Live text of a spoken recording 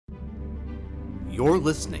You're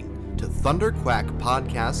listening to Thunderquack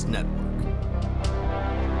Podcast Network.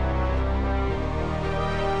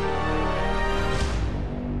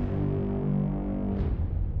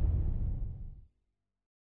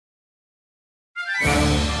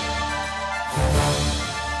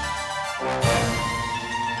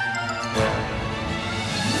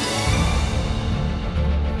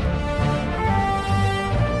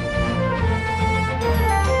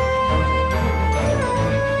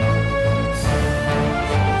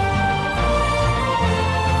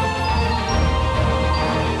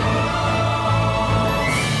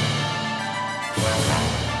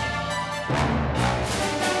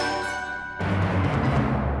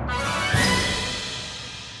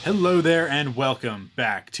 Hello there, and welcome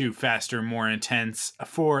back to Faster, More Intense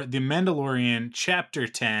for the Mandalorian Chapter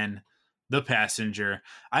 10, The Passenger.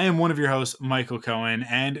 I am one of your hosts, Michael Cohen,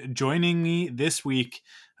 and joining me this week,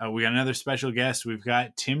 we got another special guest. We've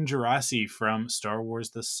got Tim Gerasi from Star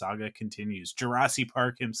Wars The Saga Continues, Jurassic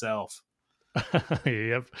Park himself.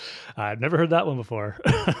 Yep. I've never heard that one before.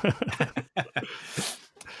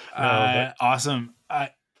 Awesome.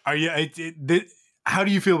 How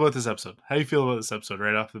do you feel about this episode? How do you feel about this episode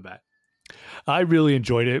right off the bat? I really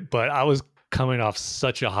enjoyed it, but I was coming off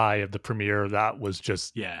such a high of the premiere that was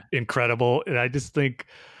just incredible. And I just think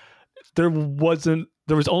there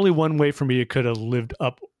was only one way for me it could have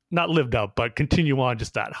not lived up, but continue on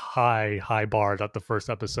just that high bar that the first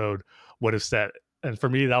episode would have set. And for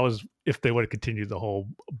me, that was if they would have continued the whole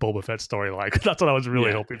Boba Fett storyline. That's what I was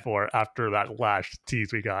really hoping for after that last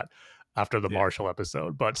tease we got after the Marshall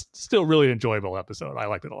episode. But still really enjoyable episode. I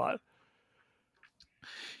liked it a lot.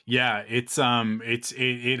 Yeah, it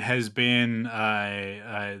has been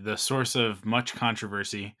the source of much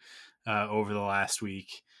controversy over the last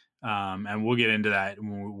week, and we'll get into that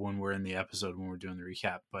when we're in the episode, when we're doing the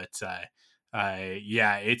recap. But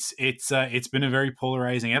it's been a very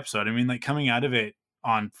polarizing episode. I mean, like, coming out of it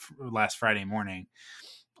on last Friday morning,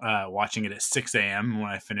 watching it at 6 a.m.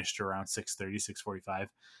 when I finished around 6:30, 6:45,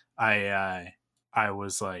 I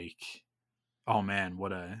was like, oh man,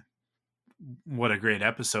 what a great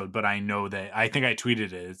episode. But I know that, I think I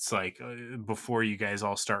tweeted it, it's like, before you guys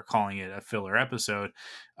all start calling it a filler episode,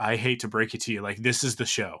 I hate to break it to you, like, this is the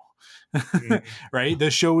show. Right?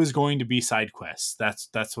 The show is going to be side quests.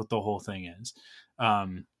 That's what the whole thing is.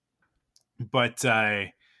 But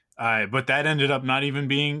that ended up not even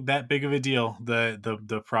being that big of a deal.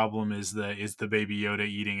 The problem is the Baby Yoda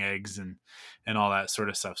eating eggs and all that sort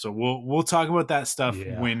of stuff. So we'll talk about that stuff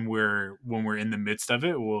when we're in the midst of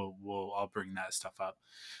it. I'll bring that stuff up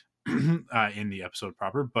in the episode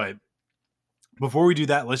proper. But before we do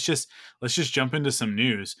that, let's just jump into some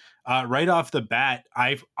news. Right off the bat,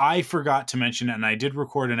 I forgot to mention, and I did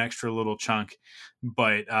record an extra little chunk,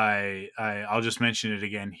 but I'll just mention it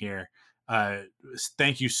again here.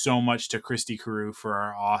 Thank you so much to Christy Carew for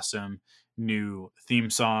our awesome new theme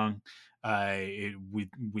song. We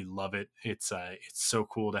love it. It's so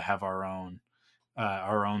cool to have our own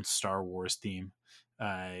Star Wars theme.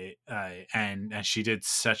 And she did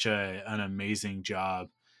such an amazing job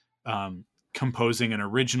composing an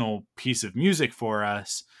original piece of music for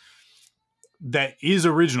us that is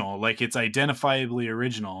original. Like, it's identifiably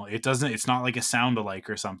original. It's not like a sound alike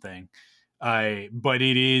or something. But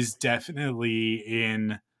it is definitely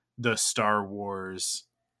in the Star Wars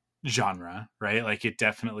genre, right? Like, it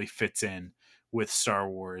definitely fits in with Star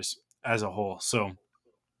Wars as a whole. So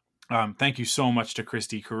thank you so much to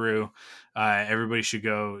Christy Carew. Everybody should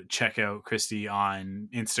go check out Christy on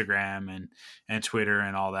Instagram and Twitter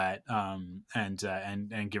and all that,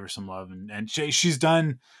 and give her some love. And she's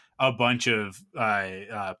done a bunch of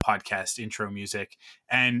podcast intro music,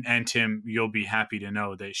 and Tim, you'll be happy to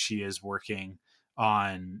know that she is working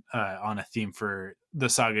on a theme for The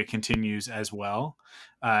Saga Continues as well,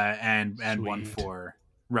 and Sweet. One for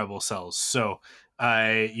Rebel Cells. So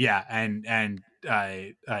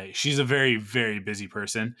she's a very, very busy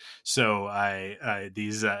person. So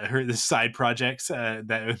the side projects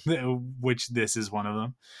which this is one of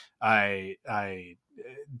them.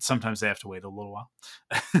 Sometimes they have to wait a little while,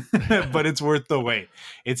 but it's worth the wait.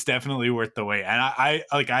 It's definitely worth the wait. And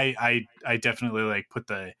I definitely like put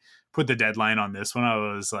the deadline on this one. I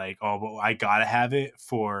was like, oh, but I gotta have it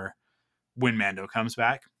for when Mando comes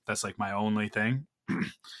back. That's like my only thing.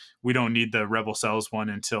 We don't need the Rebel Cells one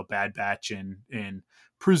until Bad Batch in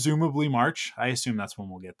presumably March. I assume that's when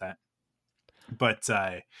we'll get that. But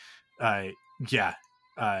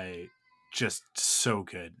just so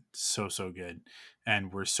good, so good,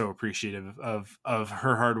 and we're so appreciative of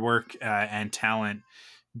her hard work and talent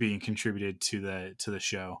being contributed to the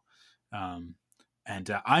show. And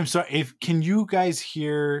I'm sorry, can you guys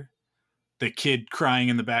hear kid crying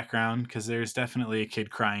in the background, because there's definitely a kid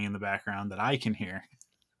crying in the background that I can hear.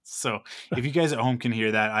 So if you guys at home can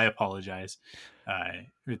hear that, I apologize.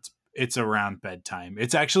 It's around bedtime.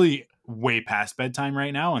 It's actually way past bedtime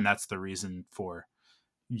right now, and that's the reason for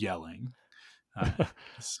yelling.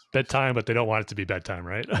 Bedtime, but they don't want it to be bedtime,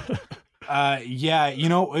 right? Yeah,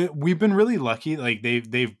 we've been really lucky. Like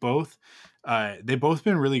they've both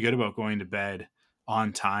been really good about going to bed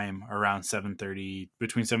on time around 7:30,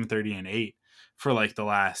 between 7:30 and 8 for like the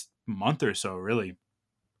last month or so, really.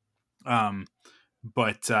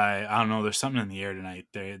 But I don't know, there's something in the air tonight.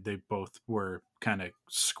 They both were kind of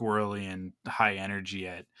squirrely and high energy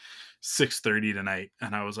at 6:30 tonight,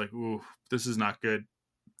 and I was like, ooh, this is not good.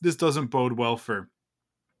 This doesn't bode well for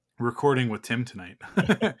recording with Tim tonight.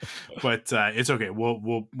 But it's okay.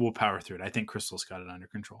 We'll power through it. I think Crystal's got it under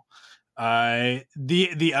control.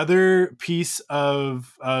 The other piece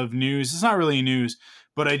of news, it's not really news,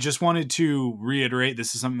 but I just wanted to reiterate,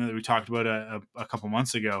 this is something that we talked about a couple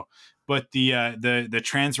months ago, but the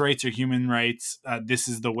trans rights or human rights, this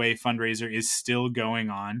is the way fundraiser is still going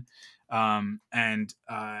on. And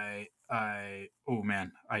oh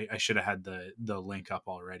man, I should have had the link up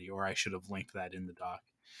already, or I should have linked that in the doc.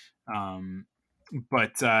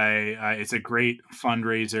 But it's a great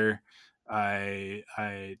fundraiser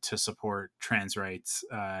to support trans rights,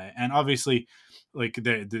 and obviously, like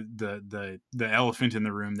the elephant in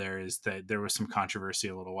the room there is that there was some controversy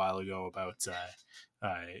a little while ago about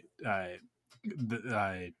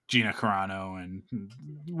Gina Carano, and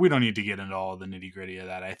we don't need to get into all the nitty gritty of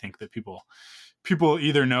that. I think that people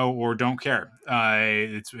either know or don't care.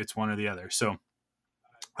 It's one or the other. So,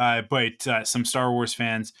 but some Star Wars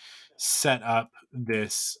fans set up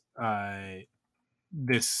this I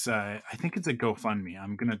think it's a GoFundMe.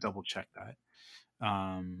 I'm gonna double check that.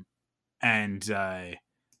 And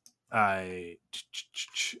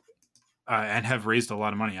have raised a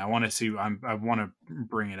lot of money. I want to see. I want to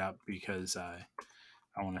bring it up because I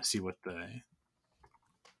want to see what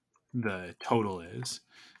the total is.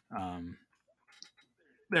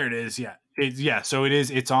 There it is. Yeah. So it is.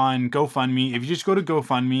 It's on GoFundMe. If you just go to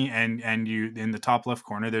GoFundMe and you, in the top left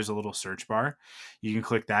corner, there's a little search bar. You can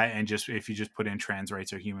click that, and if you just put in trans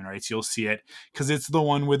rights or human rights, you'll see it, because it's the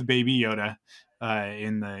one with Baby Yoda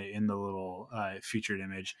in the little featured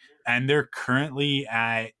image, and they're currently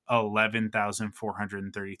at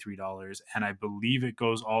 $11,433, and I believe it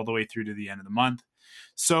goes all the way through to the end of the month.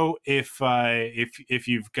 So if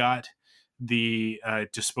you've got the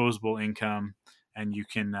disposable income, and you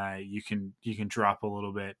can drop a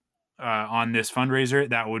little bit on this fundraiser,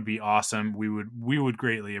 that would be awesome. We would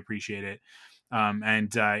greatly appreciate it.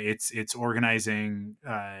 And it's organizing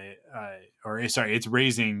it's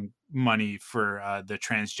raising money for the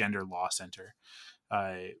Transgender Law Center,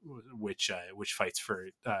 which fights for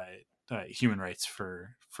human rights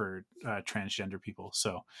for transgender people.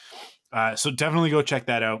 So definitely go check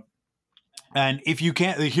that out. And if you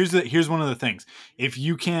can't, here's one of the things. If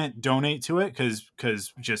you can't donate to it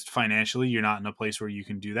because just financially you're not in a place where you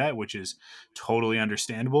can do that, which is totally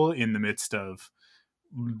understandable in the midst of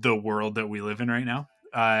the world that we live in right now.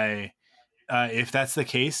 If that's the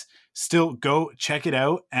case, still go check it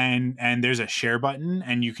out, and there's a share button,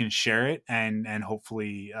 and you can share it, and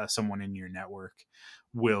hopefully someone in your network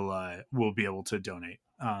will be able to donate.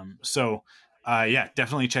 Yeah,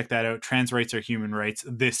 definitely check that out. Trans rights are human rights.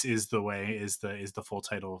 This is the way is the full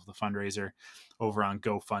title of the fundraiser over on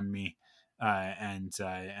GoFundMe. And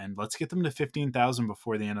let's get them to 15,000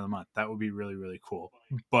 before the end of the month. That would be really, really cool.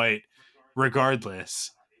 But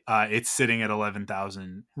regardless, it's sitting at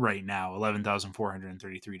 11,000 right now,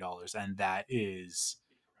 $11,433, and that is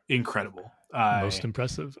incredible. Most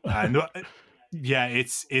impressive. No, yeah,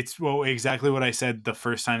 it's exactly what I said the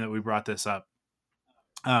first time that we brought this up.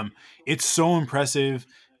 It's so impressive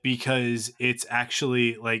because it's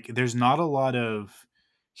actually like there's not a lot of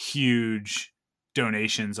huge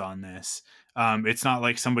donations on this. It's not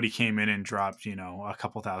like somebody came in and dropped, a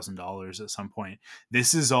couple $1,000s at some point.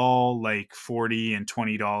 This is all like $40 and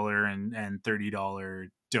 $20 and $30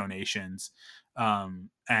 donations.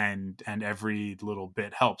 And every little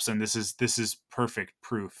bit helps. And this is perfect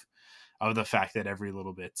proof of the fact that every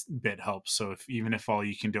little bit helps. So even if all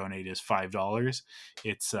you can donate is $5,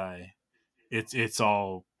 it's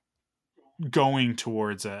all going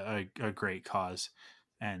towards a great cause.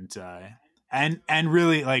 And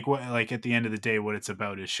really, like at the end of the day, what it's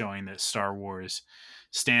about is showing that Star Wars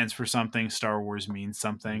stands for something. Star Wars means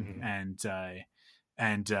something. Mm-hmm.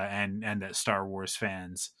 And that Star Wars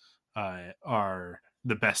fans are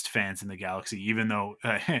the best fans in the galaxy, even though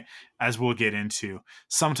as we'll get into,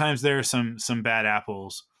 sometimes there are some bad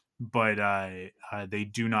apples but they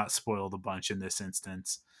do not spoil the bunch in this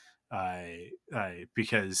instance,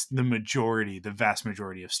 because the vast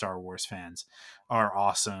majority of Star Wars fans are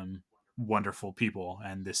awesome, wonderful people,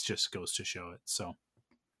 and this just goes to show it. So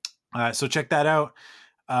so check that out.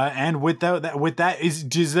 And with that,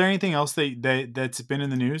 is there anything else that's been in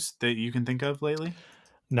the news that you can think of lately?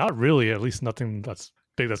 Not really. At least nothing that's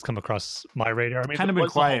big that's come across my radar. I mean, kind of been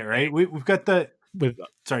quiet, right? We've got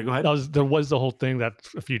sorry, go ahead. There was the whole thing that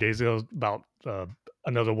a few days ago about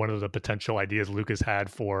another one of the potential ideas Lucas had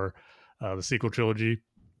for the sequel trilogy,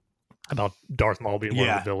 about Darth Maul being one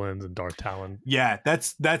of the villains and Darth Talon. Yeah,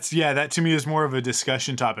 that to me is more of a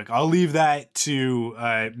discussion topic. I'll leave that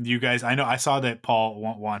to you guys. I know I saw that Paul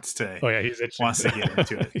wants to. Oh yeah, wants to get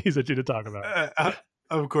into it. He's itching to talk about it.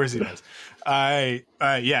 Of course he does.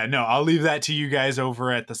 I'll leave that to you guys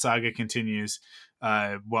over at The Saga Continues.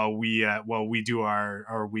 While we do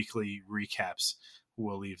our weekly recaps,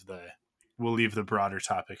 we'll leave the broader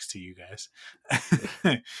topics to you guys.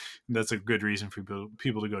 That's a good reason for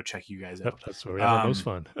people to go check you guys out. That's where we have our most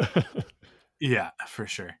fun. Yeah, for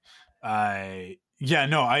sure. It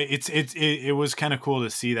was kind of cool to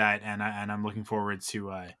see that, and I'm looking forward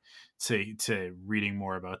to reading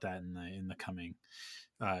more about that in the coming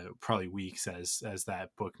probably weeks as that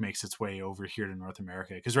book makes its way over here to North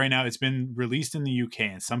America, because right now it's been released in the UK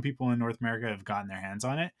and some people in North America have gotten their hands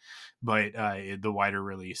on it, but the wider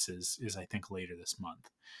release is I think later this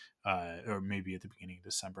month, or maybe at the beginning of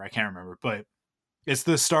December. I can't remember, but it's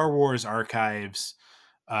the Star Wars Archives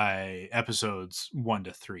episodes 1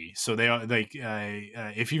 to 3. So they are like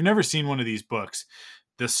if you've never seen one of these books,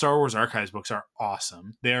 the Star Wars Archives books are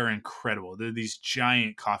awesome. They are incredible. They're these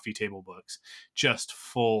giant coffee table books just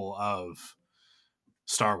full of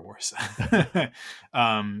Star Wars.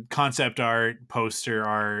 Concept art, poster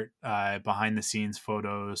art, behind the scenes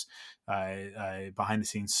photos, behind the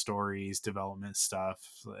scenes stories, development stuff.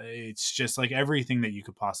 It's just like everything that you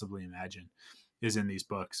could possibly imagine is in these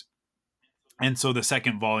books. And so the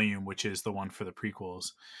second volume, which is the one for the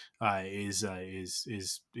prequels, is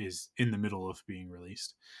in the middle of being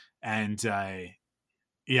released, and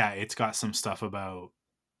it's got some stuff about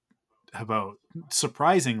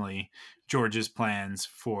surprisingly George's plans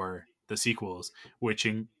for the sequels, which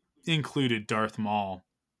included Darth Maul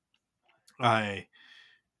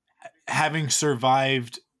having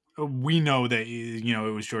survived. We know that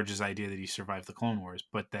it was George's idea that he survived the Clone Wars,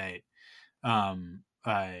 but that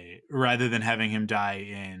rather than having him die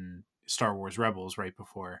in Star Wars Rebels right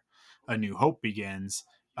before A New Hope begins,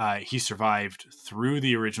 he survived through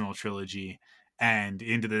the original trilogy and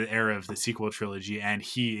into the era of the sequel trilogy, and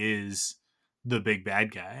he is the big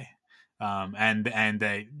bad guy. And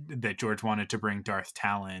that George wanted to bring Darth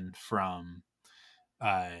Talon from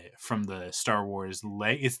the Star Wars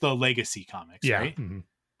it's the Legacy comics, right? Mm-hmm.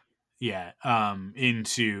 Yeah,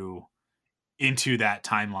 into that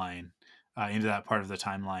timeline. Into that part of the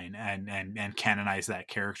timeline and canonize that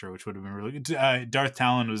character, which would have been really good. Darth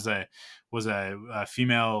Talon was a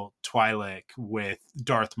female Twi'lek with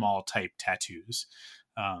Darth Maul type tattoos,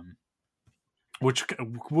 which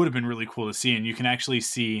would have been really cool to see. And you can actually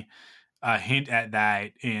see a hint at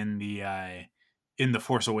that in the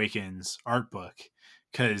Force Awakens art book,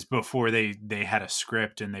 because before they had a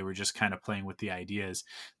script and they were just kind of playing with the ideas,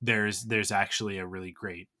 there's actually a really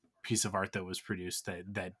great piece of art that was produced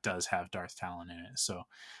that does have Darth Talon in it. So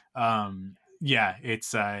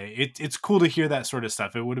it's cool to hear that sort of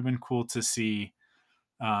stuff. It would have been cool to see.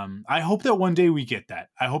 I hope that one day we get that.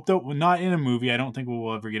 I hope that not in a movie. I don't think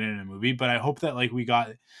we'll ever get it in a movie, but I hope that like we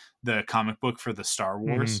got the comic book for the Star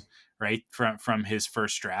Wars, right? From his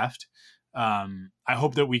first draft. I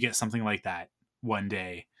hope that we get something like that one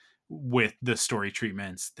day with the story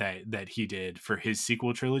treatments that he did for his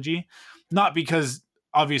sequel trilogy. Not because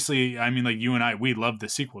obviously, I mean, like you and I, we love the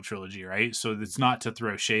sequel trilogy, right? So it's not to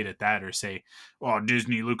throw shade at that or say, oh,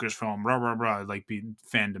 Disney, Lucasfilm, blah, blah, blah, like be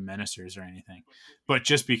fandom menacers or anything. But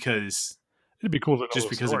just because it'd be cool to know just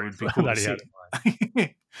because it would be cool to see.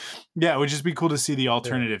 Yeah, it would just be cool to see the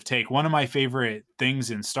alternative take. One of my favorite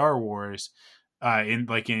things in Star Wars,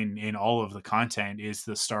 in all of the content, is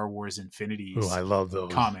the Star Wars Infinities. Oh, I love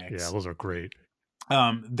those comics. Yeah, those are great.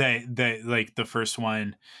 They like the first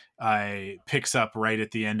one picks up right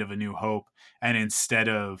at the end of A New Hope, and instead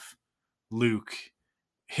of Luke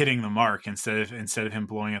hitting the mark, instead of him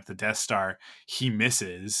blowing up the Death Star, he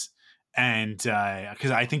misses. And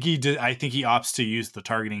because I think he opts to use the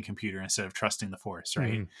targeting computer instead of trusting the Force,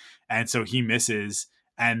 right? And so he misses,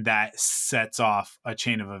 and that sets off a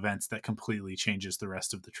chain of events that completely changes the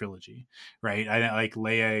rest of the trilogy, right?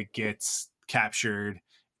 Leia gets captured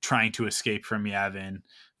trying to escape from Yavin.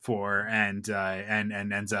 and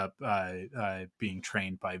ends up being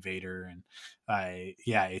trained by Vader, and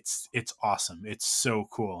it's awesome. It's so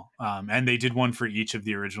cool. And they did one for each of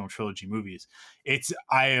the original trilogy movies.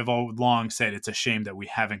 I have long said it's a shame that we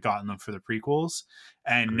haven't gotten them for the prequels,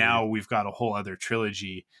 and now we've got a whole other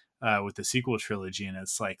trilogy with the sequel trilogy, and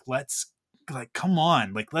it's like, come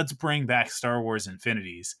on, like, let's bring back Star Wars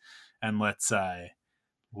Infinities, and let's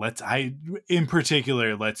in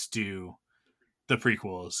particular, let's do the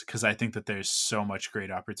prequels, because I think that there's so much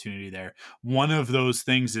great opportunity there. One of those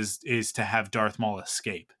things is to have Darth Maul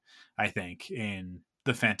escape. I think in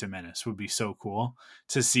the Phantom Menace would be so cool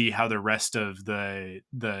to see how the rest of the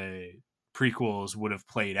prequels would have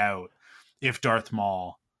played out if Darth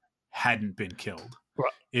Maul hadn't been killed.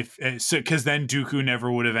 If so, because then Dooku never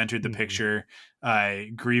would have entered the picture.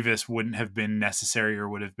 Grievous wouldn't have been necessary, or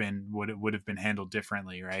would have been handled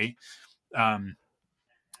differently, right?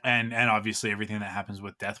 And obviously everything that happens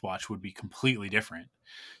with Death Watch would be completely different.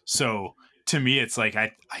 So to me, it's like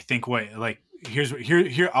I think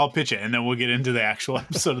here I'll pitch it, and then we'll get into the actual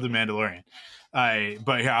episode of The Mandalorian.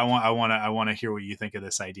 But here I want to hear what you think of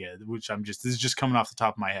this idea, which this is just coming off the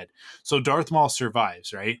top of my head. So Darth Maul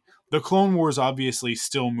survives, right? The Clone Wars obviously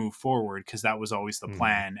still move forward, because that was always the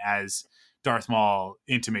plan, as Darth Maul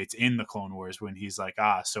intimates in the Clone Wars when he's like,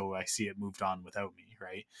 so I see it moved on without me,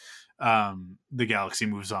 right? The galaxy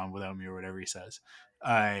moves on without me, or whatever he says.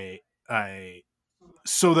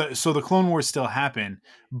 So the Clone Wars still happen,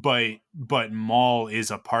 but Maul is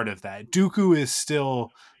a part of that. Dooku is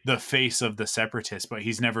still the face of the Separatists, but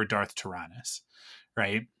he's never Darth Tyrannus,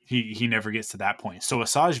 right? He never gets to that point. So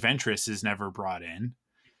Asajj Ventress is never brought in,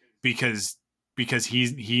 because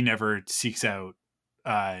he never seeks out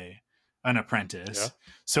an apprentice. Yeah.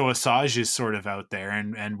 So Asajj is sort of out there,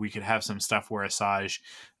 and we could have some stuff where Asajj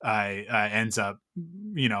ends up,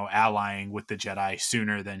 allying with the Jedi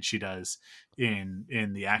sooner than she does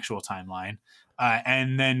in the actual timeline.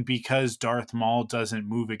 And then because Darth Maul doesn't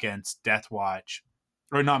move against Death Watch,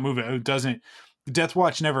 or not move it doesn't, Death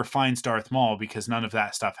Watch never finds Darth Maul, because none of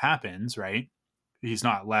that stuff happens, right? He's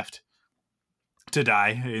not left to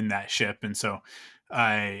die in that ship, and so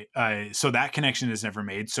so that connection is never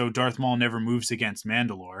made. So Darth Maul never moves against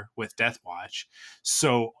Mandalore with Death Watch.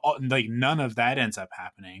 So like none of that ends up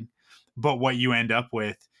happening. But what you end up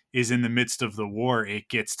with is, in the midst of the war, it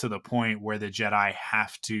gets to the point where the Jedi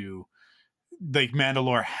have to, like,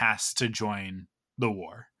 Mandalore has to join the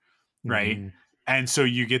war, right? And so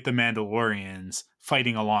you get the Mandalorians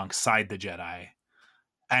fighting alongside the Jedi.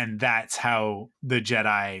 And that's how the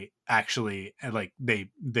Jedi actually, like,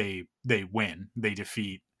 they win. They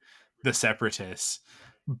defeat the Separatists.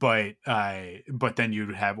 But then you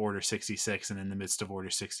would have Order 66, and in the midst of Order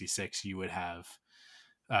 66, you would have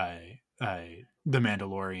the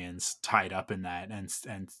Mandalorians tied up in that,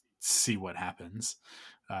 and see what happens.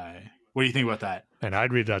 What do you think about that? And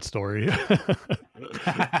I'd read that story.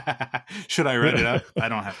 Should I write it up? I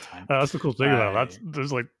don't have time. That's the cool thing about it.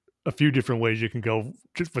 There's like a few different ways you can go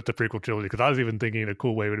just with the prequel trilogy, because I was even thinking a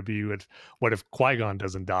cool way would be what if Qui-Gon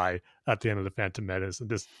doesn't die at the end of the Phantom Menace, and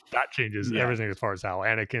that changes everything as far as how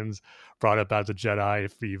Anakin's brought up as a Jedi,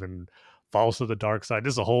 if he even falls to the dark side.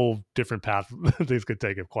 This is a whole different path things could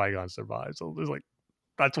take if Qui-Gon survives. So there's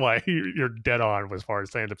that's why you're dead on as far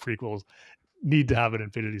as saying the prequels need to have an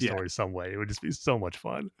Infinity story some way. It would just be so much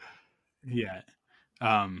fun. Yeah.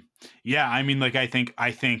 I mean, like, I think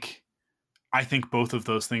both of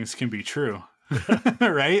those things can be true.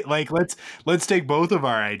 Right? Like, let's take both of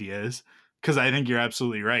our ideas, because I think you're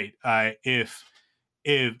absolutely right. If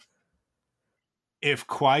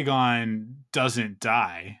Qui-Gon doesn't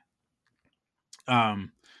die,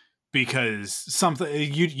 because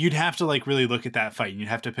something, you'd have to, like, really look at that fight, and you'd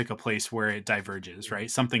have to pick a place where it diverges, right?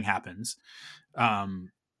 Something happens. Like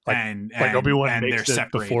Obi-Wan makes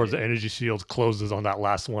it before the energy shield closes on that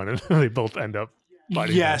last one, and they both end up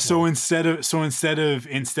fighting. Yeah, so instead of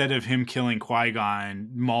him killing Qui-Gon,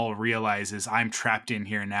 Maul realizes, I'm trapped in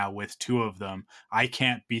here now with two of them. I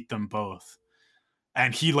can't beat them both.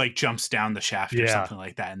 And he, like, jumps down the shaft or something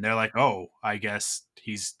like that, and they're like, "Oh, I guess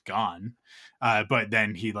he's gone." But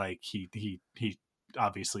then he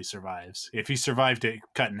obviously survives. If he survived it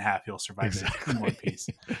cut in half, he'll survive it in one piece.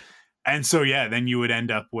 And so then you would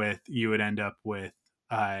end up with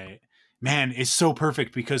man, it's so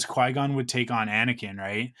perfect, because Qui-Gon would take on Anakin,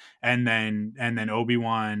 right? And then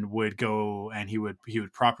Obi-Wan would go, and he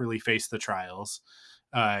would properly face the trials.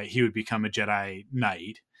 He would become a Jedi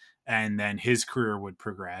Knight, and then his career would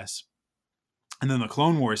progress. And then the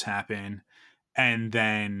Clone Wars happen, and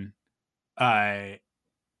then I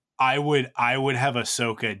would have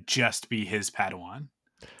Ahsoka just be his Padawan.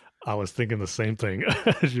 I was thinking the same thing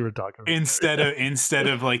as you were talking. Instead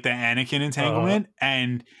of like the Anakin entanglement,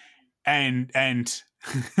 and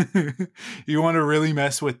you want to really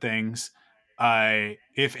mess with things.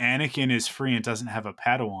 If Anakin is free and doesn't have a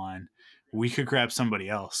Padawan, we could grab somebody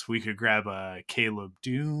else. We could grab a Caleb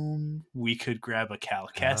Doom. We could grab a Cal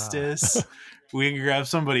Kestis. We could grab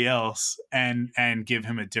somebody else and give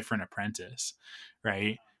him a different apprentice,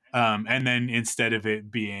 right? And then instead of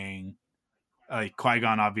it being like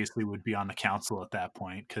Qui-Gon obviously would be on the council at that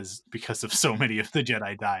point because of so many of the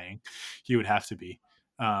Jedi dying, he would have to be.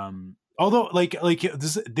 Although like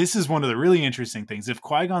this is one of the really interesting things. If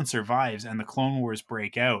Qui-Gon survives and the Clone Wars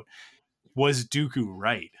break out, was Dooku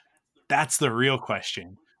right? That's the real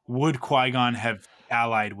question. Would Qui-Gon have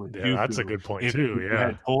allied with Dooku? That's a good point if too. Dooku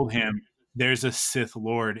had told him there's a Sith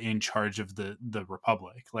Lord in charge of the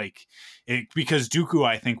Republic, like because Dooku,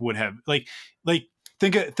 I think, would have like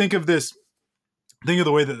think of this. Think of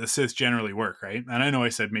the way that the Sith generally work, right? And I know I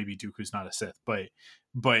said maybe Dooku's not a Sith, but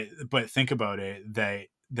think about it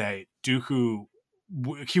that Dooku,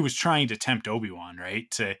 he was trying to tempt Obi-Wan,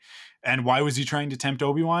 right? And why was he trying to tempt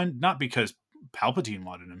Obi-Wan? Not because Palpatine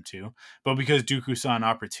wanted him to, but because Dooku saw an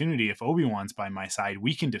opportunity. If Obi-Wan's by my side,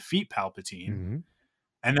 we can defeat Palpatine,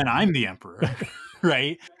 and then I'm the Emperor,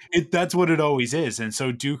 right? That's what it always is. And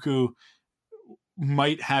so Dooku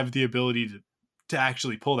might have the ability to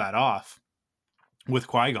actually pull that off with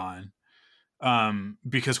Qui-Gon,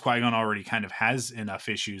 because Qui-Gon already kind of has enough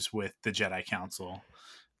issues with the Jedi Council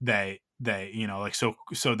that like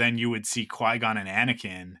so then you would see Qui-Gon and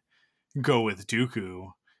Anakin go with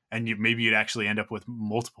Dooku, and maybe you'd actually end up with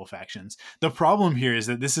multiple factions. The problem here is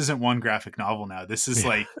that this isn't one graphic novel now. This is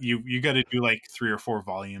like you got to do like 3 or 4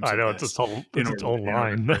 volumes. I know it's its own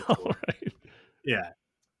line now, right? Yeah.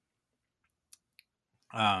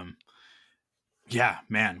 Yeah,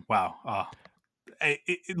 man. Wow.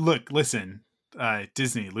 Look, listen,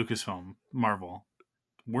 Disney, Lucasfilm, Marvel,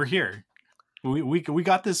 we're here. We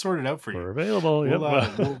got this sorted out for you. We're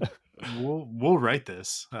available. We'll write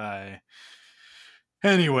this.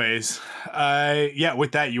 Anyways,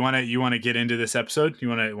 with that, you want to get into this episode? You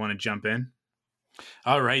want to jump in?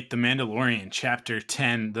 All right, The Mandalorian, Chapter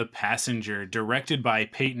 10, The Passenger, directed by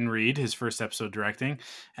Peyton Reed, his first episode directing,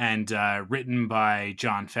 and written by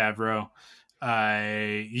Jon Favreau.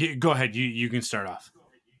 Go ahead. You can start off.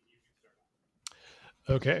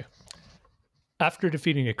 Okay. After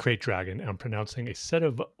defeating a crate dragon and pronouncing a set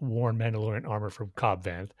of worn Mandalorian armor from Cobb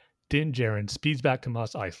Vanth, Din Djarin speeds back to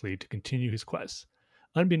Mos Eisley to continue his quest.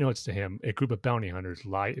 Unbeknownst to him, a group of bounty hunters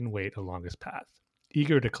lie in wait along his path,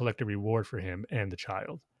 eager to collect a reward for him and the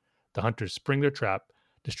child. The hunters spring their trap,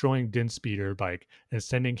 destroying Din's speeder bike and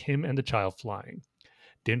sending him and the child flying.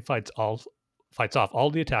 Din fights off all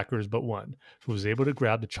the attackers but one, who was able to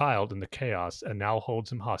grab the child in the chaos and now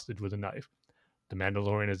holds him hostage with a knife. The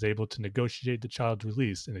Mandalorian is able to negotiate the child's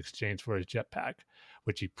release in exchange for his jetpack,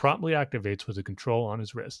 which he promptly activates with a control on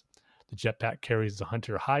his wrist. The jetpack carries the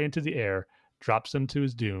hunter high into the air, drops him to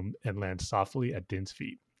his doom, and lands softly at Din's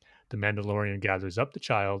feet. The Mandalorian gathers up the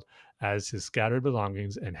child as his scattered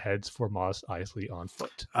belongings and heads for Mos Eisley on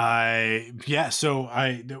foot.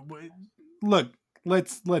 Look,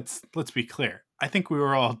 let's be clear. I think we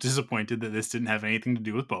were all disappointed that this didn't have anything to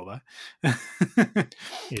do with Boba.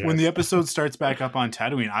 Yes. When the episode starts back up on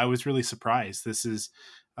Tatooine, I was really surprised. This is,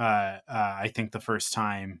 I think, the first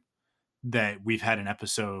time that we've had an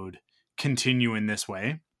episode continue in this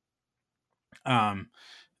way.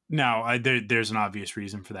 Now there's an obvious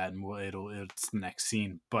reason for that, and it's the next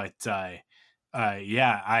scene. But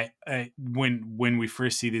when we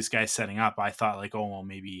first see these guys setting up, I thought like, oh well,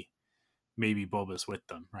 maybe Boba's with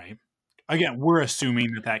them, right? Again, we're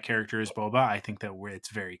assuming that character is Boba. I think that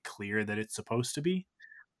it's very clear that it's supposed to be.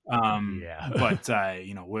 But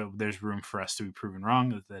there's room for us to be proven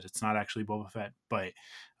wrong that it's not actually Boba Fett. But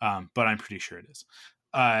I'm pretty sure it is.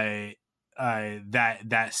 That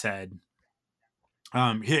said,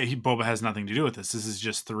 Boba has nothing to do with this. This is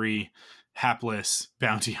just 3 hapless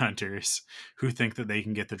bounty hunters who think that they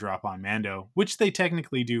can get the drop on Mando, which they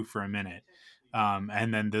technically do for a minute.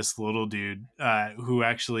 And then this little dude who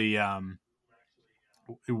actually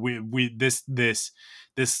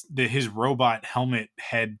his robot helmet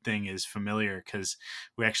head thing is familiar because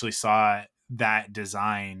we actually saw that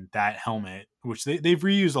design, that helmet, which they've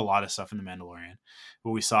reused a lot of stuff in The Mandalorian,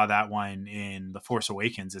 but we saw that one in The Force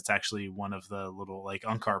Awakens. It's actually one of the little like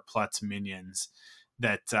Unkar Plutt's minions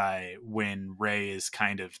that when Rey is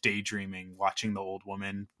kind of daydreaming, watching the old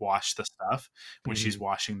woman wash the stuff when she's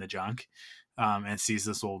washing the junk, and sees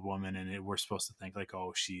this old woman, and we're supposed to think like,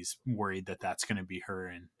 oh, she's worried that that's going to be her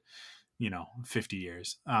in 50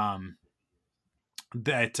 years.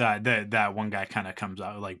 that one guy kind of comes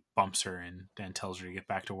out, like bumps her and tells her to get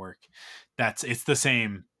back to work. That's the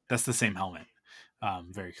same helmet,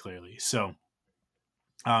 very clearly. So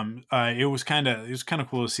it was kind of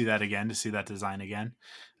cool to see that again, to see that design again.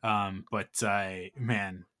 But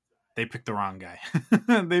man, they picked the wrong guy.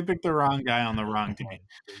 They picked the wrong guy on the wrong day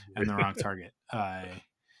and the wrong target.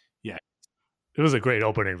 Yeah, it was a great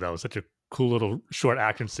opening though. Such a cool little short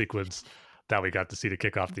action sequence that we got to see to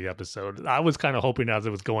kick off the episode. I was kind of hoping as it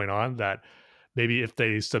was going on that maybe if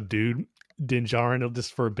they subdued Din Djarin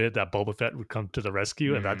just for a bit, that Boba Fett would come to the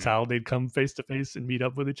rescue, and that's how they'd come face to face and meet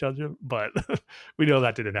up with each other. But we know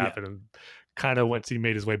that didn't happen. And kind of once he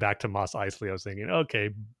made his way back to Mos Eisley, I was thinking, okay,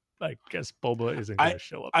 I guess Boba isn't going to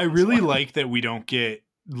show up. I really like that we don't get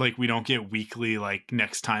weekly, like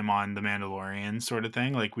next time on The Mandalorian sort of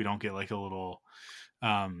thing. Like we don't get like a little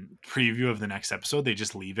preview of the next episode. They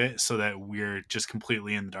just leave it so that we're just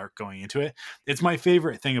completely in the dark going into it. It's my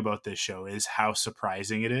favorite thing about this show is how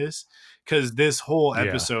surprising it is, because this whole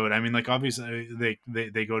episode, I mean, like obviously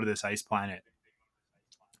they go to this ice planet,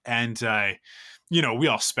 and you know, we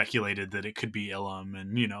all speculated that it could be Ilum,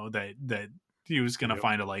 and you know that he was going to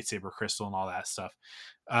find a lightsaber crystal and all that stuff,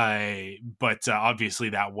 but obviously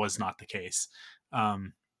that was not the case.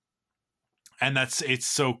 And it's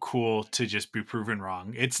so cool to just be proven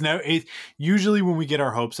wrong. Usually when we get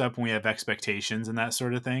our hopes up and we have expectations and that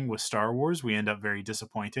sort of thing with Star Wars, we end up very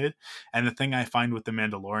disappointed. And the thing I find with The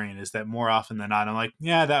Mandalorian is that more often than not, I'm like,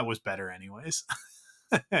 yeah, that was better anyways.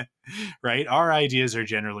 Right? Our ideas are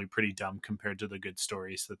generally pretty dumb compared to the good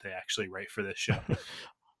stories that they actually write for this show.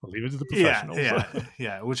 I'll leave it to the professionals.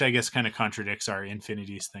 Yeah. Which I guess kind of contradicts our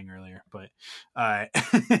Infinities thing earlier, but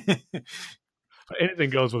anything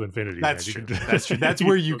goes with Infinity. That's true. That's true. That's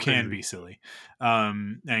where you can be silly,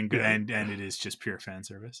 and it is just pure fan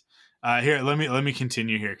service. Here, let me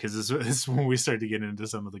continue here, because this is when we start to get into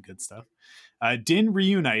some of the good stuff. Din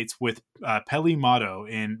reunites with Peli Motto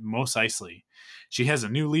in Mos Eisley. She has a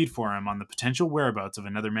new lead for him on the potential whereabouts of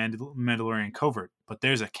another Mandalorian covert, but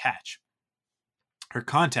there's a catch. Her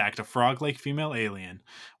contact, a frog-like female alien,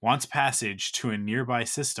 wants passage to a nearby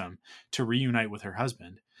system to reunite with her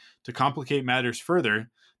husband. To complicate matters further,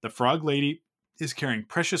 the frog lady is carrying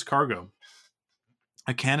precious cargo,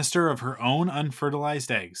 a canister of her own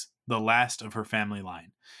unfertilized eggs, the last of her family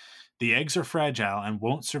line. The eggs are fragile and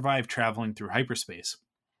won't survive traveling through hyperspace,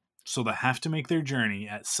 so they'll have to make their journey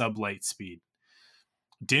at sublight speed.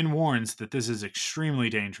 Din warns that this is extremely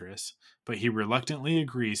dangerous, but he reluctantly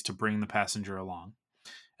agrees to bring the passenger along.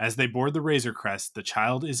 As they board the Razor Crest, the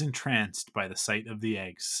child is entranced by the sight of the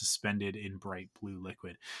eggs suspended in bright blue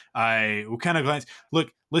liquid. I will kind of glance.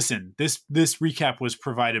 Look, listen, this recap was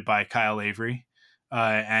provided by Kyle Avery.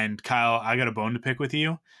 And Kyle, I got a bone to pick with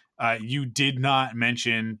you. You did not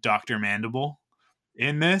mention Dr. Mandible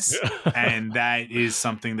in this, and that is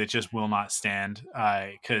something that just will not stand,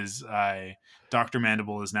 because Dr.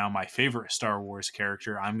 Mandible is now my favorite Star Wars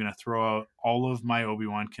character. I'm going to throw out all of my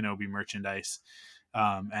Obi-Wan Kenobi merchandise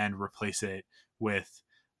and replace it with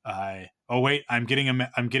oh wait, I'm getting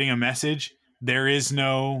a message. There is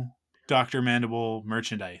no Dr. Mandible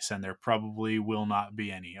merchandise, and there probably will not be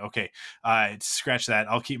any. Okay, scratch that.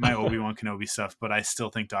 I'll keep my Obi-Wan Kenobi stuff, but I still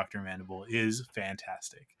think Dr. Mandible is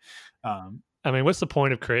fantastic. I mean, what's the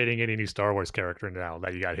point of creating any new Star Wars character now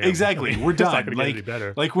that you got him? Exactly, I mean, we're done. Like,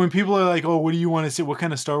 better. Like when people are like, "Oh, what do you want to see? What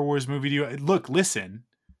kind of Star Wars movie do you look?" Listen,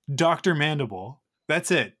 Dr. Mandible. That's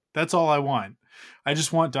it. That's all I want. I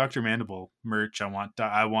just want Dr. Mandible merch. I want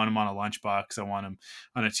him on a lunchbox. I want him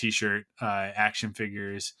on a t-shirt, action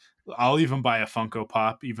figures. I'll even buy a Funko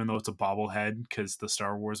Pop, even though it's a bobblehead, because the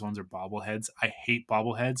Star Wars ones are bobbleheads. I hate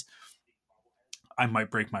bobbleheads. I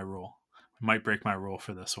might break my rule.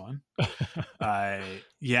 For this one.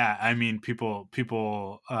 Yeah, I mean, people.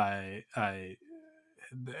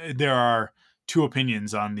 There are two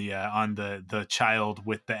opinions on the child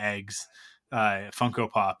with the eggs, Funko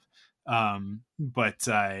Pop. But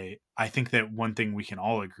I think that one thing we can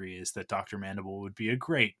all agree is that Dr. Mandible would be a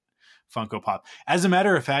great Funko Pop. As a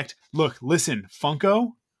matter of fact, look, listen,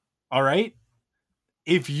 Funko, all right?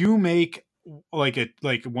 If you make like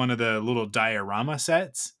one of the little diorama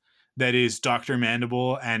sets that is Dr.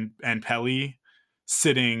 Mandible and Peli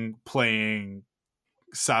sitting playing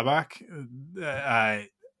Sabak, I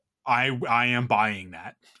am buying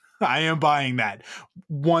that. I am buying that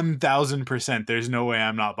 1,000%. There's no way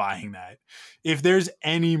I'm not buying that. If there's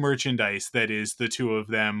any merchandise that is the two of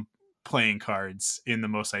them playing cards in the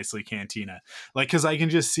Mos Eisley Cantina, like, because I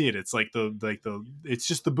can just see it. It's like it's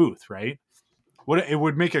just the booth, right? What it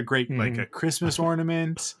would make a great like a Christmas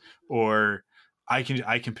ornament, or I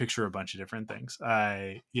can picture a bunch of different things.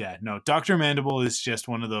 Dr. Mandible is just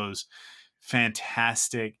one of those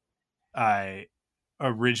fantastic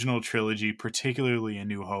original trilogy, particularly A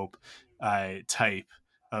New Hope type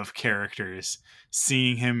of characters.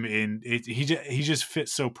 Seeing him in it, he just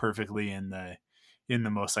fits so perfectly in the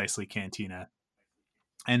Mos Eisley Cantina.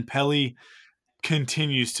 And Pelly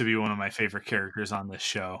continues to be one of my favorite characters on this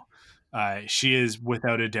show. She is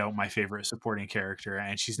without a doubt my favorite supporting character,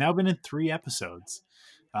 and she's now been in 3 episodes.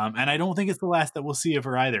 And I don't think it's the last that we'll see of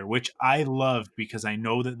her either, which I love because I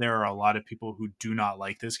know that there are a lot of people who do not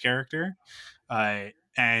like this character.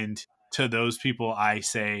 And to those people, I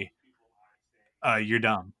say, you're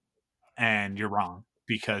dumb and you're wrong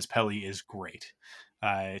because Pelly is great.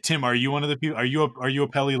 Tim, are you one of the people? Are you a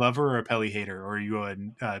Pelly lover or a Pelly hater, or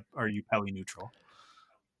are you Pelly neutral?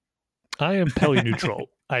 I am Pelly neutral.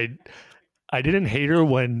 I didn't hate her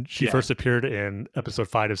when she first appeared in episode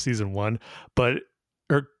 5 of season 1, but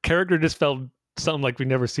her character just felt something like we've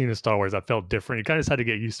never seen in Star Wars. That felt different. You kind of just had to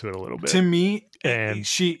get used to it a little bit. To me, and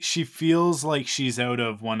she feels like she's out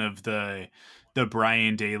of one of the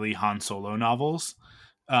Brian Daley Han Solo novels.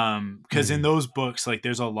 Because in those books, like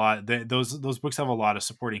there's a lot that those books have a lot of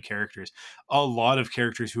supporting characters, a lot of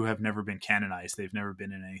characters who have never been canonized. They've never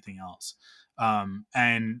been in anything else.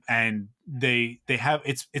 And they have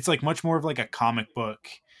it's like much more of like a comic book.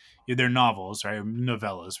 They're novels, right?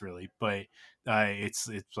 Novellas, really, but it's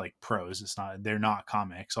like prose. They're not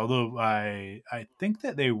comics. Although I think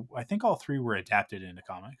all 3 were adapted into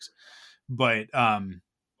comics, but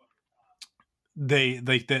they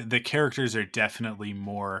like the characters are definitely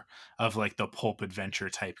more of like the pulp adventure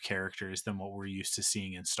type characters than what we're used to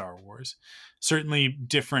seeing in Star Wars. Certainly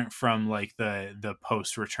different from like the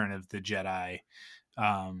post Return of the Jedi,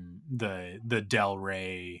 the Del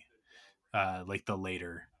Rey, like the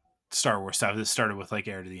later Star Wars stuff that started with like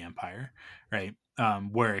Heir to the Empire, right?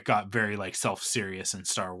 Where it got very like self-serious, and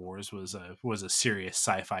Star Wars was a serious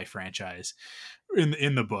sci-fi franchise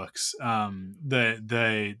in the books.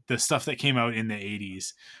 The stuff that came out in the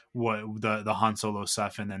 80s, what the Han Solo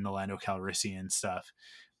stuff and then the Lando Calrissian stuff,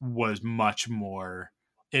 was much more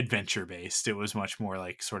adventure based. It was much more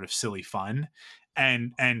like sort of silly fun,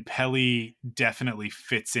 and Pelly definitely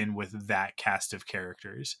fits in with that cast of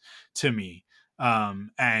characters to me.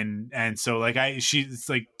 And so like she's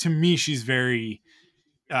like, to me, she's very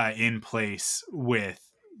in place with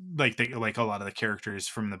like a lot of the characters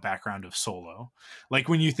from the background of Solo. Like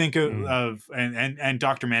when you think of and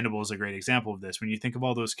Dr. Mandible is a great example of this. When you think of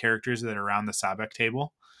all those characters that are around the Sabak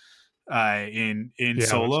table in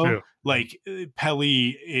Solo, like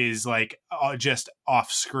Pelly is like just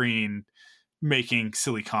off screen making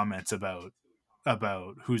silly comments about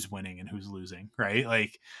who's winning and who's losing, right?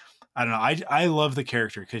 Like I don't know, I love the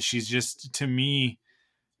character because she's just, to me,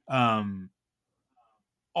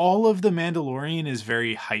 all of the Mandalorian is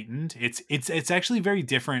very heightened. It's actually very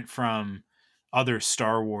different from other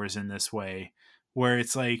Star Wars in this way, where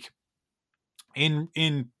it's like in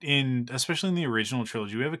especially in the original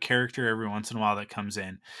trilogy, we have a character every once in a while that comes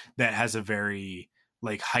in that has a very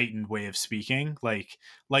like heightened way of speaking, like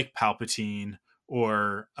Palpatine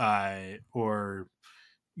or I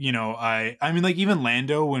mean, like even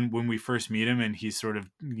Lando, when we first meet him and he's sort of,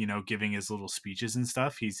 giving his little speeches and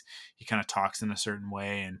stuff, he kind of talks in a certain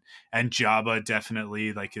way, and Jabba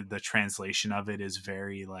definitely, like the translation of it is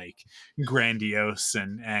very like grandiose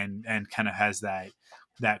and kind of has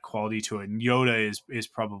that quality to it. And Yoda is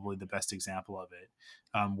probably the best example of it.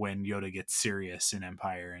 When Yoda gets serious in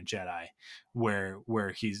Empire and Jedi, where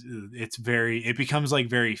it becomes like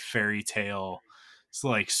very fairy tale. It's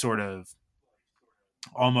like sort of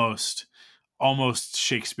almost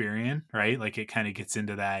Shakespearean, right? Like it kind of gets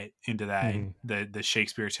into that the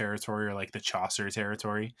Shakespeare territory, or like the Chaucer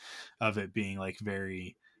territory of it being like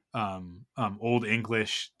very old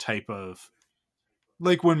English type of,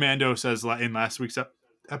 like when Mando says in last week's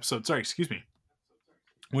episode,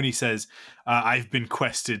 when he says, I've been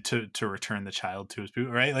quested to return the child to his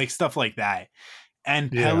people, right? Like stuff like that. And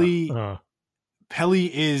Pelly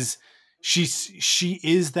is she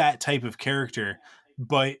is that type of character,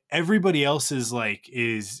 but everybody else is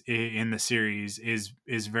in the series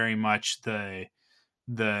is very much the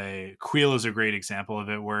Queel is a great example of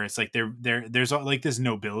it, where it's like there's like this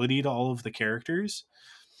nobility to all of the characters,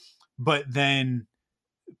 but then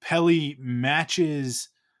Pelly matches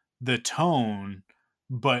the tone,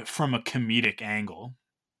 but from a comedic angle.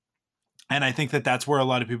 And I think that that's where a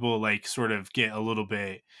lot of people like sort of get a little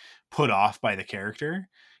bit put off by the character,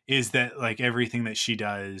 is that like everything that she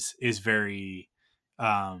does is very,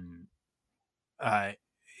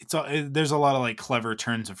 there's a lot of like clever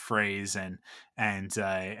turns of phrase and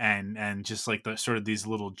just like the sort of these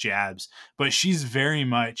little jabs, but she's very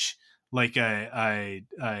much like a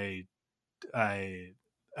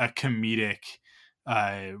comedic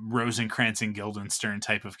Rosencrantz and Guildenstern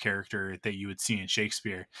type of character that you would see in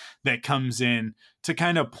Shakespeare, that comes in to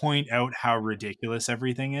kind of point out how ridiculous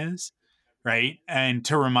everything is, right? And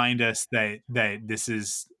to remind us that this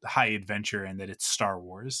is high adventure and that it's Star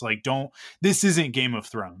Wars. Like, this isn't Game of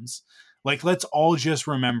Thrones. Like, let's all just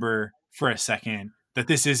remember for a second that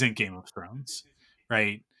this isn't Game of Thrones,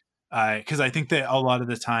 right? Because I think that a lot of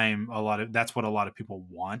the time, that's what a lot of people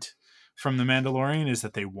want from the Mandalorian, is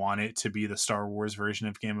that they want it to be the Star Wars version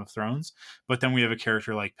of Game of Thrones. But then we have a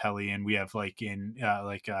character like Peli, and we have like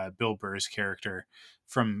Bill Burr's character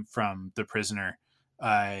from The Prisoner,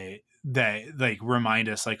 that like remind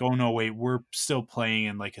us like, oh no, wait, we're still playing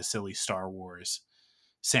in like a silly Star Wars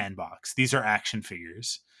sandbox. These are action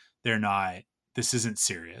figures. They're not, this isn't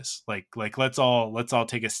serious. Like let's all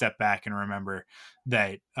take a step back and remember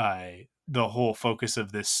that the whole focus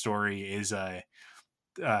of this story is a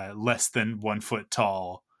less than 1 foot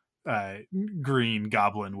tall green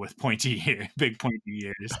goblin with big pointy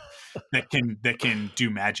ears that can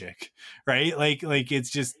do magic, right? Like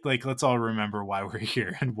it's just like, let's all remember why we're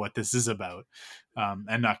here and what this is about,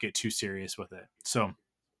 and not get too serious with it. So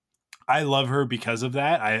I love her because of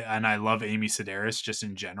that. I love Amy Sedaris just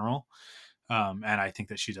in general, and I think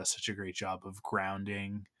that she does such a great job of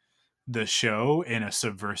grounding the show in a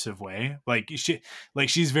subversive way.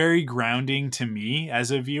 She's very grounding to me as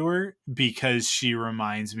a viewer, because she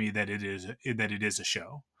reminds me that it is a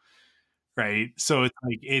show, right? So it's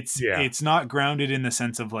like it's not grounded in the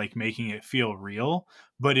sense of like making it feel real,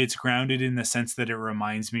 but it's grounded in the sense that it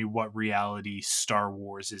reminds me what reality Star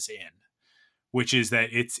Wars is in, which is that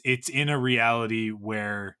it's in a reality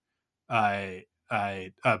where a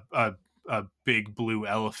big blue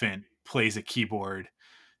elephant plays a keyboard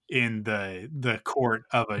in the court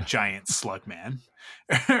of a giant slug man.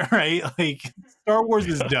 Right? Like, Star Wars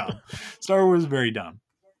is dumb. Star Wars is very dumb,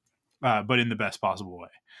 but in the best possible way.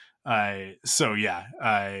 So yeah,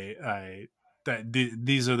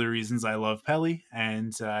 these are the reasons I love Peli,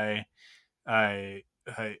 and I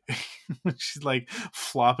she's like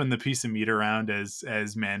flopping the piece of meat around as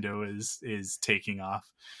Mando is taking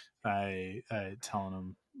off, telling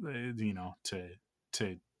him,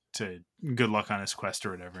 to good luck on his quest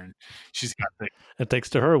or whatever. And she's got and thanks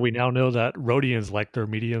to her, we now know that Rhodians like their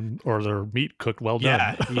medium or their meat cooked well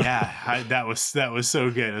done. Yeah. That was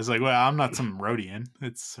so good. I was like, well, I'm not some Rhodian.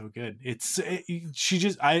 It's so good.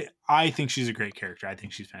 I think she's a great character. I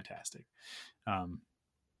think she's fantastic.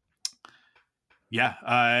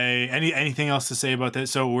 Anything else to say about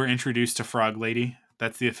this? So we're introduced to Frog Lady.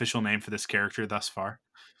 That's the official name for this character thus far.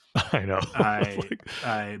 I know.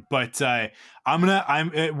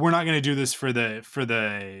 We're not gonna do this for the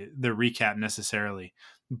recap necessarily,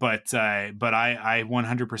 but I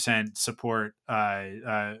 100% support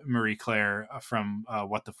Marie Claire from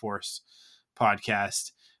What the Force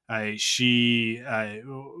podcast. She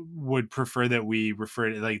would prefer that we refer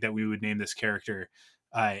to, like, that we would name this character.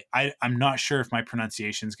 I'm not sure if my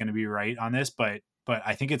pronunciation is going to be right on this, but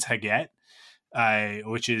I think it's Haget,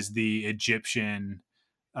 which is the Egyptian.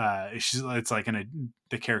 It's like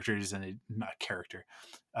the character is not character.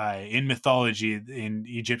 In mythology, in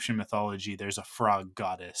Egyptian mythology, there's a frog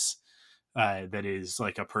goddess that is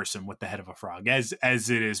like a person with the head of a frog, as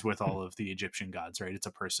it is with all of the Egyptian gods, right? It's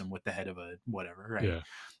a person with the head of a whatever, right? Yeah.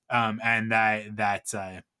 And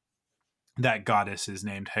that goddess is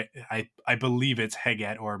named, I believe it's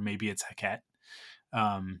Heget, or maybe it's Heket.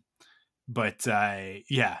 But I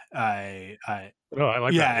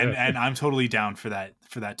like that. And I'm totally down for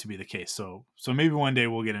that to be the case. So maybe one day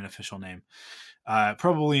we'll get an official name,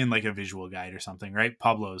 probably in like a visual guide or something, right?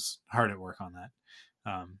 Pablo's hard at work on that.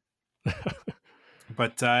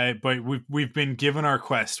 But we've been given our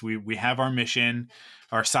quest. We have our mission,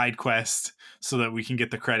 our side quest, so that we can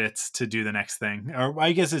get the credits to do the next thing. Or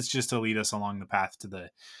I guess it's just to lead us along the path to the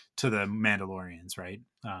Mandalorians, right?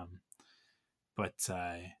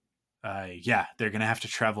 They're gonna have to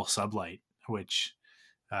travel sublight, which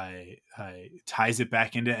ties it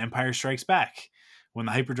back into Empire Strikes Back, when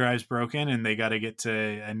the hyperdrive's broken and they got to get to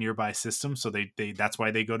a nearby system. So they that's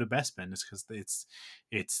why they go to Bespin, is because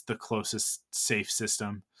it's the closest safe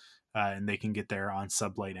system, and they can get there on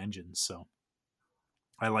sublight engines. So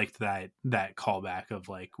I liked that callback of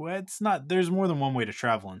like, well, it's not, there's more than one way to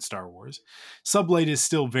travel in Star Wars. Sublight is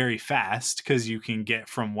still very fast because you can get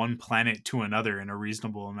from one planet to another in a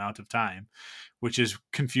reasonable amount of time, which is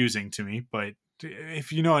confusing to me, but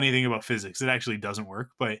if you know anything about physics, it actually doesn't work,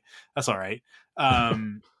 but that's all right.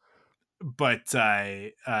 But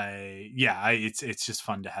it's just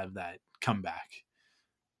fun to have that come back.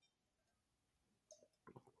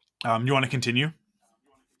 You want to continue?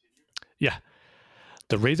 Yeah.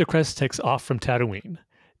 The Razor Crest takes off from Tatooine.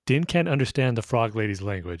 Din can't understand the Frog Lady's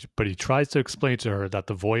language, but he tries to explain to her that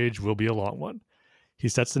the voyage will be a long one. He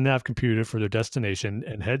sets the nav computer for their destination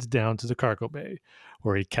and heads down to the cargo bay,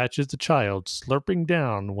 where he catches the child slurping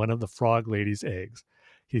down one of the Frog Lady's eggs.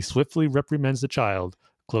 He swiftly reprimands the child,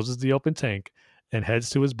 closes the open tank, and heads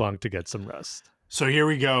to his bunk to get some rest. So here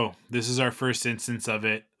we go. This is our first instance of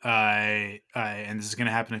it. And this is going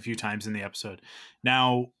to happen a few times in the episode.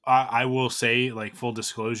 Now, I will say, like, full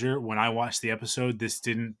disclosure, when I watched the episode, this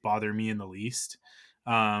didn't bother me in the least.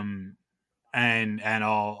 And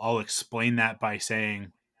I'll explain that by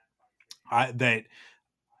saying that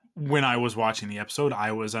when I was watching the episode,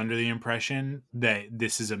 I was under the impression that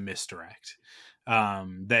this is a misdirect.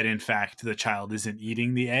 That in fact the child isn't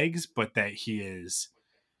eating the eggs, but that he is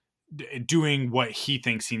doing what he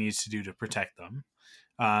thinks he needs to do to protect them.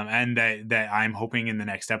 And that I'm hoping in the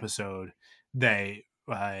next episode that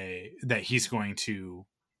he's going to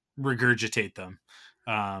regurgitate them.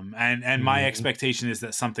 And my expectation is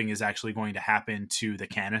that something is actually going to happen to the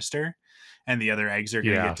canister, and the other eggs are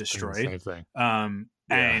going to get destroyed.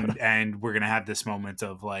 And we're going to have this moment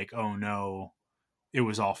of like, oh no, it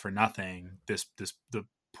was all for nothing. The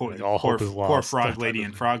poor frog lady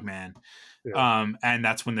and frogman. Yeah. And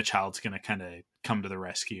that's when the child's going to kind of come to the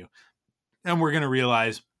rescue. And we're going to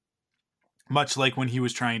realize, much like when he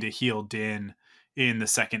was trying to heal Din in the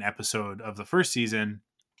second episode of the first season,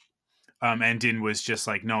 and Din was just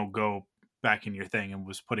like, no, go back in your thing, and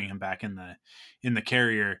was putting him back in the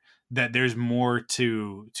carrier, that there's more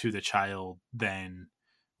to the child than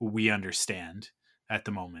we understand at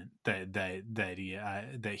the moment. He's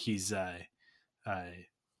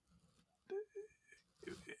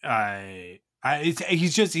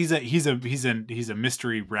a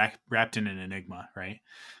mystery wrapped in an enigma, right?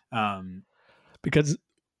 Because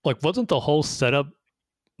like, wasn't the whole setup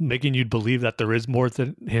making you believe that there is more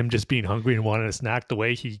than him just being hungry and wanting a snack, the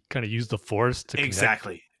way he kind of used the Force to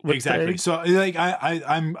exactly. So like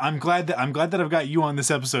I'm glad that I've got you on this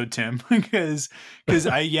episode, Tim, because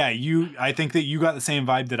I think that you got the same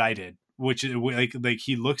vibe that I did, which is like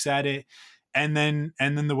he looks at it, and then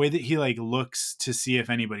the way that he like looks to see if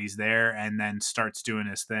anybody's there, and then starts doing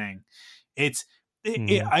his thing.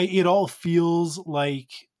 It all feels like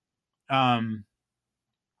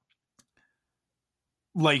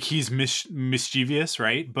he's mischievous,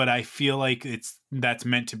 right? But I feel like that's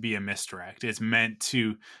meant to be a misdirect. It's meant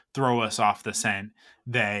to throw us off the scent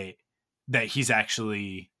that he's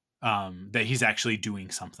actually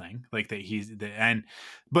doing something, like that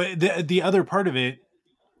but the other part of it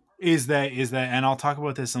is that, and I'll talk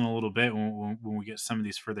about this in a little bit when we get some of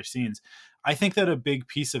these further scenes. I think that a big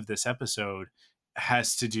piece of this episode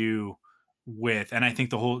has to do with, and I think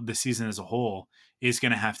the season as a whole is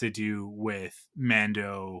going to have to do with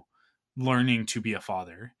Mando learning to be a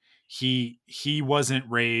father. He wasn't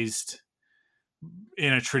raised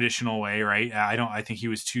in a traditional way, right? I think he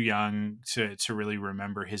was too young to really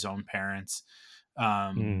remember his own parents.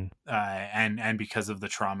 And because of the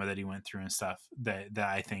trauma that he went through and stuff, that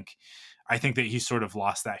I think that he sort of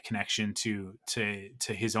lost that connection to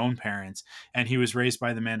his own parents, and he was raised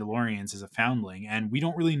by the Mandalorians as a foundling, and we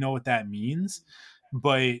don't really know what that means,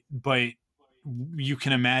 but you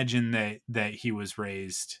can imagine that he was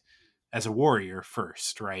raised as a warrior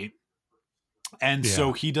first, right? And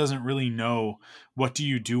so he doesn't really know what do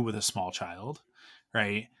you do with a small child,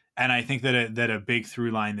 right? And I think that a big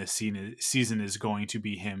through line this season is going to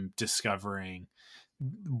be him discovering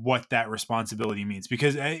what that responsibility means,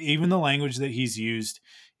 because even the language that he's used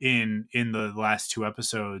in the last two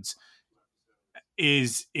episodes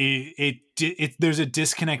is there's a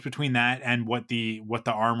disconnect between that and what the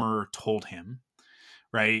armorer told him,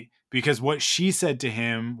 right? Because what she said to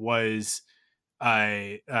him was,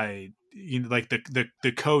 like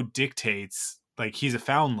the code dictates, like, he's a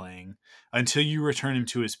foundling. Until you return him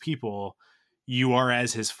to his people, you are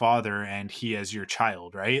as his father and he as your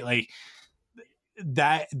child, right? Like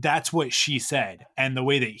that's what she said. And the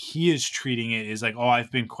way that he is treating it is like, oh,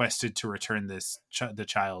 I've been quested to return the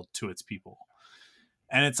child to its people.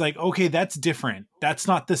 And it's like, okay, that's different. That's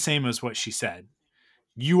not the same as what she said.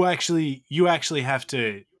 You actually have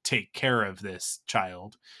to take care of this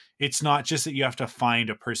child. It's not just that you have to find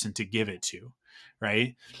a person to give it to,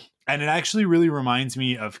 right? And it actually really reminds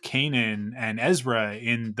me of Kanan and Ezra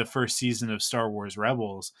in the first season of Star Wars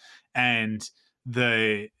Rebels, and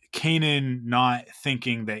the Kanan not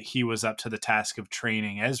thinking that he was up to the task of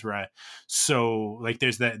training Ezra. So like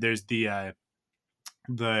there's the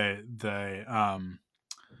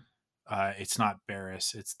it's not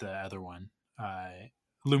Barris, it's the other one,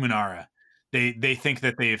 Luminara. They think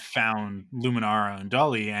that they've found Luminara and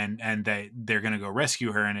Dolly, and that they're gonna go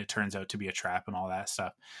rescue her, and it turns out to be a trap and all that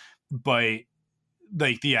stuff. But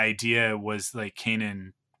like the idea was like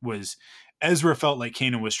Ezra felt like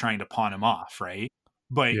Kanan was trying to pawn him off, right?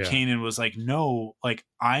 But Yeah. Kanan was like, no, like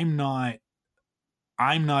I'm not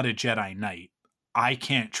a Jedi Knight. I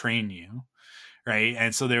can't train you, right?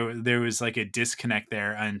 And so there was like a disconnect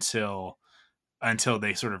there until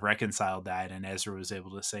they sort of reconciled that, and Ezra was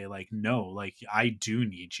able to say like, no, like I do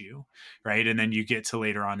need you, right? And then you get to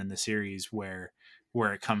later on in the series where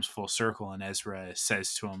it comes full circle, and Ezra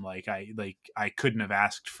says to him like, I couldn't have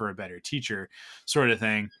asked for a better teacher, sort of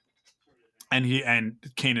thing. And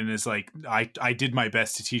Kanan is like, I did my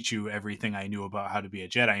best to teach you everything I knew about how to be a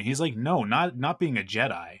Jedi. And he's like, no, not being a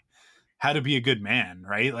Jedi, how to be a good man,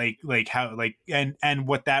 right? Like how, like, and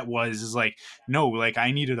what that was is like, no, like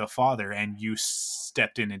I needed a father, and you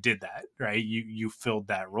stepped in and did that, right? You filled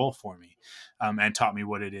that role for me, and taught me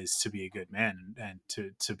what it is to be a good man, and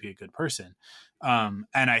to be a good person. And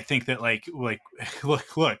I think that like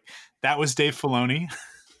look, that was Dave Filoni.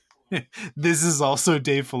 This is also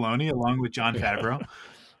Dave Filoni along with Jon Favreau.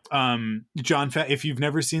 If you've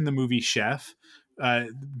never seen the movie Chef,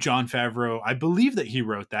 Jon Favreau, I believe that he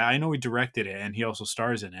wrote that. I know he directed it, and he also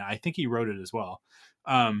stars in it. I think he wrote it as well.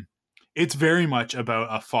 It's very much about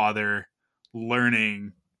a father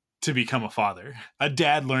learning to become a father, a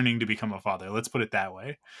dad learning to become a father. Let's put it that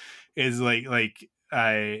way. Is like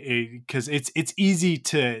because it's easy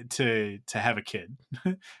to have a kid.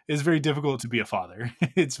 It's very difficult to be a father.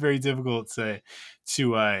 It's very difficult to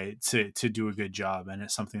do a good job, and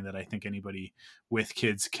it's something that I think anybody with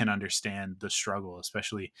kids can understand the struggle,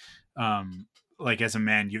 especially like as a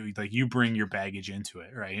man, you bring your baggage into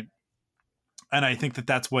it, right? And I think that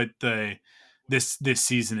that's what this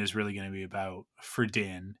season is really going to be about for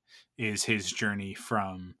Din, is his journey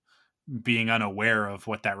from being unaware of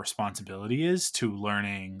what that responsibility is to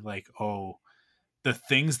learning like, oh, the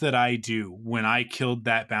things that I do, when I killed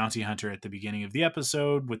that bounty hunter at the beginning of the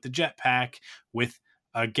episode with the jetpack with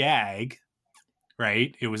a gag,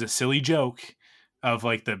 right? It was a silly joke of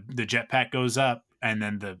like the jetpack goes up and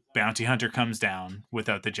then the bounty hunter comes down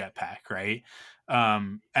without the jetpack, right?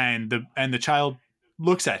 And the child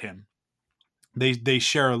looks at him. They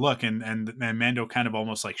share a look, and Mando kind of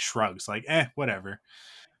almost like shrugs, like, whatever.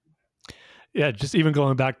 Yeah, just even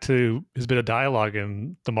going back to his bit of dialogue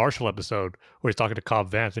in the Marshall episode where he's talking to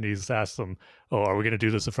Cobb Vanth, and he's asked him, "Oh, are we going to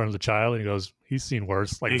do this in front of the child?" And he goes, "He's seen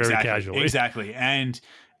worse," like exactly, very casually. Exactly, and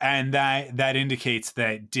that indicates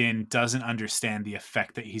that Din doesn't understand the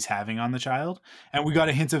effect that he's having on the child. And we got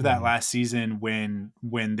a hint of that last season when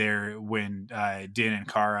Din and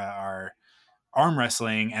Kara are arm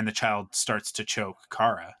wrestling, and the child starts to choke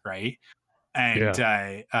Kara, right? And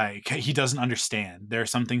he doesn't understand. There are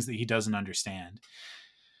some things that he doesn't understand.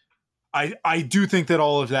 I do think that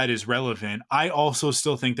all of that is relevant. I also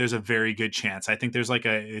still think there's a very good chance. I think there's like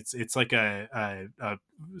it's like a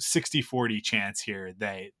 60-40 chance here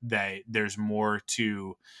that there's more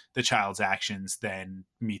to the child's actions than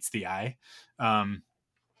meets the eye.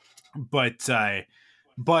 But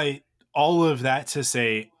all of that to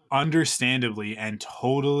say, understandably and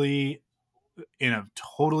totally in a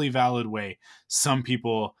totally valid way, some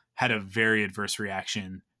people had a very adverse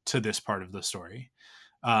reaction to this part of the story.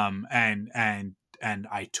 And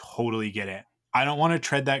I totally get it. I don't want to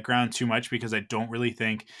tread that ground too much because I don't really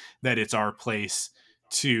think that it's our place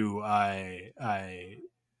to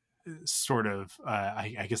sort of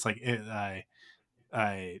I guess like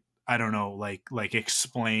I don't know, like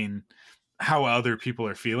explain how other people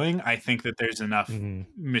are feeling. I think that there's enough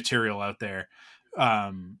material out there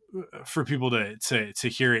for people to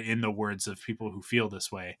hear it in the words of people who feel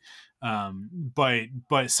this way. But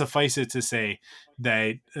suffice it to say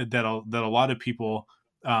that a lot of people,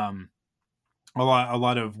 a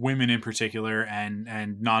lot of women in particular,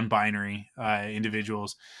 and non-binary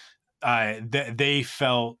individuals, that they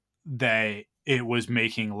felt that it was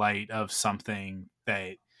making light of something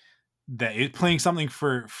that it playing something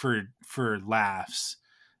for laughs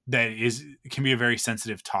that can be a very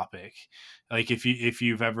sensitive topic. Like if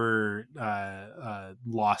you've ever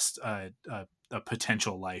lost a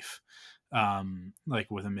potential life,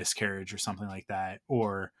 like with a miscarriage or something like that,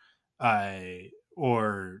 or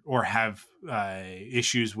have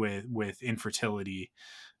issues with infertility,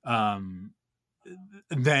 then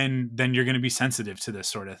you're going to be sensitive to this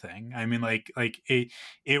sort of thing. I mean, like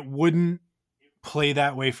it wouldn't play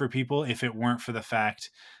that way for people if it weren't for the fact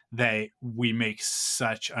that we make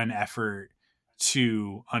such an effort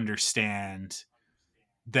to understand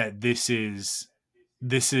that this is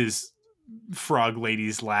Frog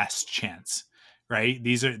Lady's last chance, right?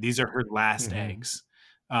 These are her last eggs.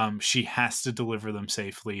 She has to deliver them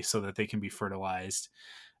safely so that they can be fertilized.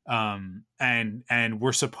 And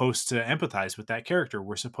we're supposed to empathize with that character.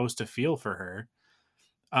 We're supposed to feel for her.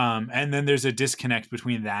 And then there's a disconnect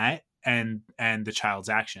between that and the child's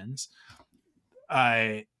actions.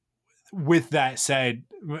 With that said,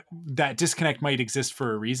 that disconnect might exist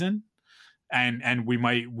for a reason, and we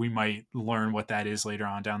might learn what that is later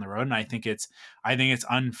on down the road. And I think it's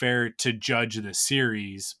unfair to judge the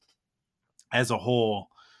series as a whole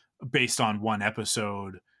based on one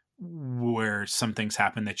episode where some things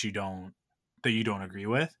happen that you don't agree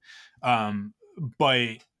with. But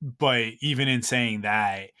even in saying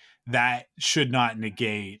that, that should not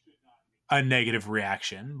negate a negative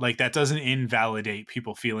reaction. Like, that doesn't invalidate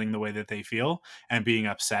people feeling the way that they feel and being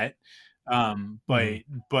upset.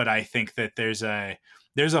 But I think that there's a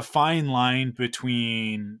fine line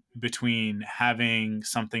between having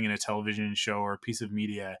something in a television show or a piece of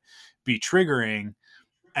media be triggering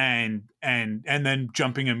and then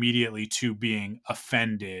jumping immediately to being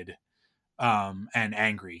offended and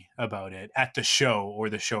angry about it at the show or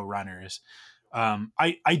the showrunners.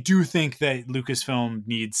 I do think that Lucasfilm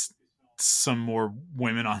needs some more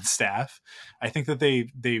women on staff. I think that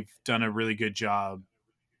they've done a really good job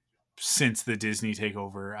since the Disney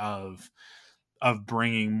takeover of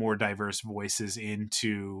bringing more diverse voices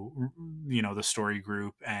into, you know, the story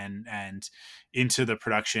group and into the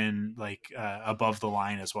production, like above the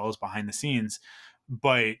line as well as behind the scenes.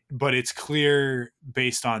 But it's clear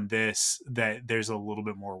based on this that there's a little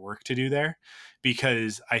bit more work to do there,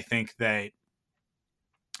 because I think that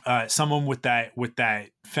someone with that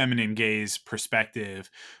feminine gaze perspective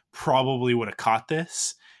probably would have caught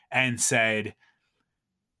this and said,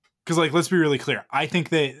 because, like, let's be really clear. I think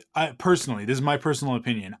that personally, this is my personal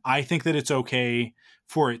opinion, I think that it's okay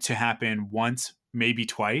for it to happen once, maybe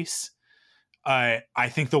twice. I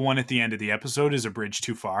think the one at the end of the episode is a bridge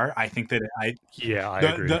too far. I think that I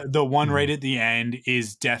agree. The one right at the end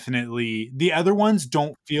is definitely, the other ones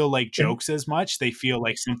don't feel like jokes as much. They feel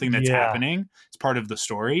like something that's happening. It's part of the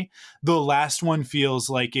story. The last one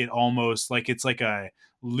feels like it almost like it's like a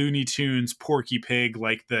Looney Tunes Porky Pig,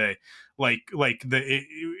 like there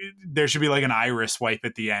should be like an iris wipe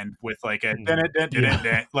at the end with like a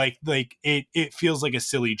like it feels like a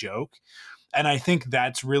silly joke. And I think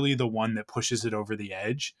that's really the one that pushes it over the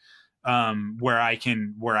edge, where I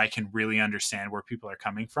can really understand where people are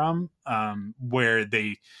coming from, where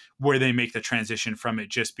they make the transition from it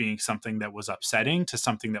just being something that was upsetting to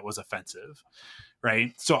something that was offensive,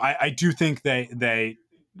 right? So I do think that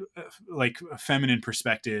like feminine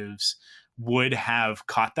perspectives would have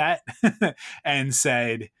caught that and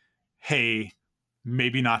said, hey,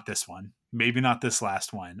 maybe not this one. Maybe not this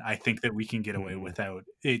last one. I think that we can get away without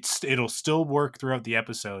it. It'll still work throughout the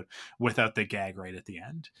episode without the gag right at the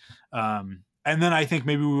end. And then I think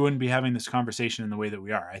maybe we wouldn't be having this conversation in the way that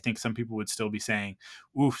we are. I think some people would still be saying,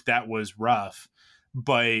 oof, that was rough.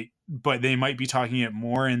 But they might be talking it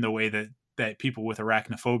more in the way that people with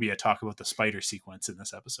arachnophobia talk about the spider sequence in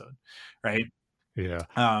this episode, right? Yeah.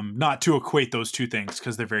 Not to equate those two things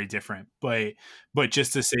because they're very different, but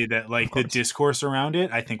just to say that, like, the discourse around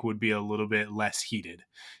it, I think would be a little bit less heated,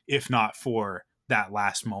 if not for that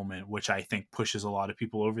last moment, which I think pushes a lot of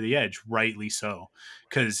people over the edge, rightly so.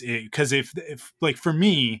 Because if like, for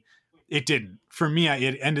me, it didn't. For me, I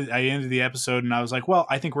ended the episode and I was like, well,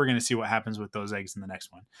 I think we're going to see what happens with those eggs in the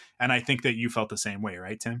next one. And I think that you felt the same way,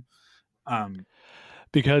 right, Tim?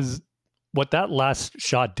 Because what that last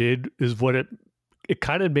shot did is what it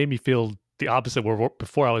kind of made me feel the opposite, where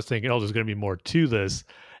before I was thinking, oh, there's going to be more to this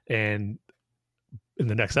and in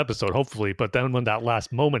the next episode, hopefully. But then when that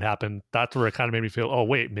last moment happened, that's where it kind of made me feel, oh,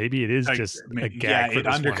 wait, maybe it is just a gag. Yeah, it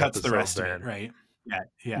undercuts the rest of it, right?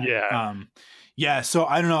 Yeah. So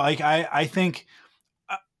I don't know. Like, I think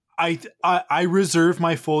I reserve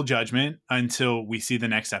my full judgment until we see the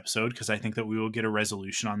next episode, because I think that we will get a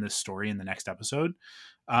resolution on this story in the next episode.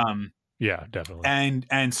 Yeah, definitely.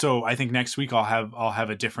 And so I think next week I'll have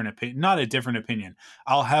a different opinion, not a different opinion.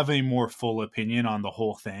 I'll have a more full opinion on the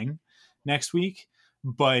whole thing next week.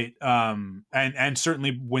 But and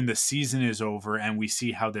certainly when the season is over and we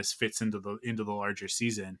see how this fits into the larger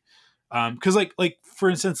season. Because like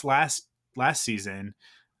for instance, last season,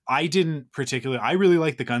 I really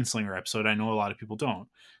like the Gunslinger episode. I know a lot of people don't.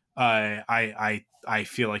 I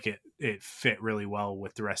feel like it fit really well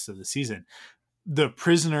with the rest of the season. The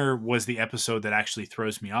Prisoner was the episode that actually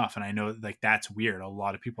throws me off. And I know like that's weird. A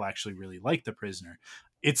lot of people actually really like The Prisoner.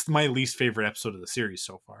 It's my least favorite episode of the series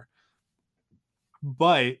so far.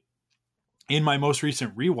 But in my most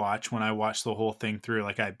recent rewatch, when I watched the whole thing through,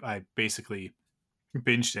 like I basically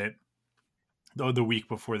binged it the week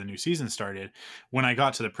before the new season started. When I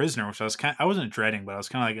got to The Prisoner, which I wasn't dreading, but I was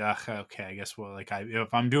kind of like, okay, I guess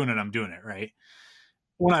if I'm doing it, I'm doing it, right?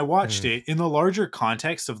 When I watched it in the larger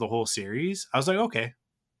context of the whole series, I was like, okay,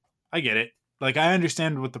 I get it. Like, I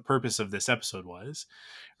understand what the purpose of this episode was,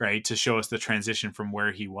 right? To show us the transition from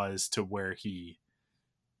where he was to where he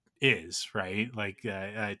is, right? Like,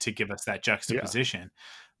 to give us that juxtaposition.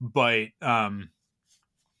 Yeah. But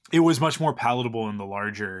it was much more palatable in the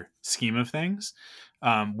larger scheme of things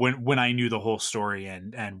when I knew the whole story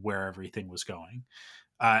and where everything was going.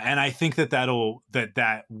 And I think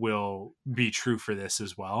that will be true for this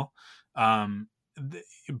as well.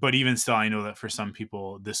 But even still, I know that for some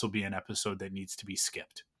people, this will be an episode that needs to be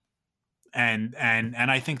skipped. And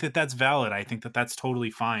I think that that's valid. I think that that's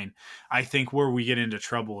totally fine. I think where we get into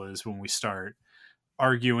trouble is when we start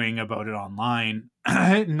arguing about it online,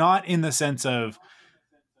 not in the sense of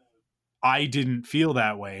I didn't feel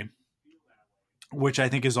that way, which I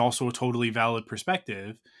think is also a totally valid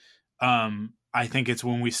perspective. I think it's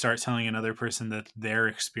when we start telling another person that their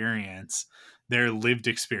experience, their lived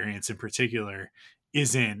experience in particular,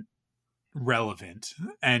 isn't relevant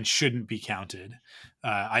and shouldn't be counted.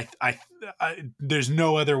 I there's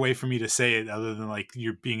no other way for me to say it other than like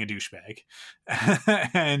you're being a douchebag.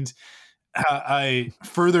 And I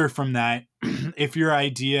further from that, if your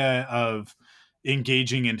idea of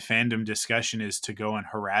engaging in fandom discussion is to go and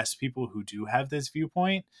harass people who do have this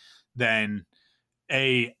viewpoint, then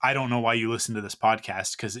I don't know why you listen to this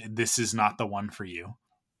podcast, because this is not the one for you.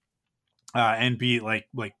 And B, like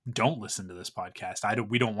don't listen to this podcast.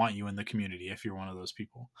 We don't want you in the community if you're one of those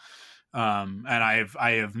people. And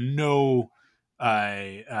I have no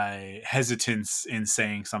hesitance in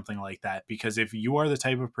saying something like that, because if you are the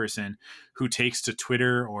type of person who takes to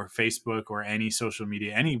Twitter or Facebook or any social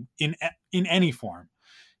media, in any form,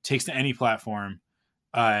 takes to any platform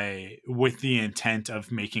with the intent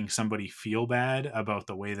of making somebody feel bad about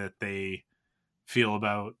the way that they feel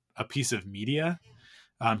about a piece of media,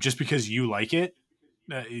 just because you like it,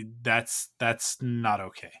 that's not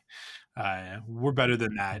okay. We're better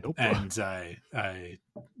than that. Nope. And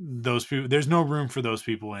those people, there's no room for those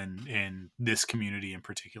people in this community in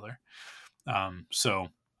particular. So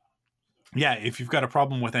yeah, if you've got a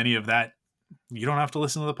problem with any of that, you don't have to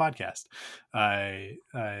listen to the podcast.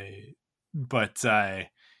 But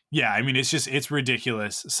yeah, I mean, it's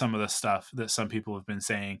ridiculous, some of the stuff that some people have been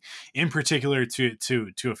saying, in particular to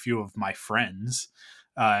a few of my friends.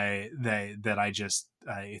 That I just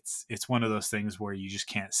it's one of those things where you just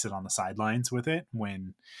can't sit on the sidelines with it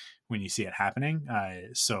when you see it happening.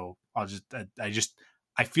 So I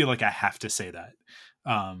feel like I have to say that,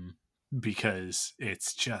 because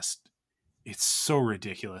it's so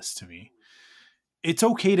ridiculous to me. It's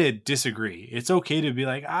okay to disagree. It's okay to be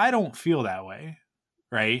like, I don't feel that way,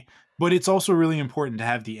 right? But it's also really important to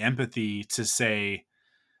have the empathy to say,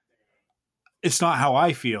 it's not how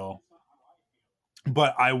I feel,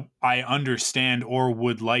 but I understand, or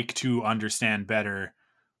would like to understand better,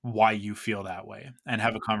 why you feel that way, and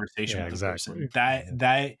have a conversation with the person.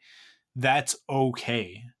 That's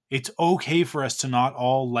okay. It's okay for us to not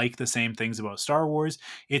all like the same things about Star Wars.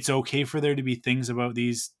 It's okay for there to be things about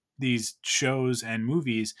these shows and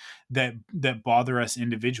movies that bother us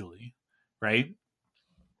individually, right?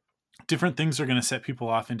 Different things are going to set people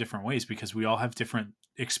off in different ways, because we all have different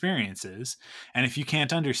experiences. And if you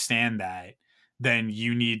can't understand that, then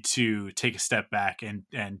you need to take a step back and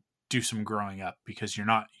do some growing up, because you're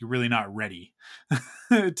really not ready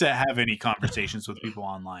to have any conversations with people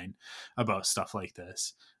online about stuff like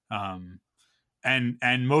this.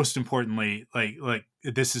 And most importantly, like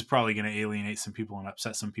this is probably going to alienate some people and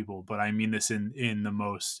upset some people, but I mean this in the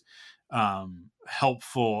most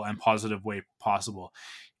helpful and positive way possible.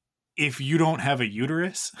 If you don't have a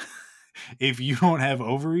uterus, if you don't have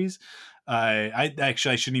ovaries, I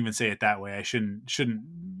shouldn't even say it that way. I shouldn't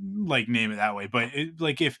like name it that way. But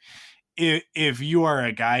like if you are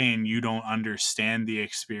a guy and you don't understand the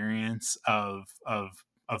experience of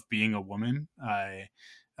being a woman,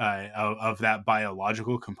 of that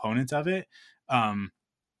biological component of it, I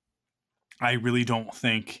really don't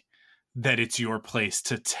think that it's your place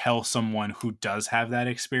to tell someone who does have that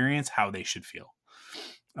experience how they should feel.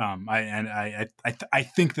 I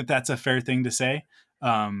think that that's a fair thing to say.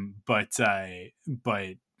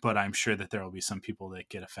 But I'm sure that there will be some people that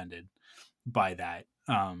get offended by that.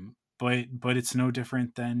 but it's no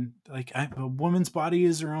different than like a woman's body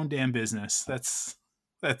is her own damn business. That's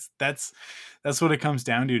what it comes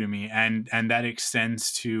down to me, and that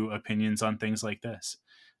extends to opinions on things like this.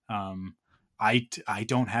 I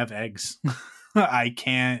don't have eggs. I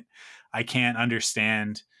can't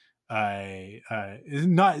understand.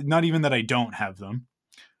 Not even that I don't have them.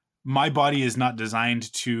 My body is not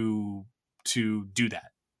designed to do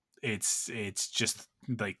that. It's just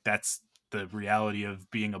like that's the reality of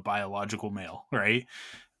being a biological male, right?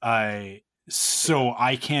 So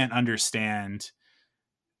I can't understand.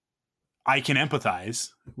 I can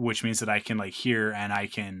empathize, which means that I can like hear and I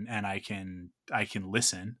can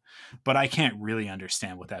listen, but I can't really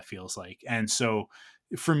understand what that feels like. And so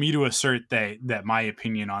for me to assert that my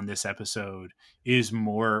opinion on this episode is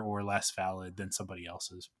more or less valid than somebody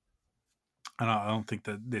else's, I don't think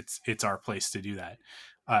that it's our place to do that.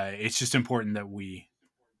 It's just important that we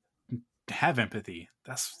have empathy.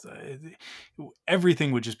 That's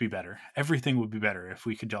everything would just be better. Everything would be better if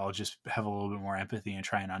we could all just have a little bit more empathy and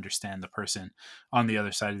try and understand the person on the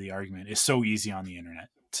other side of the argument. It's so easy on the internet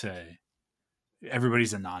to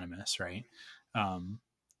everybody's anonymous, right?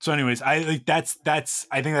 So anyways, I think that's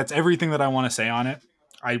everything that I want to say on it.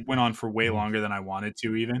 I went on for way longer than I wanted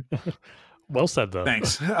to even. Well said though.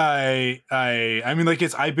 Thanks. I mean, like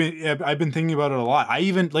I've been thinking about it a lot. I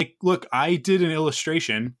even look, I did an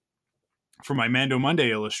illustration for my Mando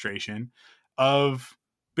Monday illustration of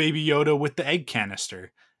Baby Yoda with the egg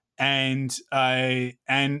canister, and I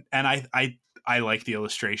like the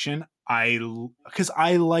illustration. Because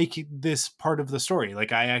I like this part of the story.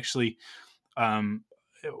 Like I actually,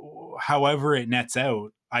 however it nets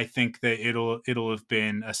out, I think that it'll have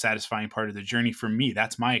been a satisfying part of the journey for me.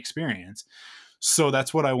 That's my experience. So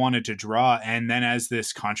that's what I wanted to draw. And then as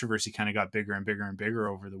this controversy kind of got bigger and bigger and bigger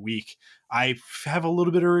over the week, I have a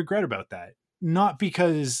little bit of regret about that. Not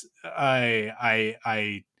because not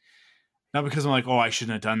because I'm like, oh, I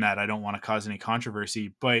shouldn't have done that, I don't want to cause any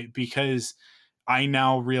controversy, but because I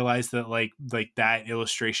now realize that like that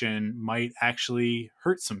illustration might actually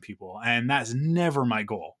hurt some people. And that's never my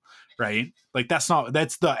goal, right? Like that's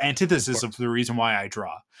the antithesis of the reason why I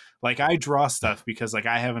draw. Like I draw stuff because like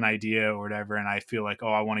I have an idea or whatever, and I feel like,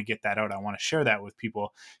 oh, I want to get that out. I want to share that with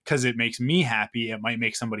people because it makes me happy. It might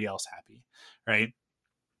make somebody else happy, right?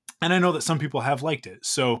 And I know that some people have liked it.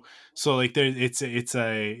 So like there,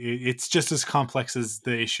 it's just as complex as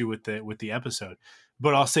the issue with the episode.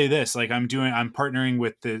 But I'll say this: like I'm partnering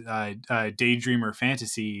with the Daydreamer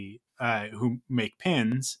Fantasy, who make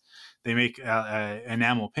pins. They make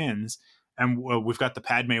enamel pins. And we've got the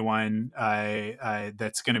Padme one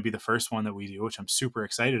that's going to be the first one that we do, which I'm super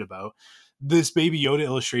excited about. This Baby Yoda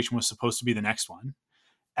illustration was supposed to be the next one.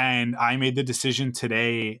 And I made the decision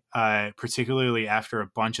today, particularly after a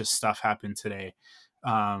bunch of stuff happened today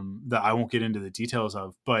that I won't get into the details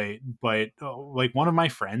of. But like one of my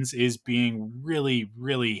friends is being really,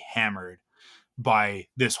 really hammered by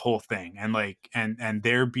this whole thing. And like and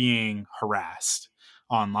they're being harassed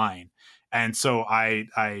online. And so I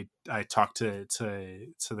talked to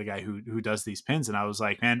the guy who does these pins, and I was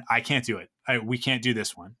like, man, I can't do it. We can't do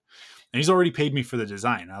this one. And he's already paid me for the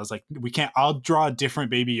design. I was like, we can't. I'll draw a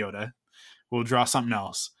different Baby Yoda. We'll draw something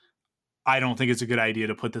else. I don't think it's a good idea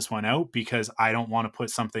to put this one out because I don't want to put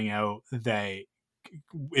something out that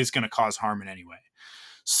is going to cause harm in any way.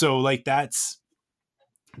 So like that's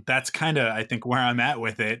kind of I think where I'm at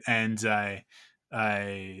with it, and I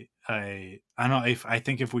don't know if I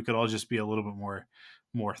think if we could all just be a little bit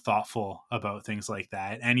more thoughtful about things like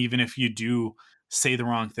that, and even if you do say the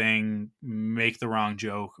wrong thing, make the wrong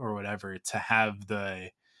joke or whatever, to have the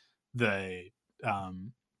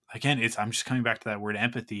again, I'm just coming back to that word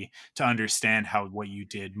empathy, to understand how what you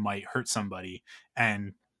did might hurt somebody,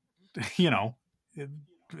 and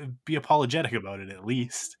be apologetic about it at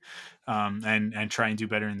least, and try and do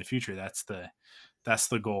better in the future. That's the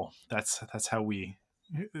goal. That's how we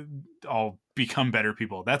all become better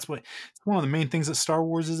people. It's one of the main things that Star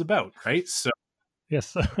Wars is about, right? So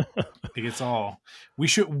yes. I think it's all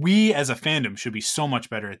we as a fandom should be so much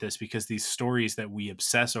better at this, because these stories that we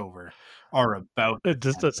obsess over are about it.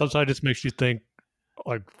 Just sometimes it just makes you think,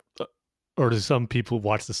 like, or do some people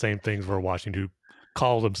watch the same things we're watching who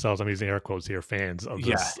call themselves, I'm using air quotes here, fans of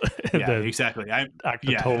this? Yeah, exactly. I act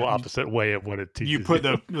the total opposite way of what it teaches. You put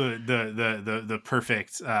the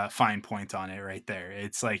perfect fine point on it right there.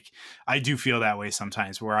 It's like I do feel that way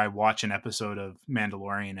sometimes, where I watch an episode of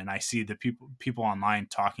Mandalorian and I see the people online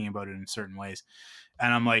talking about it in certain ways,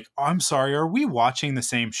 and I'm like, oh, I'm sorry, are we watching the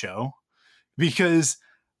same show? Because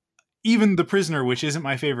even The Prisoner, which isn't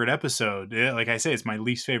my favorite episode, like I say, it's my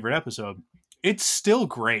least favorite episode, it's still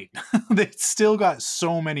great. It's still got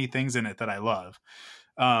so many things in it that I love.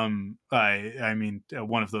 I mean,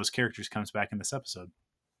 one of those characters comes back in this episode.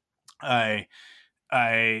 I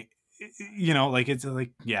like, it's like,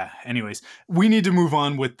 yeah, anyways, we need to move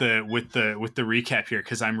on with the recap here,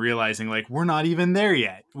 because I'm realizing, like, we're not even there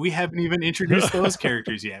yet. We haven't even introduced those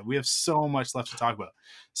characters yet. We have so much left to talk about.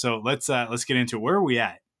 So let's get into it. Where are we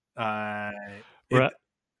at? We're at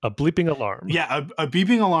a bleeping alarm. Yeah, a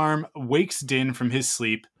beeping alarm wakes Din from his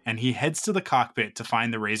sleep, and he heads to the cockpit to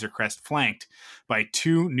find the Razor Crest flanked by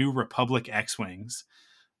 2 New Republic X-Wings.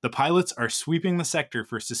 The pilots are sweeping the sector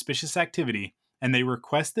for suspicious activity, and they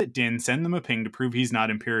request that Din send them a ping to prove he's not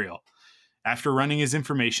Imperial. After running his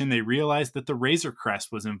information, they realize that the Razor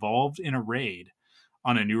Crest was involved in a raid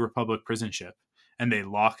on a New Republic prison ship, and they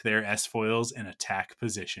lock their S-foils in attack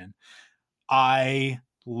position. I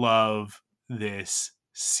love this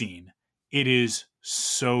scene. It is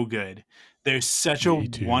so good. There's such a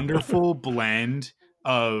wonderful blend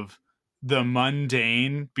of the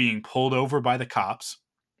mundane being pulled over by the cops,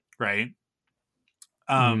 right?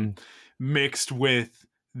 Mixed with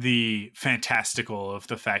the fantastical of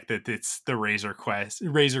the fact that it's the Razor Crest.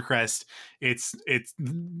 It's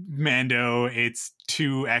Mando. It's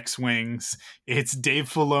 2 X-wings. It's Dave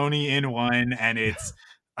Filoni in one, and it's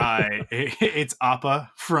it's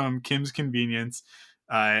Appa from Kim's Convenience.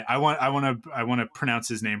 I want to pronounce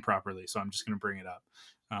his name properly, so I'm just going to bring it up,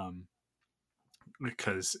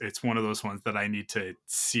 because it's one of those ones that I need to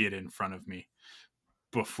see it in front of me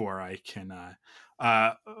before I can.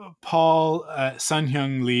 Paul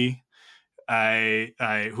Sun-Hyung Lee,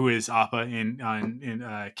 who is Appa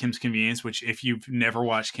in Kim's Convenience, which, if you've never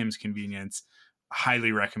watched Kim's Convenience,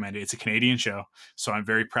 highly recommend it. It's a Canadian show, so I'm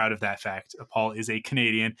very proud of that fact. Paul is a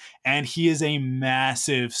Canadian, and he is a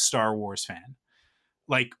massive Star Wars fan.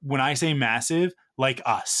 Like, when I say massive, like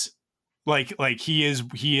us, like he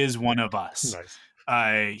is one of us.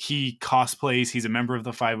 Nice. He cosplays. He's a member of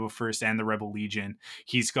the 501st and the Rebel Legion.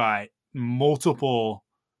 He's got multiple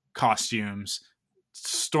costumes,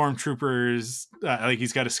 stormtroopers. Like,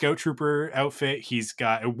 he's got a scout trooper outfit. He's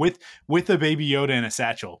got with a Baby Yoda and a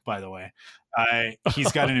satchel, by the way.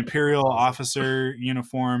 He's got an Imperial officer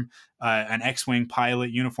uniform, an X-Wing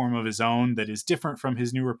pilot uniform of his own that is different from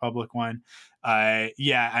his New Republic one.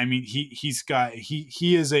 Yeah, I mean, he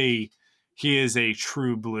is a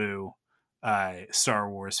true blue Star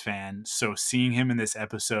Wars fan. So seeing him in this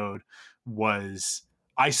episode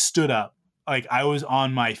I stood up, like, I was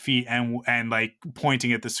on my feet and like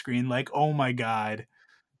pointing at the screen, like, oh my God,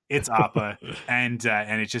 it's Appa. and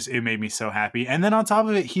it made me so happy. And then on top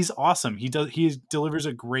of it, he's awesome. He delivers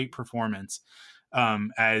a great performance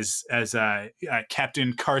as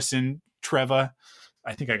Captain Carson Treva.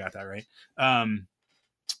 I think I got that right.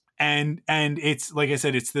 And it's, like I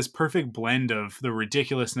said, it's this perfect blend of the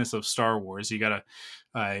ridiculousness of Star Wars. You got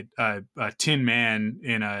a Tin Man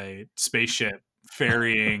in a spaceship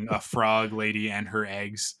ferrying a frog lady and her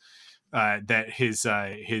eggs that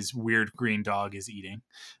his weird green dog is eating.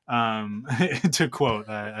 To quote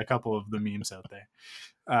a couple of the memes out there,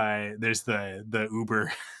 there's the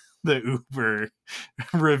Uber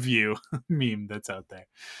review meme that's out there.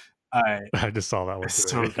 I just saw that one. It's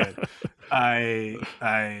so good.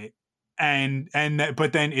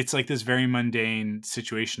 But then it's like this very mundane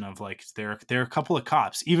situation of, like, there are a couple of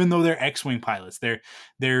cops, even though they're X-Wing pilots, they're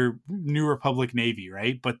New Republic Navy,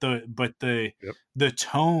 right? But the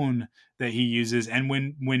tone that he uses, and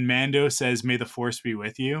when Mando says, "May the Force be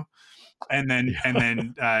with you," and then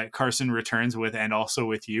Carson returns with, "and also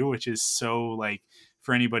with you," which is so, like,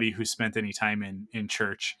 for anybody who spent any time in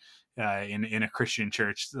church, in a Christian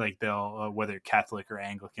church, like, they'll whether Catholic or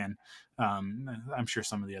Anglican, I'm sure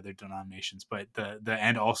some of the other denominations, but the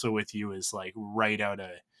 "and also with you" is like right out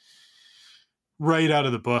of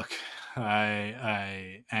the book.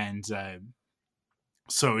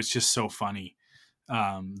 So it's just so funny,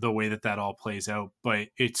 the way that all plays out. But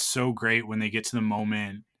it's so great when they get to the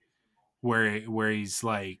moment where he's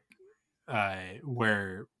like,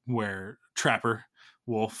 where Trapper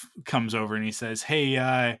Wolf comes over and he says,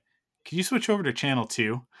 "Hey, can you switch over to channel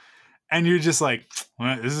 2?" And you're just like,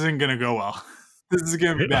 well, this isn't going to go well. This is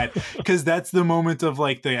going to be bad. Because that's the moment of,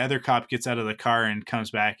 like, the other cop gets out of the car and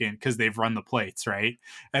comes back in because they've run the plates, right?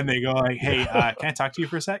 And they go like, "Hey, can I talk to you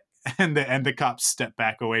for a sec?" And the cops step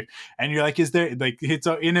back away. And you're like, is there, like, it's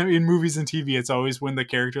in movies and TV, it's always when the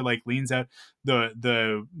character, like, leans out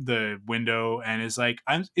the window and is like,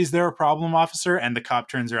 "Is there a problem, officer?" And the cop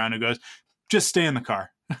turns around and goes, "Just stay in the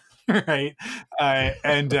car." Right.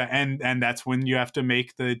 And that's when you have to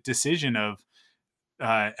make the decision of,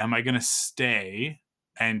 am I going to stay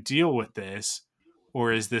and deal with this,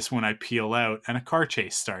 or is this when I peel out and a car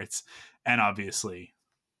chase starts? And obviously,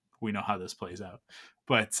 we know how this plays out.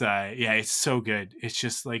 But yeah, it's so good. It's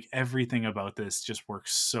just like everything about this just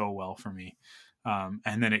works so well for me.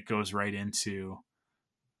 And then it goes right into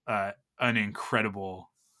an incredible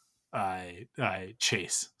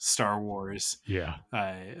chase. Star Wars. Yeah.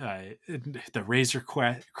 The Razor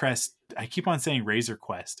Crest. I keep on saying Razor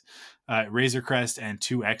Quest. Razor Crest and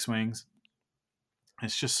 2 X-Wings.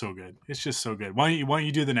 It's just so good. It's just so good. Why don't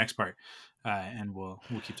you do the next part? And we'll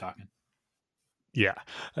keep talking. Yeah.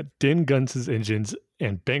 Din guns his engines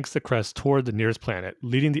and banks the crest toward the nearest planet,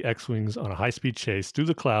 leading the X-Wings on a high-speed chase through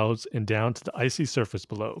the clouds and down to the icy surface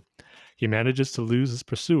below. He manages to lose his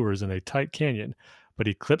pursuers in a tight canyon, but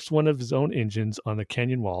he clips one of his own engines on the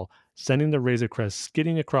canyon wall, sending the Razor Crest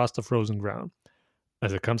skidding across the frozen ground.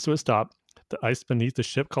 As it comes to a stop, the ice beneath the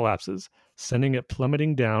ship collapses, sending it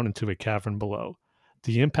plummeting down into a cavern below.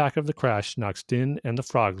 The impact of the crash knocks Din and the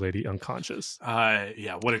Frog Lady unconscious.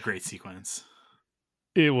 Yeah, what a great sequence.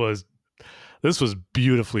 This was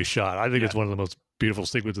beautifully shot. I think it's one of the most beautiful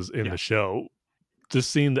sequences in the show.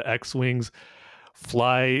 Just seeing the X-Wings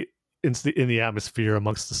fly in the atmosphere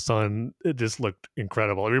amongst the sun, it just looked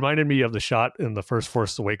incredible. It reminded me of the shot in the first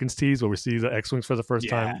Force Awakens tease where we see the X-Wings for the first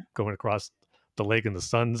time going across the lake and the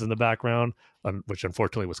sun's in the background, which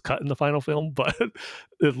unfortunately was cut in the final film, but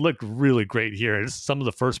it looked really great here. It's some of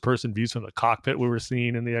the first person views from the cockpit we were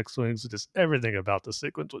seeing in the X-Wings, just everything about the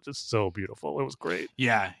sequence was just so beautiful. It was great.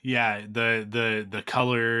 Yeah. The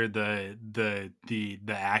color, the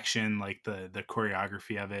action, like the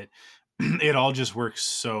choreography of it, it all just works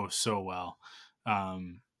so well.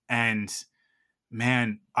 And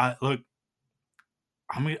man, look,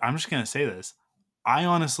 I'm just gonna say this. I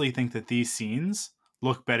honestly think that these scenes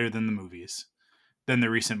look better than the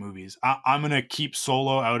recent movies. I'm gonna keep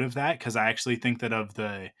Solo out of that because I actually think that of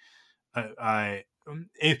the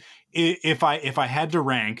if I had to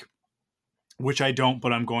rank, which I don't,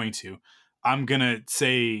 but I'm going to, I'm gonna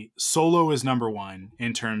say Solo is number 1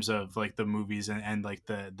 in terms of like the movies and like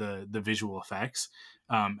the visual effects,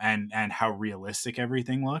 and how realistic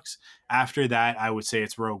everything looks. After that, I would say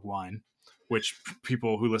it's Rogue One, which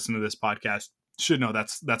people who listen to this podcast should know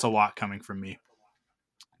that's a lot coming from me.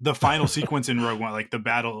 The final sequence in Rogue One, like the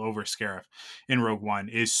battle over Scarif in Rogue One,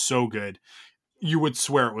 is so good. You would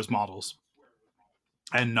swear it was models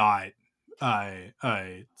and not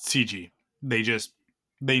CG.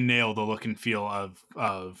 They nail the look and feel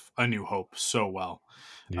of A New Hope so well.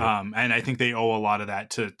 Yep. And I think they owe a lot of that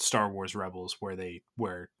to Star Wars Rebels, where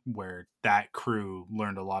that crew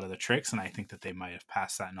learned a lot of the tricks, and I think that they might have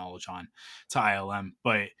passed that knowledge on to ILM.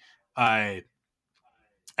 But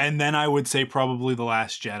and then I would say probably The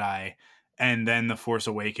Last Jedi, and then The Force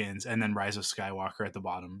Awakens, and then Rise of Skywalker at the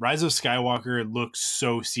bottom. Rise of Skywalker looks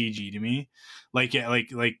so CG to me, like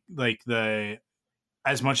the,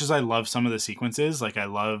 as much as I love some of the sequences, like I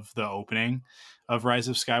love the opening of Rise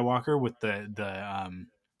of Skywalker with the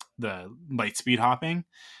light speed hopping,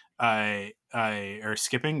 or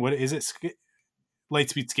skipping. What is it? Light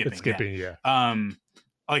speed skipping. It's skipping, yeah.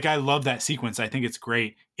 Like I love that sequence. I think it's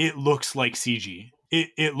great. It looks like CG.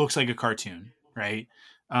 It looks like a cartoon, right?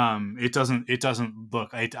 It doesn't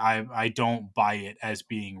look, I don't buy it as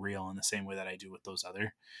being real in the same way that I do with those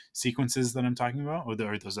other sequences that I'm talking about, or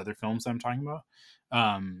those other films that I'm talking about.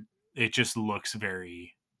 It just looks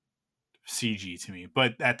very CG to me,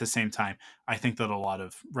 but at the same time, I think that a lot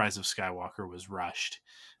of Rise of Skywalker was rushed,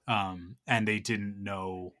 and they didn't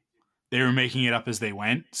know they were making it up as they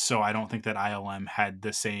went. So I don't think that ILM had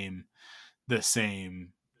the same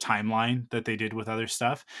timeline that they did with other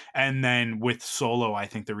stuff. And then with Solo, I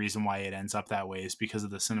think the reason why it ends up that way is because of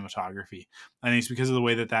the cinematography. I think it's because of the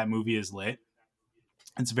way that movie is lit.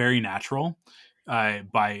 It's very natural,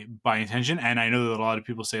 by intention. And I know that a lot of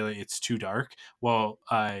people say like it's too dark. Well,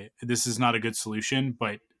 this is not a good solution,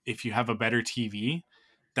 but if you have a better TV,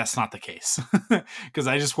 that's not the case. Because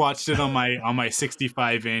I just watched it on my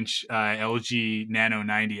 65-inch LG Nano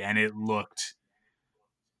 90, and it looked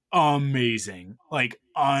amazing, like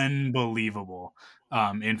unbelievable,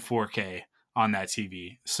 in 4K on that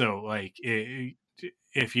TV. So like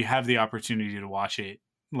if you have the opportunity to watch it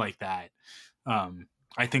like that,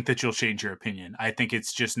 I think that you'll change your opinion. I think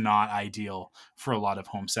it's just not ideal for a lot of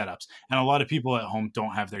home setups, and a lot of people at home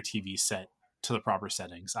don't have their TV set to the proper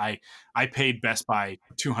settings. I paid Best Buy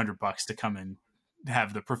 $200 to come and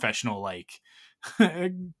have the professional like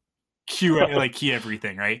key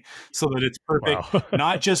everything, right? So that it's perfect, Wow.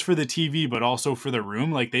 not just for the TV, but also for the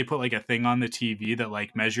room. Like they put like a thing on the TV that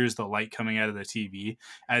like measures the light coming out of the TV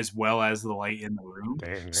as well as the light in the room.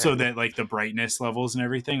 Dang, so man. that like the brightness levels and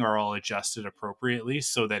everything are all adjusted appropriately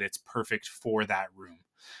so that it's perfect for that room.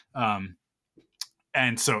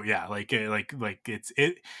 And so yeah,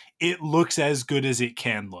 it looks as good as it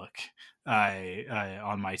can look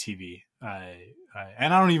on my TV.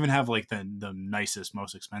 And I don't even have like the nicest,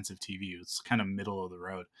 most expensive TV. It's kind of middle of the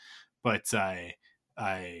road, but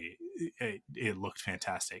it looked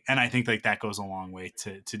fantastic, and I think like that goes a long way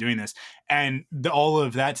to doing this. And all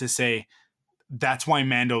of that to say, that's why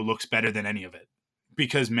Mando looks better than any of it,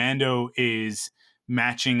 because Mando is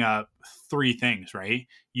matching up three things, right?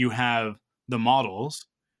 You have the models,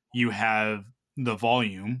 you have the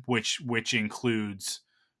volume, which includes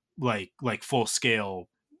like full scale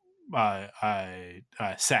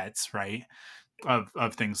sets, right?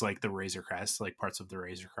 Of things like the Razor Crest, like parts of the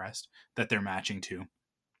Razor Crest that they're matching to.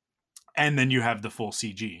 And then you have the full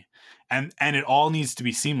CG, and it all needs to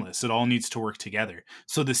be seamless. It all needs to work together.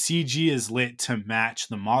 So the CG is lit to match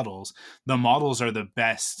the models. The models are the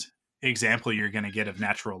best example you're going to get of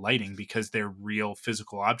natural lighting because they're real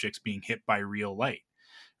physical objects being hit by real light,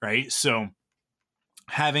 right? So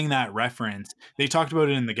having that reference, they talked about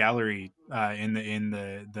it in the gallery, in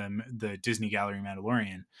the Disney Gallery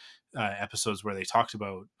Mandalorian episodes, where they talked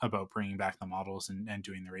about bringing back the models and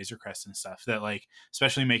doing the Razor Crest and stuff, that like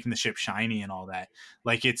especially making the ship shiny and all that,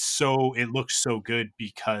 like it looks so good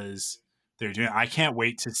because they're doing it. I can't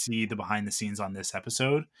wait to see the behind the scenes on this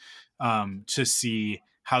episode, to see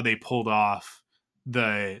how they pulled off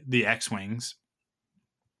the X-wings,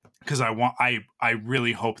 because I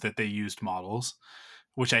really hope that they used models,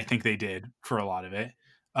 which I think they did for a lot of it.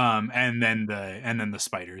 And then the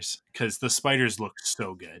spiders, because the spiders look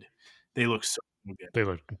so good. They look so good. They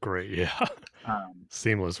look great. Yeah.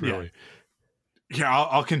 Seamless, really. Yeah,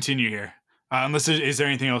 I'll continue here. Unless is there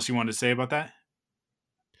anything else you wanted to say about that?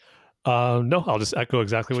 No, I'll just echo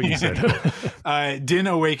exactly what you said. Din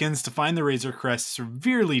awakens to find the Razor Crest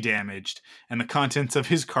severely damaged and the contents of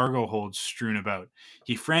his cargo hold strewn about.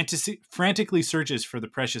 He frantically searches for the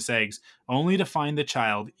precious eggs, only to find the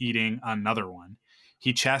child eating another one.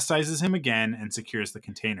 He chastises him again and secures the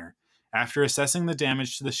container. After assessing the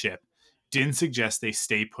damage to the ship, Din suggests they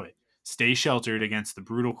stay put, stay sheltered against the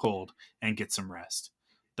brutal cold, and get some rest.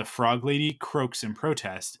 The Frog Lady croaks in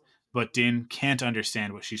protest, but Din can't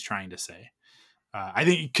understand what she's trying to say. I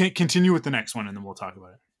think you can continue with the next one, and then we'll talk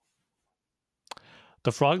about it.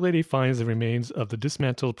 The Frog Lady finds the remains of the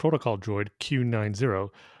dismantled protocol droid Q90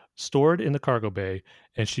 stored in the cargo bay,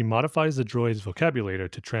 and she modifies the droid's vocabulator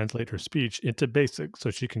to translate her speech into basic so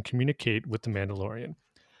she can communicate with the Mandalorian.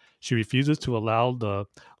 She refuses to allow the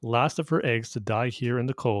last of her eggs to die here in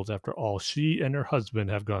the cold after all she and her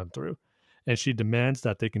husband have gone through, and she demands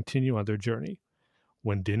that they continue on their journey.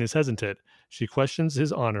 When Din is hesitant, she questions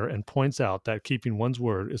his honor and points out that keeping one's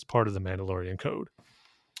word is part of the Mandalorian code.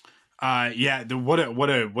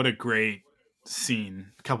 What a great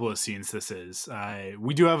scene, couple of scenes this is.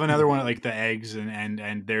 We do have another one like the eggs,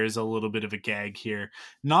 and there's a little bit of a gag here.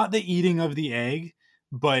 Not the eating of the egg,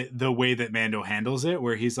 but the way that Mando handles it,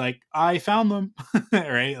 where he's like, I found them,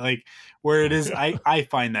 right? Like where it is, I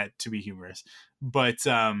find that to be humorous. But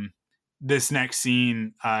this next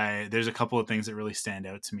scene, there's a couple of things that really stand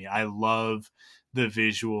out to me. I love the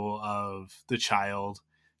visual of the child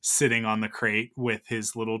sitting on the crate with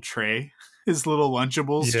his little tray, his little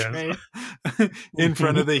Lunchables tray in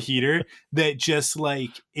front of the heater, that just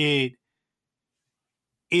like it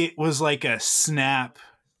was like a snap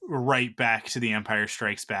right back to the Empire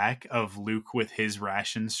Strikes Back of Luke with his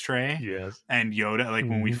rations tray. Yes. And Yoda, like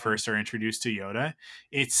when we first are introduced to Yoda.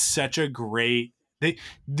 It's such a great...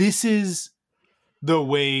 This is the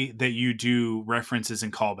way that you do references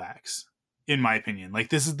and callbacks, in my opinion. Like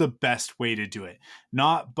this is the best way to do it,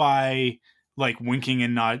 not by like winking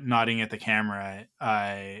and nodding at the camera.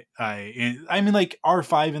 I mean, like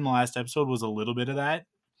R5 in the last episode was a little bit of that,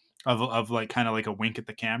 of like kind of like a wink at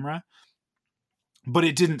the camera, but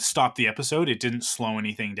it didn't stop the episode. It didn't slow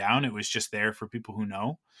anything down. It was just there for people who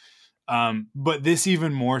know. But this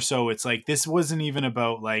even more so, it's like, this wasn't even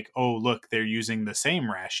about like, oh, look, they're using the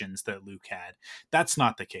same rations that Luke had. That's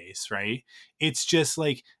not the case, right? It's just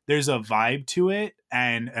like, there's a vibe to it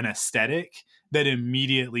and an aesthetic that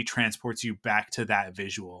immediately transports you back to that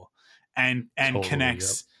visual and totally,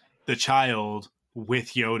 connects the child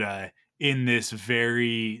with Yoda in this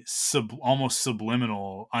very almost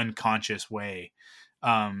subliminal, unconscious way.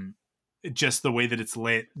 just the way that it's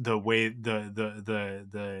lit, the way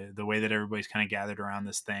the way that everybody's kind of gathered around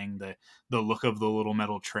this thing, the look of the little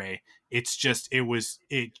metal tray. It's just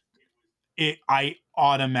I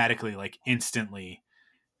automatically, like, instantly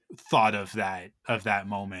thought of that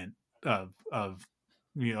moment of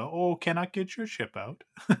oh, can I get your ship out?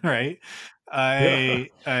 Right. Yeah.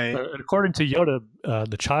 I According to Yoda,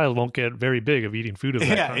 the child won't get very big of eating food of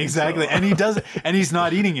that kind. Exactly. So. And he does, and he's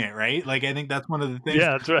not eating it, right? Like, I think that's one of the things.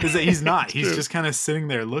 Yeah, that's right. Is that he's not. He's true. just kind of sitting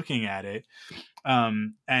there looking at it. I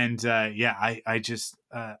just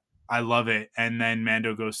I love it. And then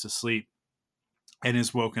Mando goes to sleep and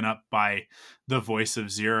is woken up by the voice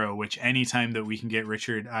of Zero, which anytime that we can get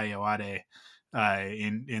Richard Ayoade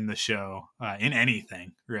in the show, in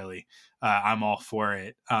anything really, I'm all for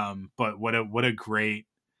it. But what a great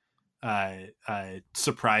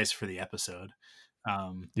surprise for the episode.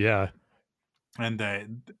 Yeah,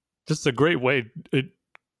 and just a great way, a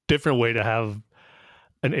different way to have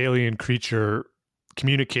an alien creature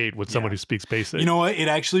communicate with someone who speaks basic. You know what? It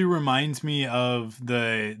actually reminds me of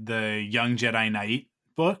the Young Jedi Knight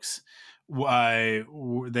books.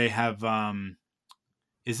 They have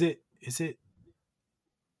is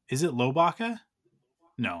it Lobaka?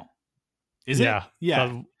 No. Is it?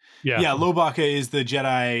 Yeah. Lobaka is the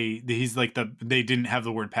Jedi. He's like they didn't have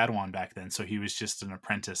the word Padawan back then, so he was just an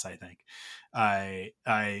apprentice, I think.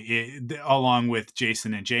 Along with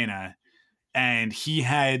Jason and Jaina, and he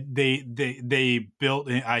had they built.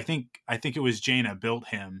 I think it was Jaina built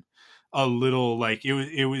him a little, like,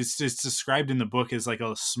 it was just described in the book as like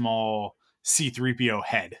a small C-3PO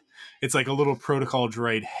head. It's like a little protocol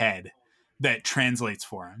droid head that translates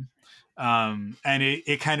for him. And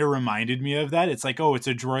it kind of reminded me of that. It's like, oh, it's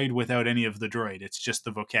a droid without any of the droid. It's just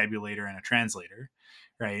the vocabulator and a translator.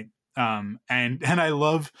 Right. And I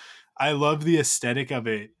love the aesthetic of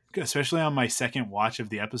it, especially on my second watch of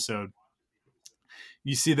the episode.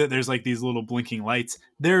 You see that there's like these little blinking lights.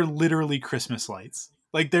 They're literally Christmas lights.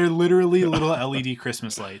 Like, they're literally little LED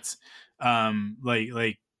Christmas lights.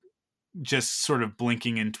 Like just sort of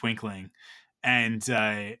blinking and twinkling. And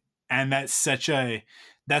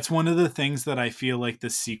that's one of the things that I feel like the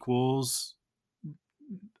sequels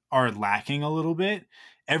are lacking a little bit.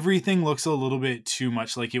 Everything looks a little bit too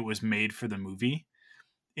much like it was made for the movie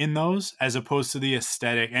in those, as opposed to the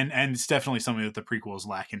aesthetic. And it's definitely something that the prequels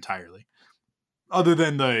lack entirely, other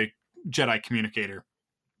than the Jedi communicator,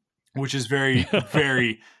 which is very,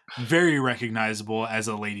 very, very recognizable as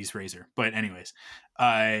a lady's razor. But anyways,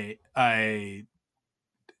 one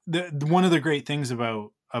of the great things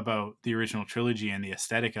about the original trilogy and the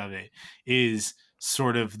aesthetic of it is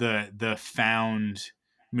sort of the found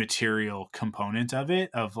material component of it,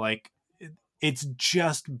 of like, it's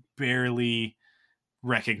just barely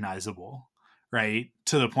recognizable, right?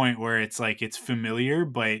 To the point where it's like, it's familiar,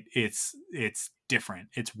 but it's different.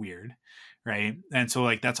 It's weird. Right. And so,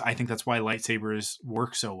 like, I think that's why lightsabers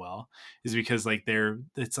work so well, is because, like,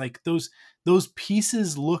 it's like those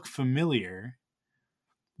pieces look familiar,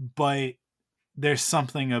 but there's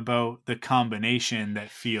something about the combination that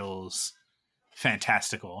feels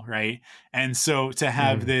fantastical, right? And so to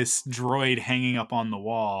have this droid hanging up on the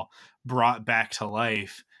wall, brought back to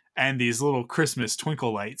life, and these little Christmas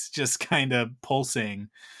twinkle lights just kind of pulsing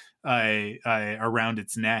around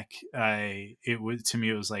its neck, it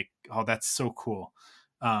was like, oh, that's so cool.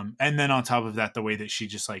 And then on top of that, the way that she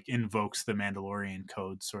just like invokes the Mandalorian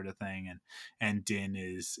code sort of thing, and Din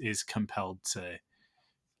is compelled to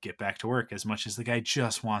get back to work, as much as the guy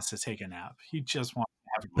just wants to take a nap. He just wants to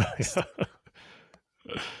have a rest.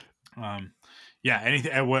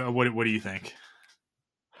 Anything? What do you think?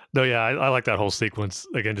 No, yeah, I like that whole sequence.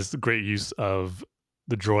 Again, just a great use of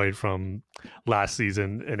the droid from last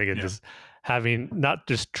season, and again, just having, not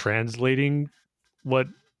just translating what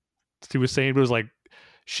she was saying, but it was like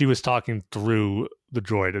she was talking through the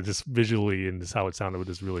droid, and just visually, and just how it sounded was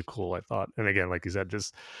just really cool, I thought. And again, like you said,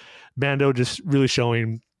 just Mando just really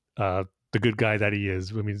showing the good guy that he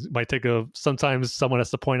is. I mean, it might take sometimes someone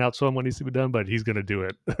has to point out someone needs to be done, but he's going to do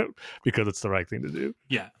it because it's the right thing to do.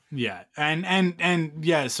 Yeah. And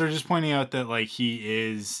yeah, so just pointing out that, like,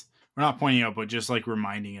 we're not pointing out, but just like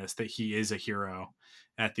reminding us that he is a hero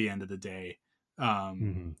at the end of the day.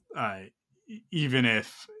 Even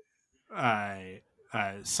if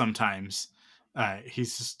sometimes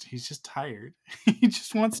he's just tired. He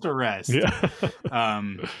just wants to rest. Yeah.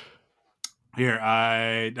 Here,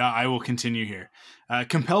 I will continue here.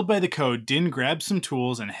 Compelled by the code, Din grabs some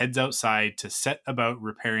tools and heads outside to set about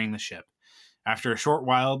repairing the ship. After a short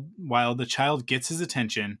while, the child gets his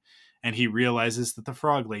attention, and he realizes that the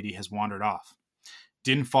frog lady has wandered off.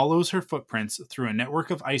 Din follows her footprints through a network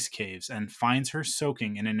of ice caves and finds her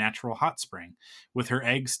soaking in a natural hot spring with her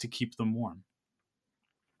eggs to keep them warm.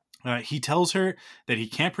 He tells her that he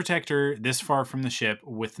can't protect her this far from the ship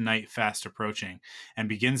with night fast approaching, and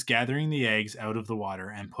begins gathering the eggs out of the water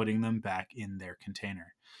and putting them back in their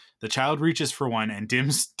container. The child reaches for one, and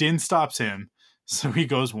Din stops him, so he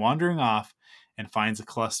goes wandering off and finds a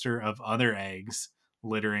cluster of other eggs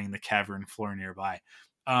littering the cavern floor nearby.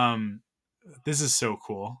 This is so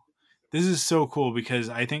cool. This is so cool because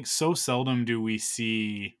I think so seldom do we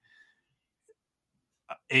see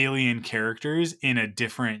alien characters in a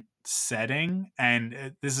different setting,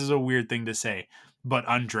 and this is a weird thing to say, but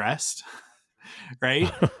undressed.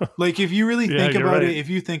 Right? Like if you really think about it, if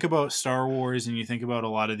you think about Star Wars and you think about a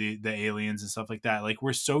lot of the aliens and stuff like that, like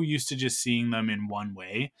we're so used to just seeing them in one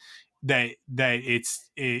way that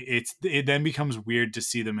it then becomes weird to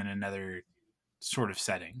see them in another sort of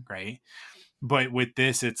setting, right? But with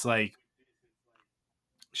this, it's like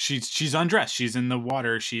she's undressed, she's in the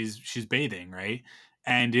water, she's bathing, right?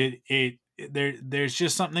 And there's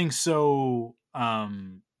just something so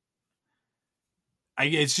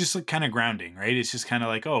it's just like kind of grounding, right? It's just kind of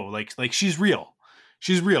like, oh, like she's real.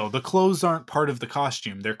 She's real. The clothes aren't part of the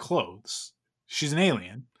costume. They're clothes. She's an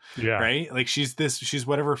alien. Yeah. Right? Like she's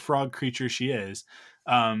whatever frog creature she is.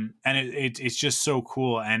 And it's just so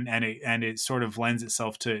cool. And it sort of lends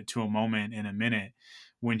itself to a moment in a minute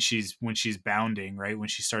when she's bounding, right? When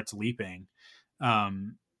she starts leaping.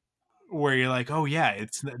 Where you're like, oh yeah,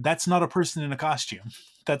 that's not a person in a costume.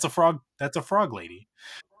 That's a frog lady.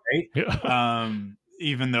 Right? Yeah.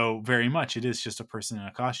 Even though very much it is just a person in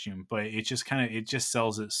a costume, but it just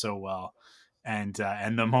sells it so well. And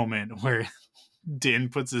the moment where Din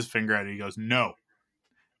puts his finger out and he goes, no.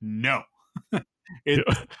 Not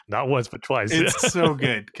once, but twice. It's so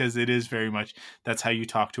good because it is very much, that's how you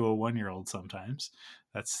talk to a 1-year-old sometimes.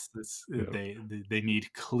 That's yeah. They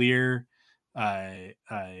need clear,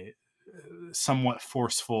 somewhat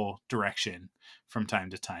forceful direction from time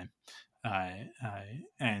to time.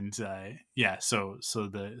 Yeah, so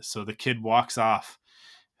the kid walks off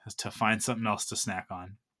to find something else to snack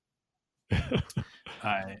on.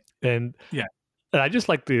 And I just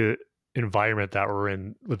like the environment that we're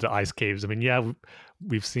in with the ice caves. I mean, yeah,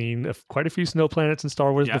 we've seen quite a few snow planets in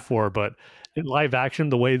Star Wars before, but in live action,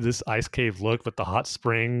 the way this ice cave looked with the hot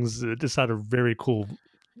springs, it just had a very cool,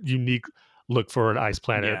 unique look for an ice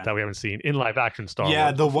planet that we haven't seen in live action Star Wars.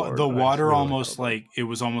 Yeah, the water really almost like it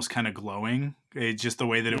was almost kind of glowing. It just the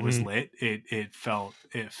way that it was lit, it felt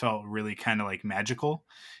really kind of like magical.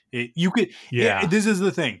 This is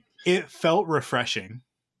the thing. It felt refreshing,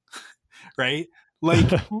 right?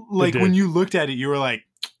 Like when you looked at it, you were like,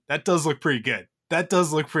 that does look pretty good.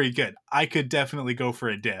 I could definitely go for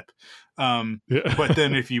a dip. But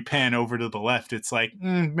then if you pan over to the left, it's like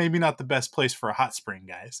maybe not the best place for a hot spring,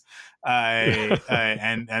 guys.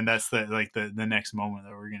 And that's the next moment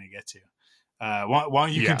that we're gonna get to. Why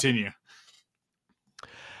don't you continue?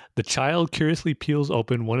 The child curiously peels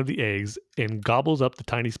open one of the eggs and gobbles up the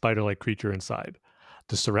tiny spider-like creature inside.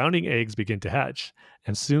 The surrounding eggs begin to hatch,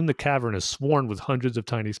 and soon the cavern is swarmed with hundreds of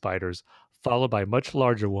tiny spiders, followed by much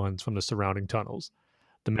larger ones from the surrounding tunnels.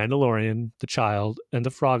 The Mandalorian, the child, and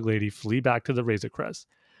the frog lady flee back to the Razor Crest.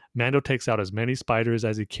 Mando takes out as many spiders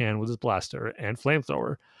as he can with his blaster and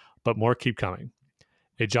flamethrower, but more keep coming.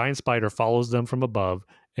 A giant spider follows them from above,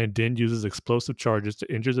 and Din uses explosive charges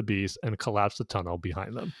to injure the beast and collapse the tunnel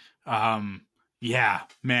behind them. Yeah,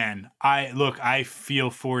 man. I feel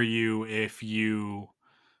for you if you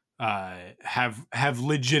have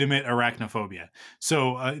legitimate arachnophobia.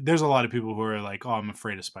 So there's a lot of people who are like, oh, I'm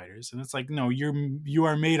afraid of spiders, and it's like, no, you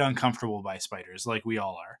are made uncomfortable by spiders, like we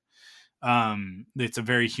all are. It's a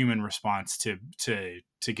very human response to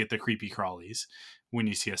get the creepy crawlies when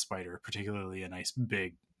you see a spider, particularly a nice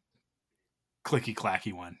big clicky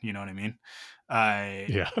clacky one. You know what I mean?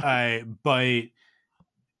 But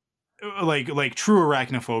like true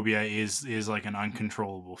arachnophobia is like an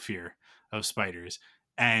uncontrollable fear of spiders.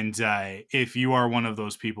 And if you are one of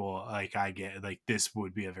those people, like I get, like this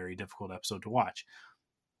would be a very difficult episode to watch.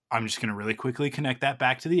 I'm just going to really quickly connect that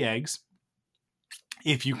back to the eggs.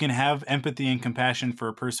 If you can have empathy and compassion for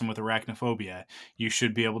a person with arachnophobia, you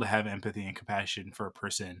should be able to have empathy and compassion for a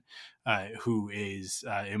person who is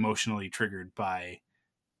emotionally triggered by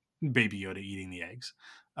Baby Yoda eating the eggs.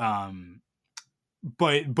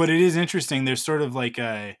 But it is interesting. There's sort of like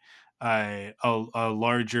a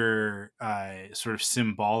larger sort of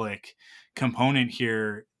symbolic component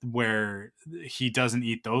here where he doesn't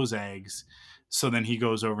eat those eggs, so then he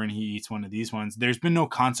goes over and he eats one of these ones. There's been no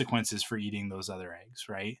consequences for eating those other eggs,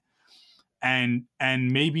 right? And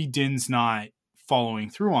maybe Din's not following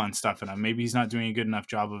through on stuff enough. Maybe he's not doing a good enough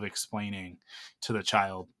job of explaining to the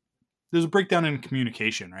child. There's a breakdown in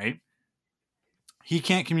communication, right? He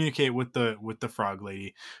can't communicate with the frog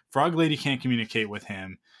lady. Frog lady can't communicate with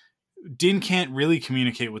him. Din can't really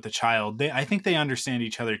communicate with the child. I think they understand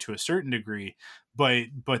each other to a certain degree, but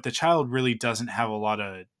the child really doesn't have a lot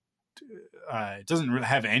of doesn't really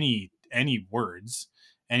have any words,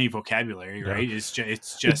 any vocabulary, right? Yeah.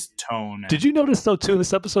 It's just tone. Did you notice though too in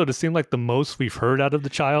this episode? It seemed like the most we've heard out of the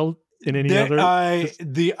child in any other. I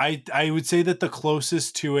would say that the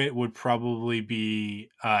closest to it would probably be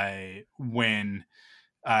when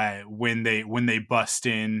they bust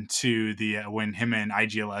into when him and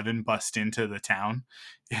IG-11 bust into the town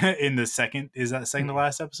in the second to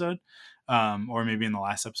last episode, or maybe in the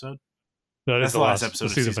last episode. No, that's the last episode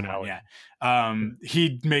of season finale. 1. Yeah.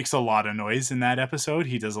 He makes a lot of noise in that episode.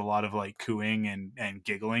 He does a lot of like cooing and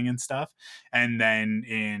giggling and stuff. And then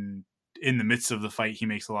in the midst of the fight, he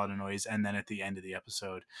makes a lot of noise. And then at the end of the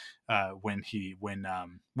episode, when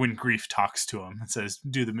Grief talks to him and says,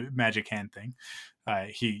 "Do the magic hand thing,"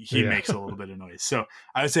 he makes a little bit of noise. So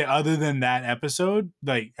I would say, other than that episode,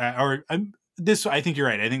 like, this, I think you're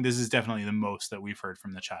right. I think this is definitely the most that we've heard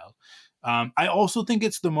from the child. I also think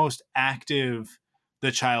it's the most active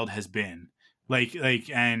the child has been.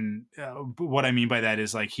 And what I mean by that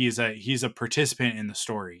is like he's a participant in the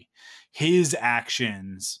story. His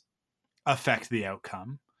actions affect the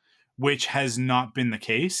outcome, which has not been the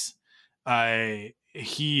case.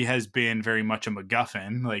 He has been very much a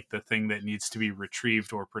MacGuffin, like the thing that needs to be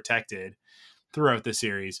retrieved or protected throughout the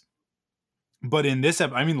series. But in this,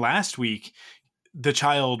 last week, the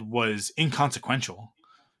child was inconsequential,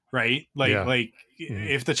 right?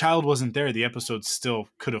 If the child wasn't there, the episode still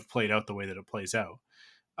could have played out the way that it plays out.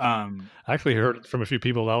 I actually heard from a few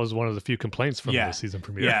people that was one of the few complaints from the season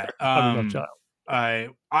premiere. Yeah.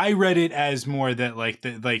 I read it as more that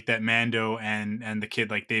that Mando and the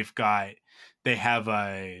kid, like they have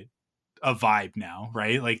a vibe now,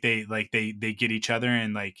 right? Like they get each other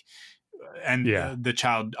and the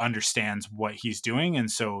child understands what he's doing,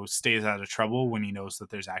 and so stays out of trouble when he knows that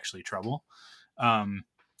there's actually trouble.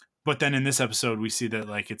 But then in this episode, we see that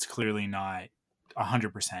like it's clearly not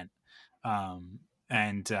 100%.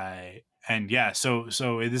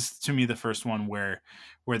 So it is, to me, the first one where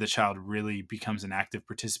the child really becomes an active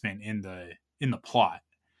participant in the plot,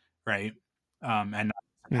 right? And not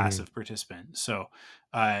a passive participant. So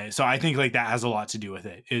I think like that has a lot to do with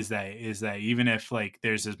it. Is that even if like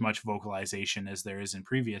there's as much vocalization as there is in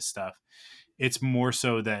previous stuff, it's more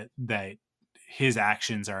so that his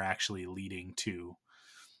actions are actually leading to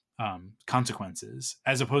consequences,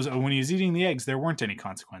 as opposed to when he was eating the eggs, there weren't any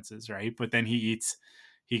consequences, right? But then he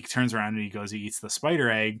turns around and he eats the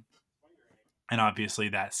spider egg, and obviously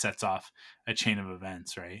that sets off a chain of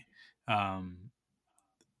events, right? I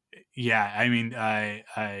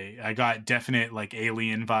got definite like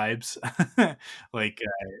Alien vibes, like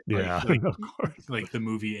the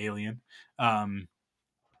movie Alien,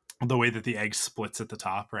 the way that the egg splits at the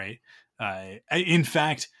top, right? In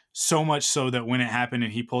fact, so much so that when it happened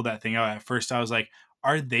and he pulled that thing out, at first I was like,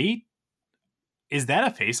 is that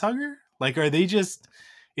a face hugger? Like, is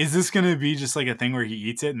this going to be just like a thing where he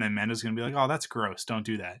eats it and then Mando's going to be like, oh, that's gross, don't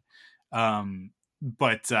do that.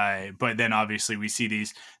 But then obviously we see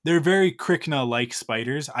these, they're very Krykna like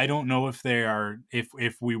spiders. I don't know if they are,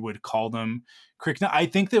 if we would call them Krykna. I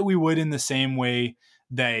think that we would, in the same way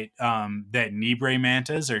that Nibre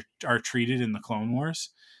mantas are treated in the Clone Wars,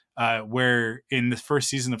 where in the first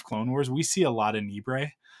season of Clone Wars, we see a lot of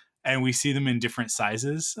Nibre, and we see them in different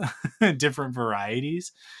sizes, different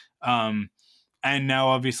varieties. And now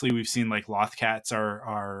obviously we've seen like Lothcats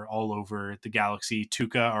are all over the galaxy.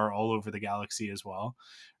 Tuca are all over the galaxy as well,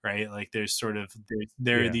 right? Like there's sort of,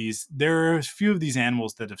 there are a few of these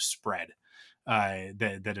animals that have spread,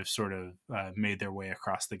 that have sort of made their way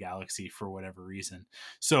across the galaxy for whatever reason.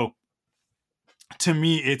 So to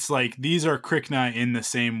me, it's like these are Krykna in the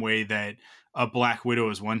same way that a Black Widow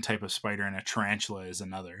is one type of spider and a tarantula is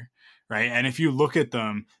another, right? And if you look at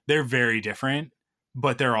them, they're very different,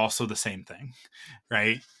 but they're also the same thing,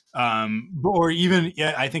 right? Or even,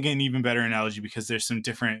 I think an even better analogy, because there's some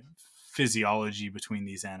different physiology between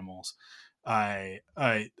these animals. A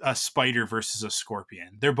spider versus a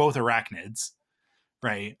scorpion. They're both arachnids,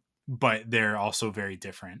 right? But they're also very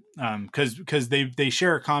different, because they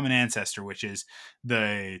share a common ancestor, which is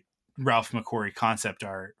the Ralph McQuarrie concept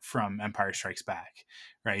art from Empire Strikes Back,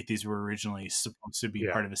 right? These were originally supposed to be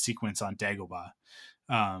part of a sequence on Dagobah.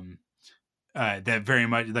 That very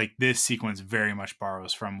much, like this sequence very much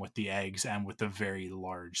borrows from with the eggs and with the very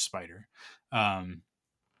large spider.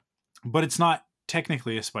 But it's not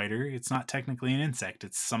technically a spider. It's not technically an insect.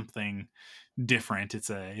 It's something different. It's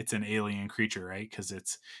an alien creature, right? Because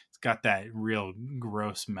it's got that real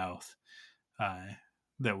gross mouth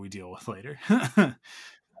that we deal with later.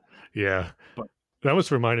 Yeah, but that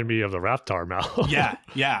was reminded me of the Raptor mouth. yeah,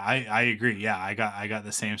 I agree. Yeah, I got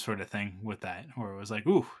the same sort of thing with that, where it was like,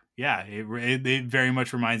 ooh, yeah, it very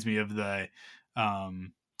much reminds me of the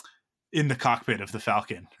in the cockpit of the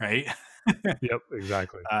Falcon, right? Yep,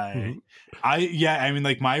 exactly. I mean,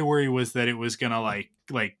 like, my worry was that it was gonna like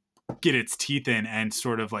get its teeth in and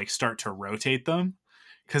sort of like start to rotate them,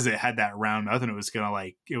 because it had that round mouth, and it was gonna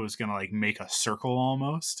like make a circle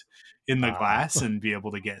almost in the glass and be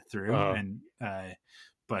able to get through. And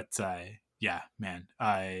but yeah, man,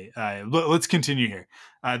 let's continue here.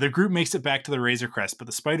 The group makes it back to the Razor Crest, but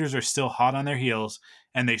the spiders are still hot on their heels,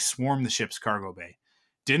 and they swarm the ship's cargo bay.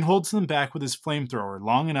 Din holds them back with his flamethrower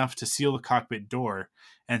long enough to seal the cockpit door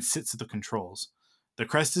and sits at the controls. The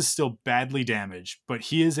Crest is still badly damaged, but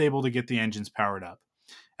he is able to get the engines powered up.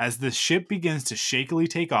 As the ship begins to shakily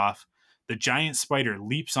take off, the giant spider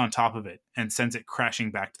leaps on top of it and sends it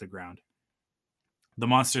crashing back to the ground. The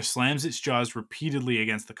monster slams its jaws repeatedly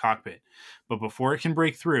against the cockpit, but before it can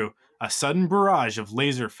break through, a sudden barrage of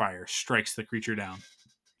laser fire strikes the creature down.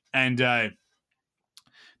 And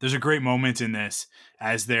there's a great moment in this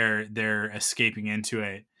as they're escaping into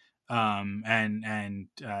it, and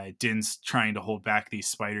Din's trying to hold back these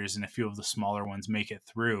spiders, and a few of the smaller ones make it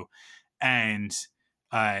through, and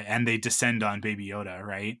they descend on Baby Yoda,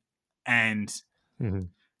 right? And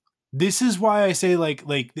this is why I say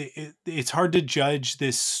it's hard to judge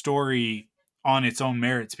this story on its own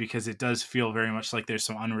merits, because it does feel very much like there's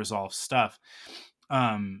some unresolved stuff.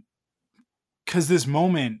 Because this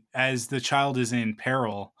moment, as the child is in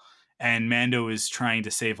peril and Mando is trying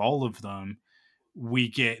to save all of them, we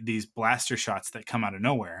get these blaster shots that come out of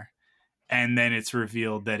nowhere. And then it's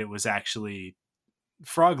revealed that it was actually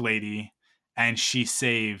Frog Lady, and she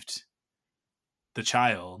saved the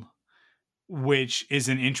child, which is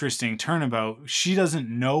an interesting turnabout. She doesn't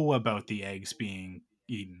know about the eggs being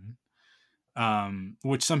eaten,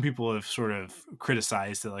 which some people have sort of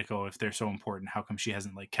criticized, that like, oh, if they're so important, how come she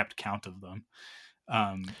hasn't like kept count of them?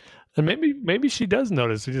 And maybe she does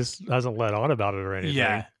notice. She just hasn't let on about it or anything.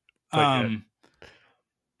 Yeah.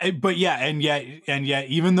 But yeah, and yet,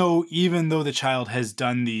 even though the child has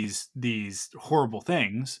done these horrible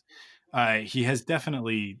things, he has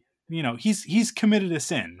definitely, he's committed a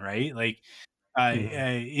sin, right? Like,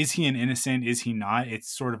 is he an innocent? Is he not? It's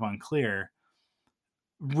sort of unclear.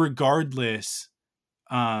 Regardless,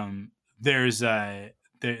 there's a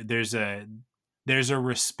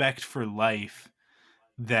respect for life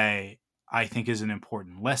that I think is an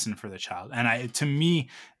important lesson for the child. And to me,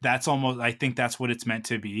 that's almost, I think that's what it's meant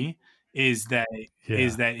to be, is that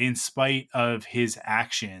in spite of his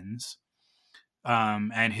actions,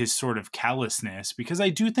 and his sort of callousness, because I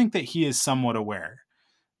do think that he is somewhat aware,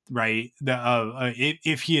 right?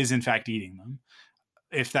 If he is in fact eating them,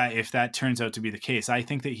 if that turns out to be the case, I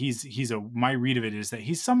think that my read of it is that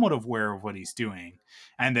he's somewhat aware of what he's doing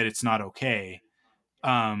and that it's not okay.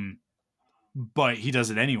 But he does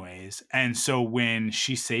it anyways. And so when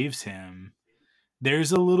she saves him,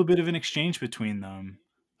 there's a little bit of an exchange between them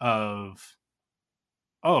of,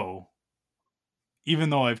 oh, even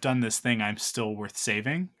though I've done this thing, I'm still worth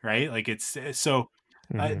saving, right? Like, it's so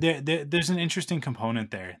there's an interesting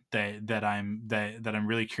component there that I'm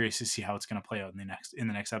really curious to see how it's going to play out in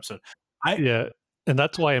the next episode. And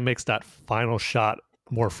that's why it makes that final shot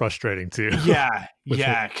more frustrating too. Yeah,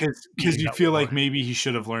 because you feel like maybe he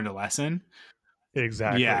should have learned a lesson.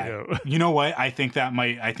 Exactly. Yeah. You know what? I think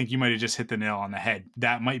you might have just hit the nail on the head.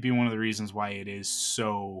 That might be one of the reasons why it is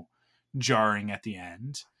so jarring at the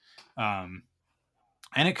end.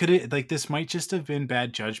 And it could, like, this might just have been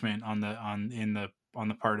bad judgment on the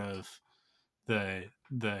part of the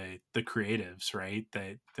creatives, right?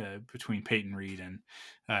 That between Peyton Reed and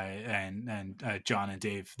John and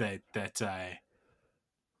Dave, that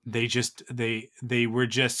they were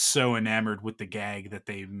just so enamored with the gag that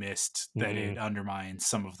they missed that it undermines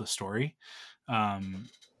some of the story.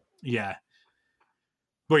 Yeah.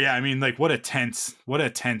 But yeah, I mean, like, what a tense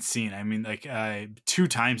scene. I mean, like, 2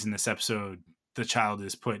 times in this episode, the child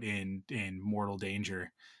is put in mortal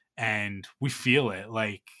danger, and we feel it.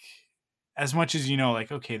 Like, as much as, like,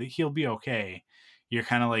 okay, that he'll be okay, you're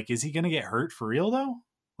kind of like, is he going to get hurt for real though?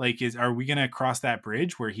 Like, are we going to cross that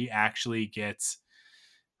bridge where he actually gets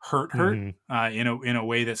hurt in a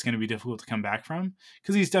way that's going to be difficult to come back from?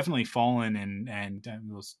 Because he's definitely fallen, and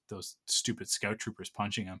those stupid scout troopers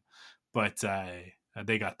punching him, but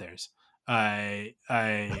they got theirs. Yes,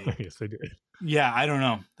 they did. Yeah, I don't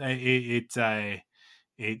know.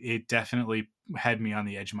 It definitely had me on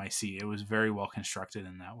the edge of my seat. It was very well constructed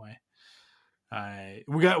in that way.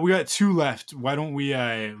 We got two left. Why don't we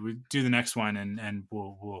do the next one and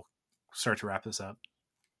we'll start to wrap this up.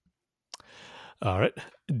 All right.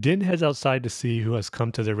 Din heads outside to see who has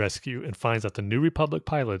come to their rescue and finds that the New Republic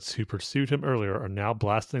pilots who pursued him earlier are now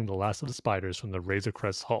blasting the last of the spiders from the Razor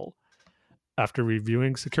Crest's hull. After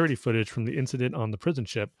reviewing security footage from the incident on the prison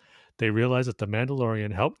ship, they realize that the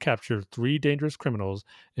Mandalorian helped capture 3 dangerous criminals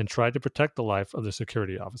and tried to protect the life of the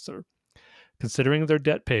security officer. Considering their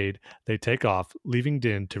debt paid, they take off, leaving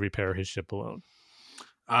Din to repair his ship alone.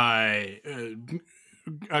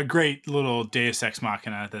 A great little Deus Ex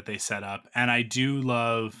Machina that they set up, and I do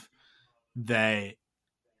love that.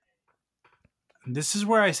 This is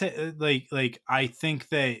where I say, like I think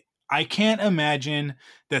that I can't imagine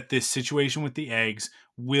that this situation with the eggs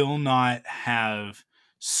will not have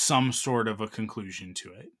some sort of a conclusion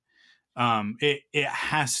to it. It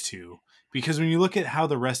has to, because when you look at how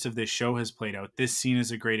the rest of this show has played out, this scene is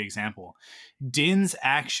a great example. Din's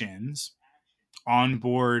actions on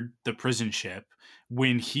board the prison ship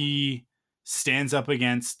when he stands up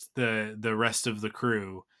against the rest of the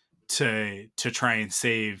crew to try and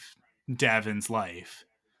save Davin's life,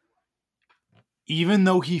 even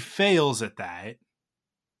though he fails at that,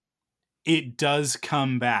 it does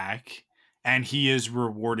come back and he is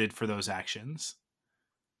rewarded for those actions.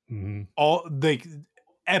 Mm-hmm. All the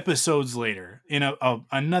episodes later in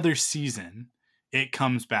another season, it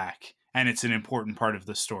comes back and it's an important part of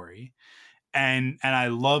the story. And I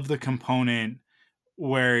love the component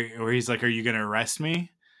where he's like, "Are you going to arrest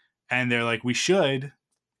me?" And they're like, "We should,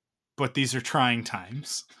 but these are trying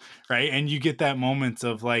times," right? And you get that moment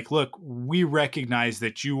of like, "Look, we recognize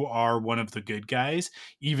that you are one of the good guys,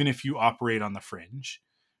 even if you operate on the fringe,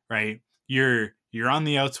 right? You're on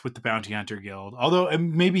the outs with the Bounty Hunter Guild, although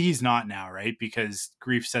maybe he's not now, right? Because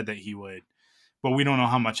Grief said that he would, but we don't know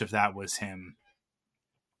how much of that was him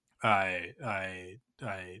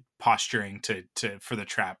posturing to for the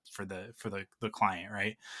trap for the client,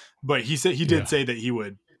 right? But he said he did say that he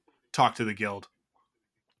would talk to the guild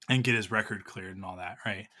and get his record cleared and all that,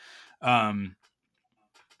 right?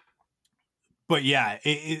 But yeah,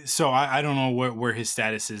 so I don't know where his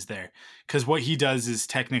status is there, because what he does is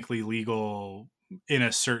technically legal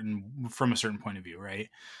from a certain point of view, right?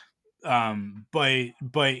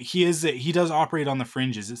 But he does operate on the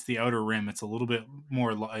fringes. It's the outer rim. It's a little bit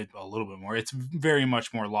more. It's very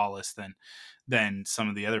much more lawless than some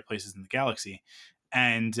of the other places in the galaxy,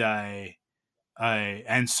 and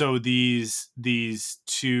so these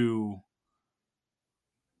two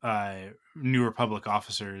New Republic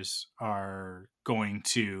officers are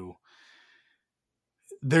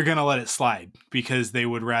they're gonna let it slide because they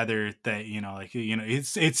would rather that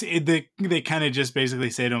they kind of just basically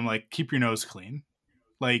say to him, like, keep your nose clean,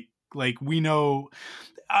 like we know.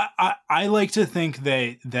 I like to think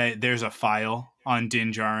that there's a file on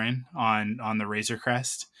Din Djarin on the Razor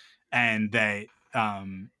Crest, and that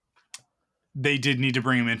they did need to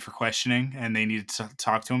bring him in for questioning and they needed to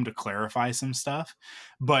talk to him to clarify some stuff.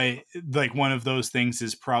 But like one of those things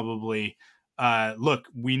is probably, look,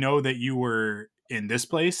 we know that you were in this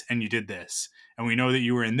place and you did this. And we know that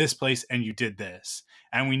you were in this place and you did this.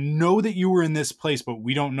 And we know that you were in this place, but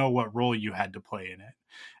we don't know what role you had to play in it.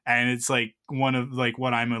 And it's like one of like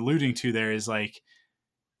what I'm alluding to there is like,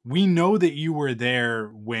 we know that you were there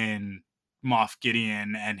when Moff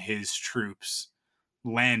Gideon and his troops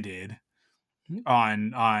landed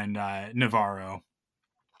on Navarro,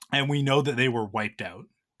 and we know that they were wiped out,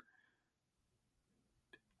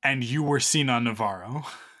 and you were seen on Navarro.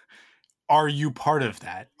 Are you part of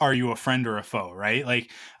that? Are you a friend or a foe? Right? Like,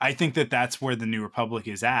 I think that that's where the New Republic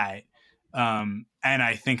is at, and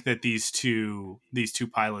I think that these two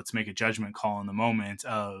pilots make a judgment call in the moment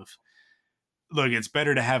of, look, it's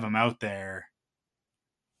better to have them out there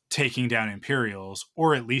taking down Imperials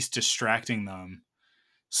or at least distracting them,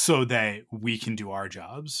 so that we can do our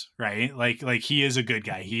jobs, right? Like he is a good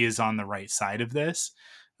guy. He is on the right side of this,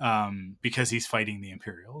 because he's fighting the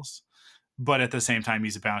Imperials. But at the same time,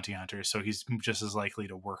 he's a bounty hunter, so he's just as likely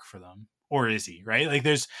to work for them. Or is he, right? Like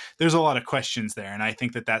there's a lot of questions there, and I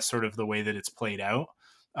think that that's sort of the way that it's played out.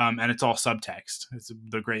 And it's all subtext. It's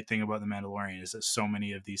the great thing about The Mandalorian is that so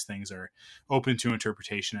many of these things are open to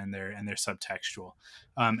interpretation, and they're subtextual,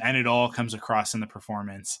 and it all comes across in the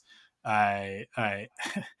performance. I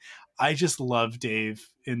just love Dave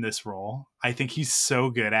in this role. I think he's so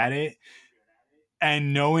good at it.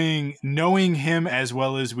 And knowing him as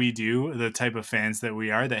well as we do, the type of fans that we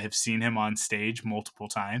are that have seen him on stage multiple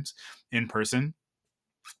times in person,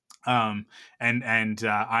 I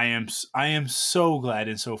am so glad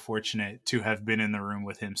and so fortunate to have been in the room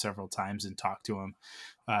with him several times and talked to him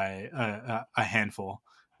a handful,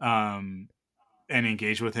 and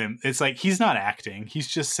engage with him. It's like he's not acting; he's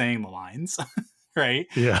just saying the lines. Right?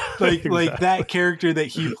 Yeah. Like that character that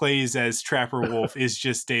he plays as Trapper Wolf is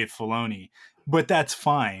just Dave Filoni. But that's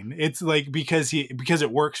fine. It's like because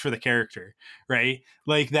it works for the character, right?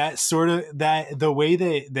 Like that sort of that the way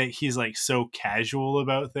that he's like so casual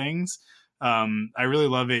about things. I really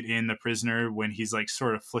love it in The Prisoner when he's like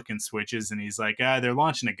sort of flicking switches and he's like, they're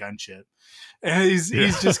launching a gunship. And he's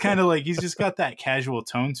just kind of like he's just got that casual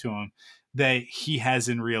tone to him that he has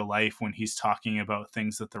in real life when he's talking about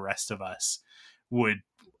things that the rest of us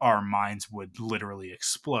our minds would literally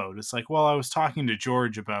explode. It's like, well, I was talking to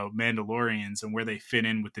George about Mandalorians and where they fit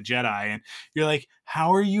in with the Jedi, and you're like,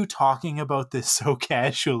 how are you talking about this so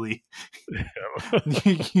casually?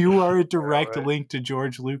 You are a direct link to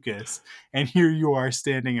George Lucas, and here you are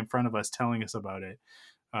standing in front of us telling us about it.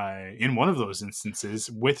 In one of those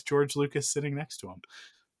instances, with George Lucas sitting next to him.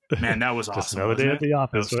 Man, that was awesome. Just another day at the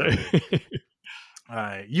office, right?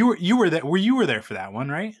 You were there. You were there for that one,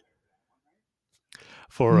 right?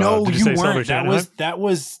 For no, you weren't. That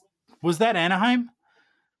was that Anaheim?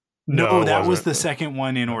 No, that was the second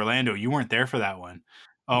one in Orlando. You weren't there for that one.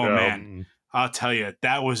 Oh no. Man, I'll tell you,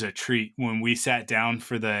 that was a treat when we sat down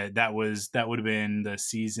for that would have been the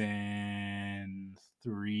season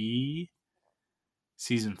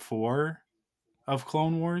 4 of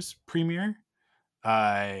Clone Wars premiere,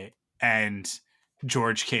 and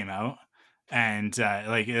George came out, and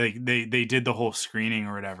like they did the whole screening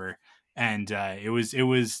or whatever. And it was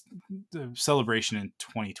the celebration in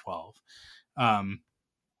 2012.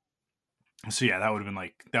 So yeah, that would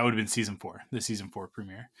have been season 4, the season 4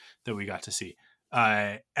 premiere that we got to see.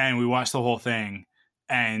 And we watched the whole thing,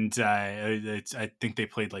 and I think they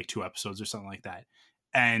played like 2 episodes or something like that.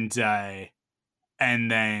 And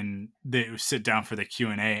then they sit down for the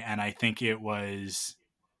Q&A, and I think it was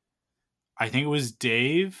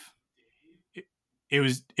Dave. It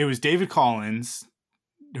was David Collins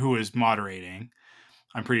who was moderating,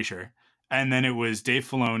 I'm pretty sure. And then it was Dave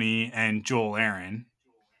Filoni and Joel Aaron,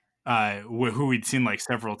 who we'd seen like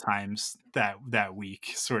several times that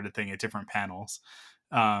week, sort of thing, at different panels.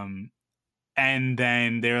 And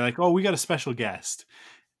then they were like, "Oh, we got a special guest,"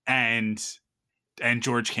 and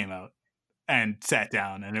George came out and sat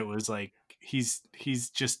down, and it was like he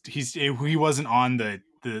wasn't on the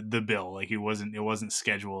bill, like it wasn't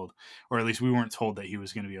scheduled, or at least we weren't told that he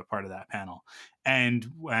was going to be a part of that panel. And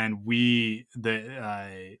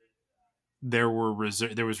there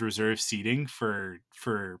was reserved seating for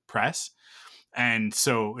press, and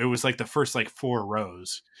so it was like the first like 4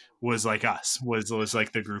 rows was like us, was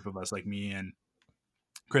like the group of us, like me and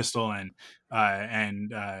Crystal and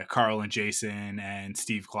Carl and Jason and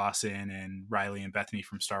Steve Glosson and Riley and Bethany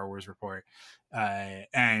from Star Wars Report,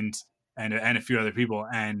 and a few other people,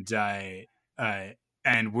 and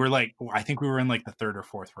we're like, I think we were in like the 3rd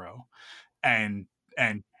or 4th row, and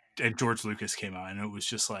George Lucas came out, and it was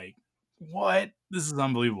just like, what? This is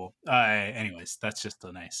unbelievable. Anyways, that's just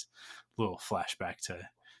a nice little flashback to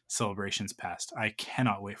celebrations past. I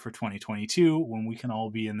cannot wait for 2022 when we can all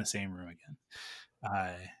be in the same room again.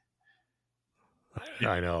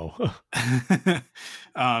 I know.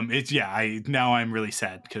 Now I'm really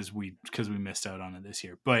sad because we missed out on it this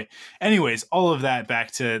year. But anyways, all of that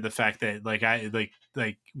back to the fact that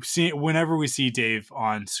whenever we see Dave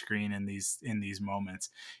on screen in these moments,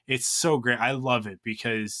 it's so great. I love it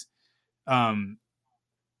because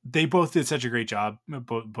they both did such a great job,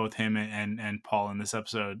 both him and Paul in this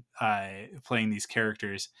episode, playing these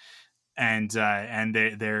characters. And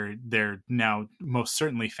they're now most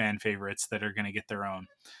certainly fan favorites that are going to get their own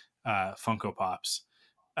Funko Pops,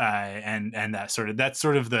 and that's sort of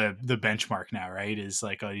the benchmark now, right? Is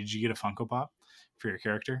like, oh, did you get a Funko Pop for your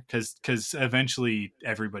character? Because eventually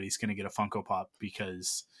everybody's going to get a Funko Pop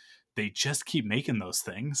because they just keep making those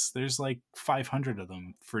things. There's like 500 of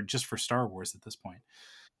them for Star Wars at this point.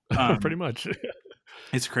 Pretty much.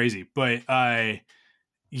 It's crazy, but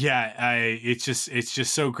it's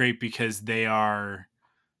just so great because they are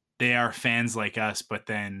fans like us, but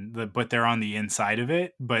they're on the inside of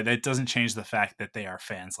it, but that doesn't change the fact that they are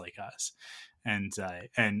fans like us. And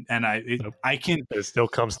it still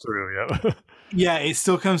comes through. Yeah. Yeah, it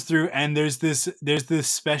still comes through. And there's this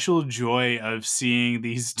special joy of seeing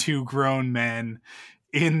these 2 grown men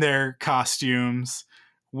in their costumes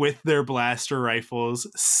with their blaster rifles,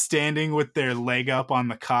 standing with their leg up on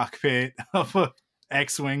the cockpit of a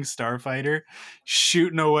X-Wing starfighter,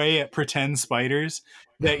 shooting away at pretend spiders,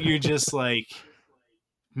 that you're just like,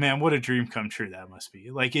 man, what a dream come true that must be.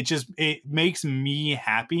 Like, it makes me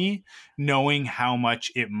happy knowing how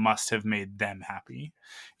much it must have made them happy.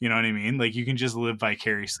 You know what I mean? Like, you can just live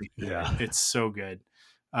vicariously through it. It's so good.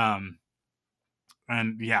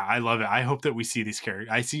 And yeah, I love it. I hope that we see these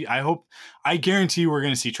characters. I guarantee we're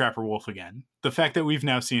going to see Trapper Wolf again. The fact that we've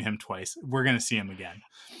now seen him twice, we're going to see him again.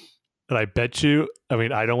 And I bet you, I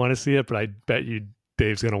mean, I don't want to see it, but I bet you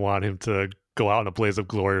Dave's going to want him to go out in a blaze of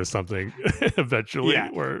glory or something eventually.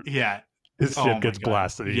 Where his ship gets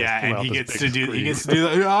blasted. And he gets to do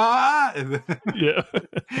that.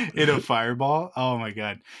 In a fireball. Oh my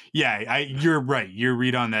god. Yeah, you're right. Your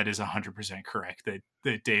read on that is 100% correct.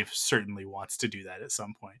 That Dave certainly wants to do that at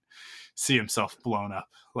some point. See himself blown up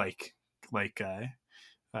like Red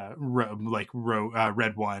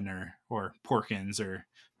One or Porkins or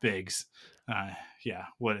Biggs.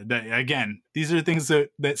 Again, these are things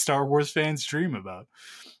that Star Wars fans dream about.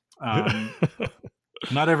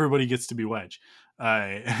 Not everybody gets to be Wedge,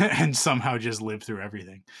 and somehow just live through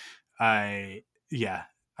everything. I'm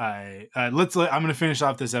going to finish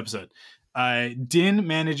off this episode. Din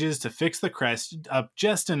manages to fix the crest up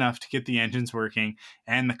just enough to get the engines working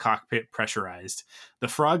and the cockpit pressurized. The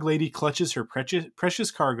Frog Lady clutches her precious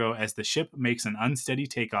cargo as the ship makes an unsteady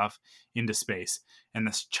takeoff into space, and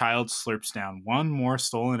the child slurps down one more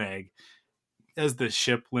stolen egg as the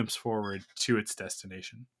ship limps forward to its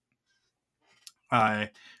destination. And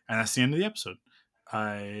that's the end of the episode.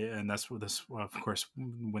 And that's what this, of course,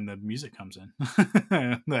 when the music comes in,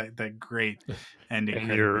 that great ending. And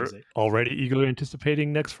you're music. Already eagerly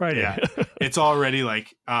anticipating next Friday. Yeah, it's already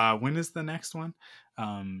like, when is the next one?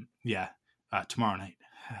 Tomorrow night,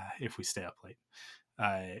 if we stay up late.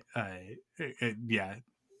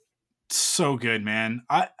 So good, man.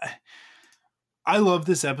 I love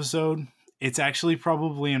this episode. It's actually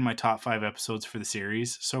probably in my top 5 episodes for the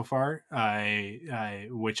series so far,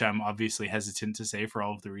 which I'm obviously hesitant to say for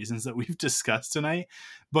all of the reasons that we've discussed tonight.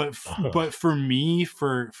 But for me,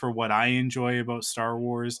 for what I enjoy about Star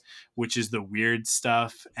Wars, which is the weird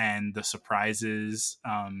stuff and the surprises,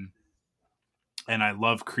 and I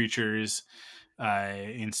love creatures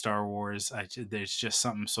in Star Wars. There's just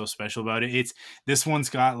something so special about it. This one's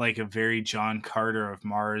got like a very John Carter of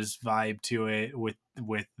Mars vibe to it with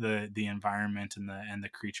the environment and the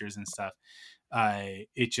creatures and stuff.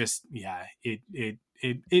 It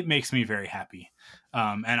makes me very happy.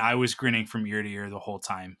 And I was grinning from ear to ear the whole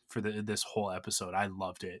time for this whole episode. I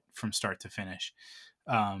loved it from start to finish.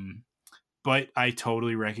 But I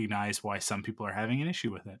totally recognize why some people are having an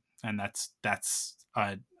issue with it. And that's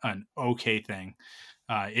an okay thing.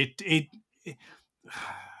 It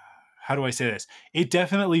how do I say this? It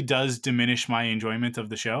definitely does diminish my enjoyment of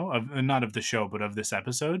the show, not of the show, but of this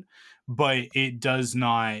episode. But it does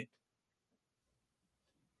not.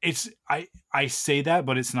 I say that,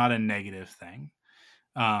 but it's not a negative thing,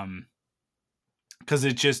 because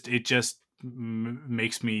it just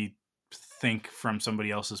makes me think from somebody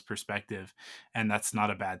else's perspective, and that's not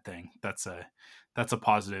a bad thing. That's a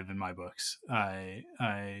positive in my books.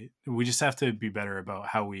 We just have to be better about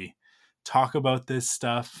how we talk about this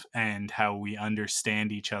stuff and how we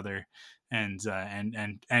understand each other, and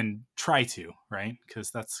try to, right?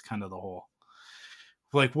 Because that's kind of the whole,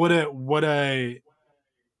 like, what a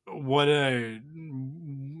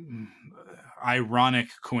ironic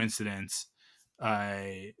coincidence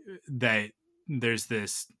that there's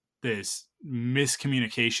this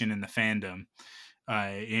miscommunication in the fandom,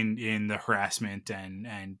 in the harassment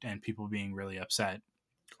and people being really upset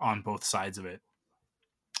on both sides of it,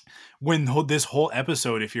 when this whole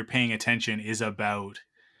episode, if you're paying attention, is about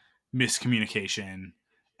miscommunication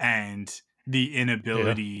and the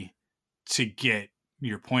inability to get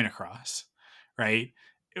your point across, right?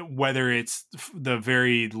 Whether it's the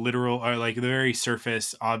very literal or like the very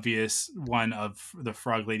surface obvious one of the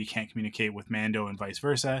Frog Lady can't communicate with Mando and vice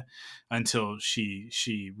versa until she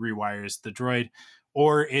rewires the droid,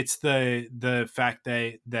 or it's the fact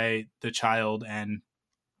that the child and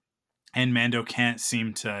Mando can't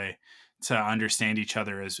seem to understand each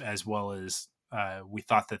other as well as we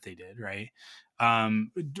thought that they did, right?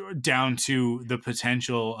 Down to the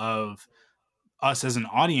potential of us as an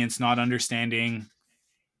audience not understanding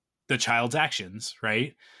the child's actions,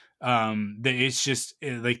 right? It's just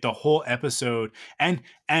like the whole episode, and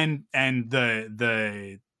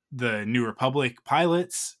the New Republic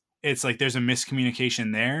pilots, it's like there's a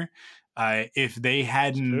miscommunication there. If they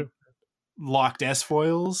hadn't locked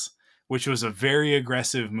S-foils, which was a very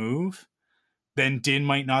aggressive move, then Din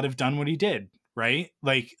might not have done what he did, right?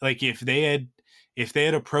 Like if they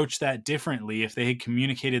had approached that differently, if they had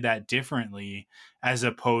communicated that differently, as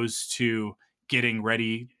opposed to getting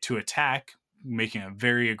ready to attack, making a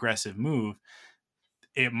very aggressive move,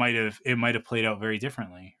 it might have played out very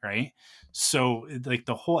differently, right? So like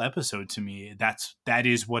the whole episode to me, that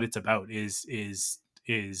is what it's about, is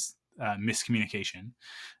miscommunication.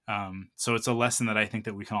 So it's a lesson that I think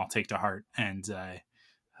that we can all take to heart. And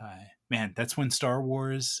man, that's when Star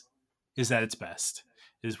Wars is at its best,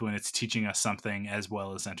 is when it's teaching us something as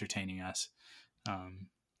well as entertaining us.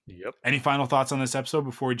 Yep. Any final thoughts on this episode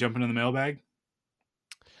before we jump into the mailbag?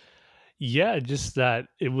 Yeah, just that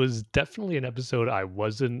it was definitely an episode I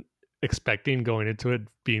wasn't expecting going into it,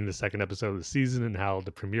 being the second episode of the season and how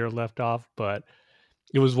the premiere left off, but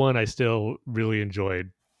it was one I still really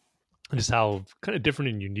enjoyed. Just how kind of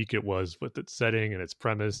different and unique it was with its setting and its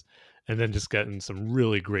premise, and then just getting some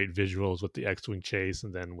really great visuals with the X-wing chase,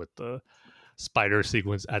 and then with the spider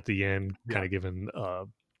sequence at the end, kind of giving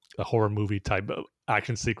a horror movie type of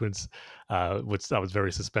action sequence, which that was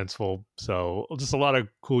very suspenseful. So just a lot of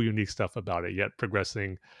cool, unique stuff about it. Yet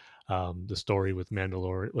progressing the story with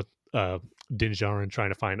Mandalorian, with Din Djarin trying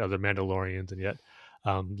to find other Mandalorians, and yet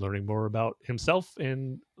learning more about himself,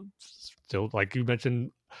 and still, like you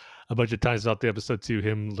mentioned a bunch of times throughout the episode too,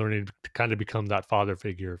 him learning to kind of become that father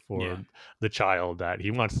figure for the child that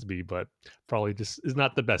he wants to be, but probably just is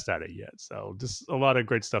not the best at it yet. So just a lot of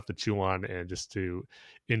great stuff to chew on and just to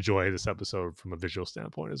enjoy this episode from a visual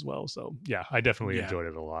standpoint as well. So yeah, I definitely enjoyed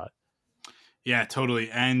it a lot. Yeah, totally.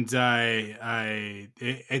 And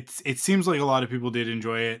it seems like a lot of people did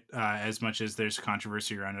enjoy it as much as there's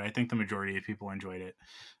controversy around it. I think the majority of people enjoyed it.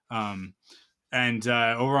 And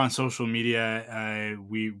over on social media,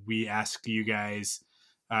 we asked you guys,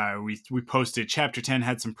 we posted Chapter 10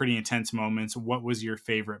 had some pretty intense moments. What was your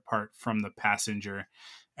favorite part from The Passenger?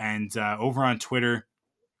 And over on Twitter,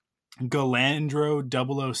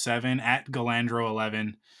 Galandro007 at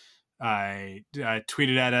Galandro11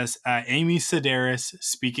 tweeted at us, Amy Sedaris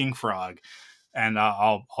speaking frog. And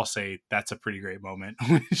I'll say that's a pretty great moment.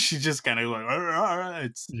 She just kind of like,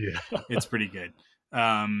 it's pretty good.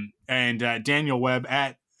 And Daniel Webb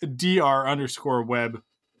at dr_web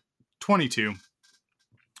 22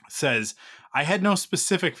 says, I had no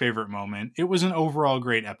specific favorite moment. It was an overall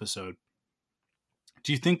great episode.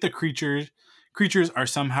 Do you think the creatures are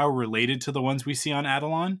somehow related to the ones we see on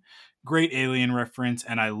Adelon? Great alien reference,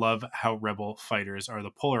 and I love how rebel fighters are the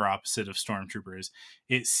polar opposite of stormtroopers.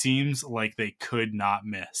 It seems like they could not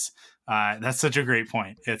miss. That's such a great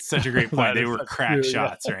point. It's such a great point. They were crack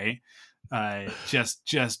shots, right?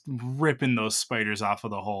 Just ripping those spiders off of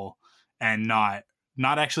the hull and not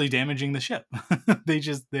actually damaging the ship.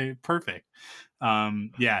 They're perfect.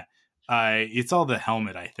 It's all the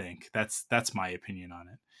helmet, I think. That's my opinion on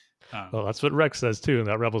it. Well, that's what Rex says too in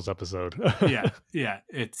that Rebels episode.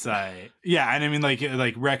 It's and I mean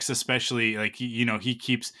like Rex especially, like he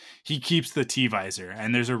keeps the T visor,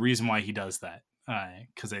 and there's a reason why he does that,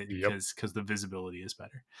 because the visibility is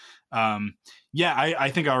better. I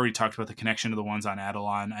think I already talked about the connection to the ones on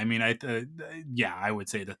Adelon. I mean, I would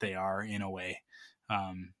say that they are in a way.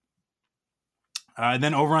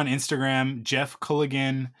 Then over on Instagram, Jeff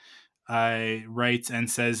Culligan writes and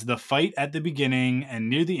says, the fight at the beginning and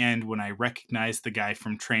near the end when I recognized the guy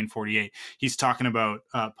from Train 48. He's talking about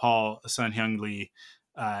Paul Sun-Hyung Lee,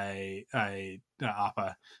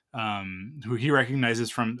 Appa, who he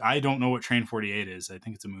recognizes from, I don't know what Train 48 is. I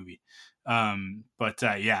think it's a movie. I mean,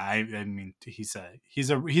 he's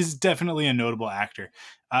definitely a notable actor.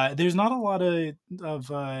 There's not a lot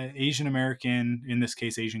of Asian American, in this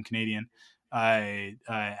case Asian Canadian,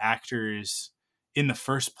 actors in the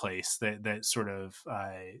first place that sort of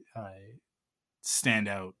stand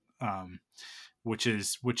out, which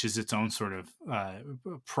is its own sort of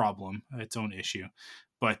problem, its own issue.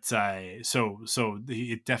 But so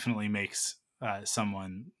it definitely makes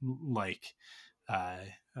someone like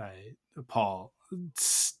Paul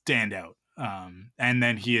stand out. And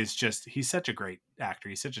then he's such a great actor.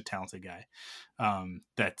 He's such a talented guy,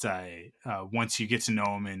 that once you get to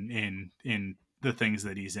know him in the things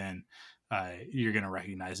that he's in, you're going to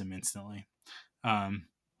recognize him instantly. And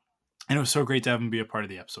it was so great to have him be a part of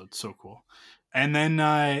the episode. So cool. And then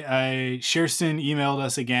Sherston emailed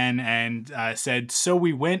us again and said, so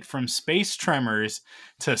we went from space tremors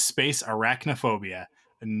to space arachnophobia.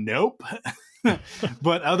 Nope.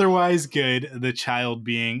 But otherwise good. The child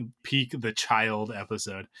being peak the child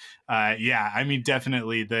episode. I mean,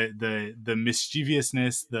 definitely the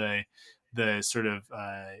mischievousness, the sort of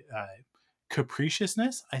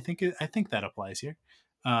capriciousness. I think that applies here.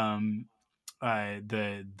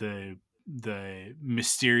 The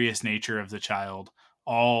mysterious nature of the child,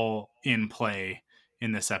 all in play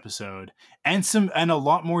in this episode, and a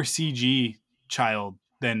lot more CG child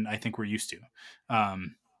than I think we're used to.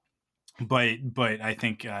 but I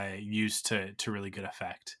think used to really good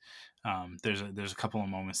effect. There's a couple of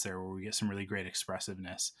moments there where we get some really great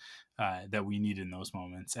expressiveness that we need in those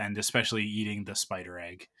moments, and especially eating the spider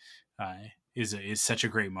egg is such a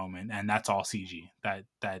great moment, and that's all CG.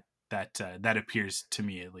 That appears to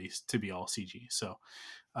me at least to be all CG. So,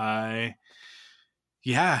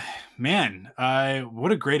 yeah, man,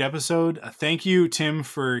 what a great episode. Thank you, Tim,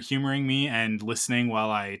 for humoring me and listening while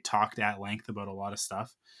I talked at length about a lot of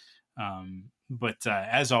stuff. But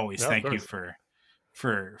as always, thank you for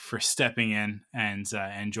stepping in and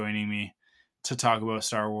joining me to talk about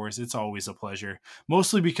Star Wars. It's always a pleasure,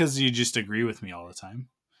 mostly because you just agree with me all the time.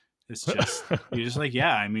 It's just, you're just like,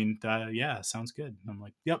 yeah, I mean, yeah, sounds good. And I'm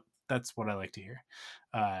like, yep, that's what I like to hear.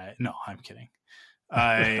 No, I'm kidding.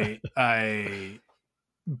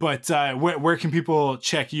 But where can people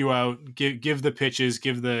check you out? Give the pitches,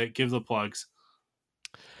 give the plugs.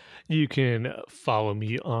 You can follow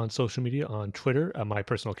me on social media on Twitter. My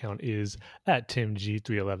personal account is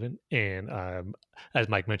 @TimG311. And as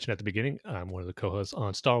Mike mentioned at the beginning, I'm one of the co-hosts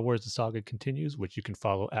on Star Wars The Saga Continues, which you can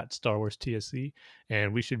follow at Star Wars TSC.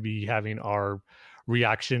 And we should be having our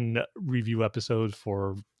reaction review episodes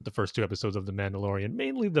for the first 2 episodes of The Mandalorian,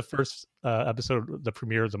 mainly the first episode, the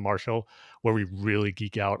premiere of The Marshal, where we really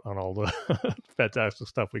geek out on all the fantastic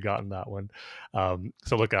stuff we got in that one.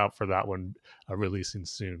 So look out for that one releasing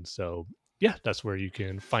soon. So yeah, that's where you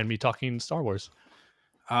can find me talking Star Wars.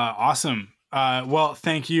 Awesome. Well,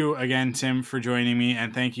 thank you again, Tim, for joining me,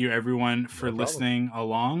 and thank you everyone for listening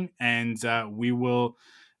along. And we will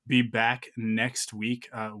be back next week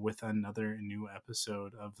with another new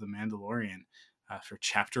episode of The Mandalorian for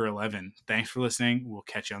Chapter 11. Thanks for listening. We'll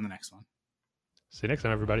catch you on the next one. See you next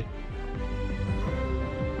time, everybody.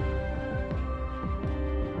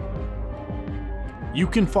 You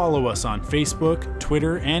can follow us on Facebook,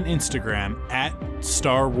 Twitter, and Instagram at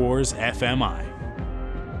Star Wars FMI.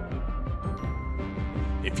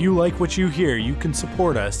 If you like what you hear, you can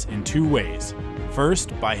support us in 2 ways.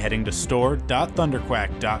 First, by heading to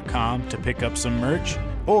store.thunderquack.com to pick up some merch,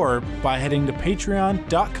 or by heading to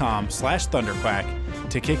patreon.com/thunderquack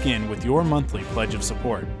to kick in with your monthly pledge of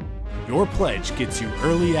support. Your pledge gets you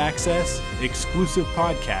early access, exclusive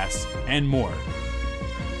podcasts, and more.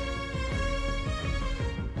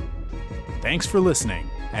 Thanks for listening,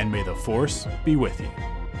 and may the Force be with you.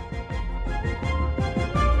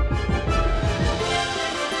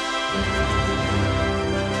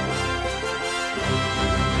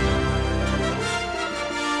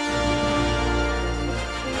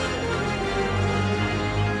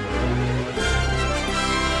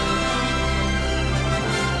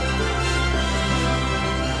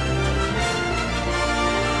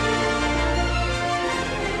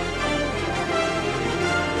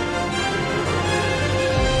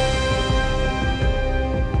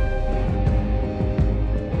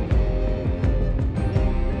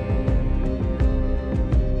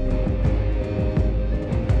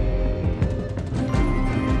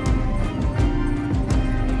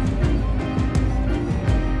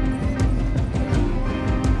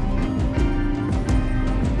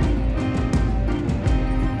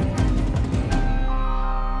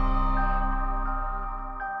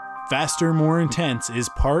 Faster, More Intense is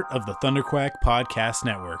part of the Thunderquack Podcast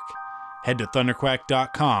Network. Head to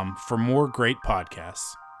thunderquack.com for more great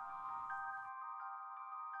podcasts.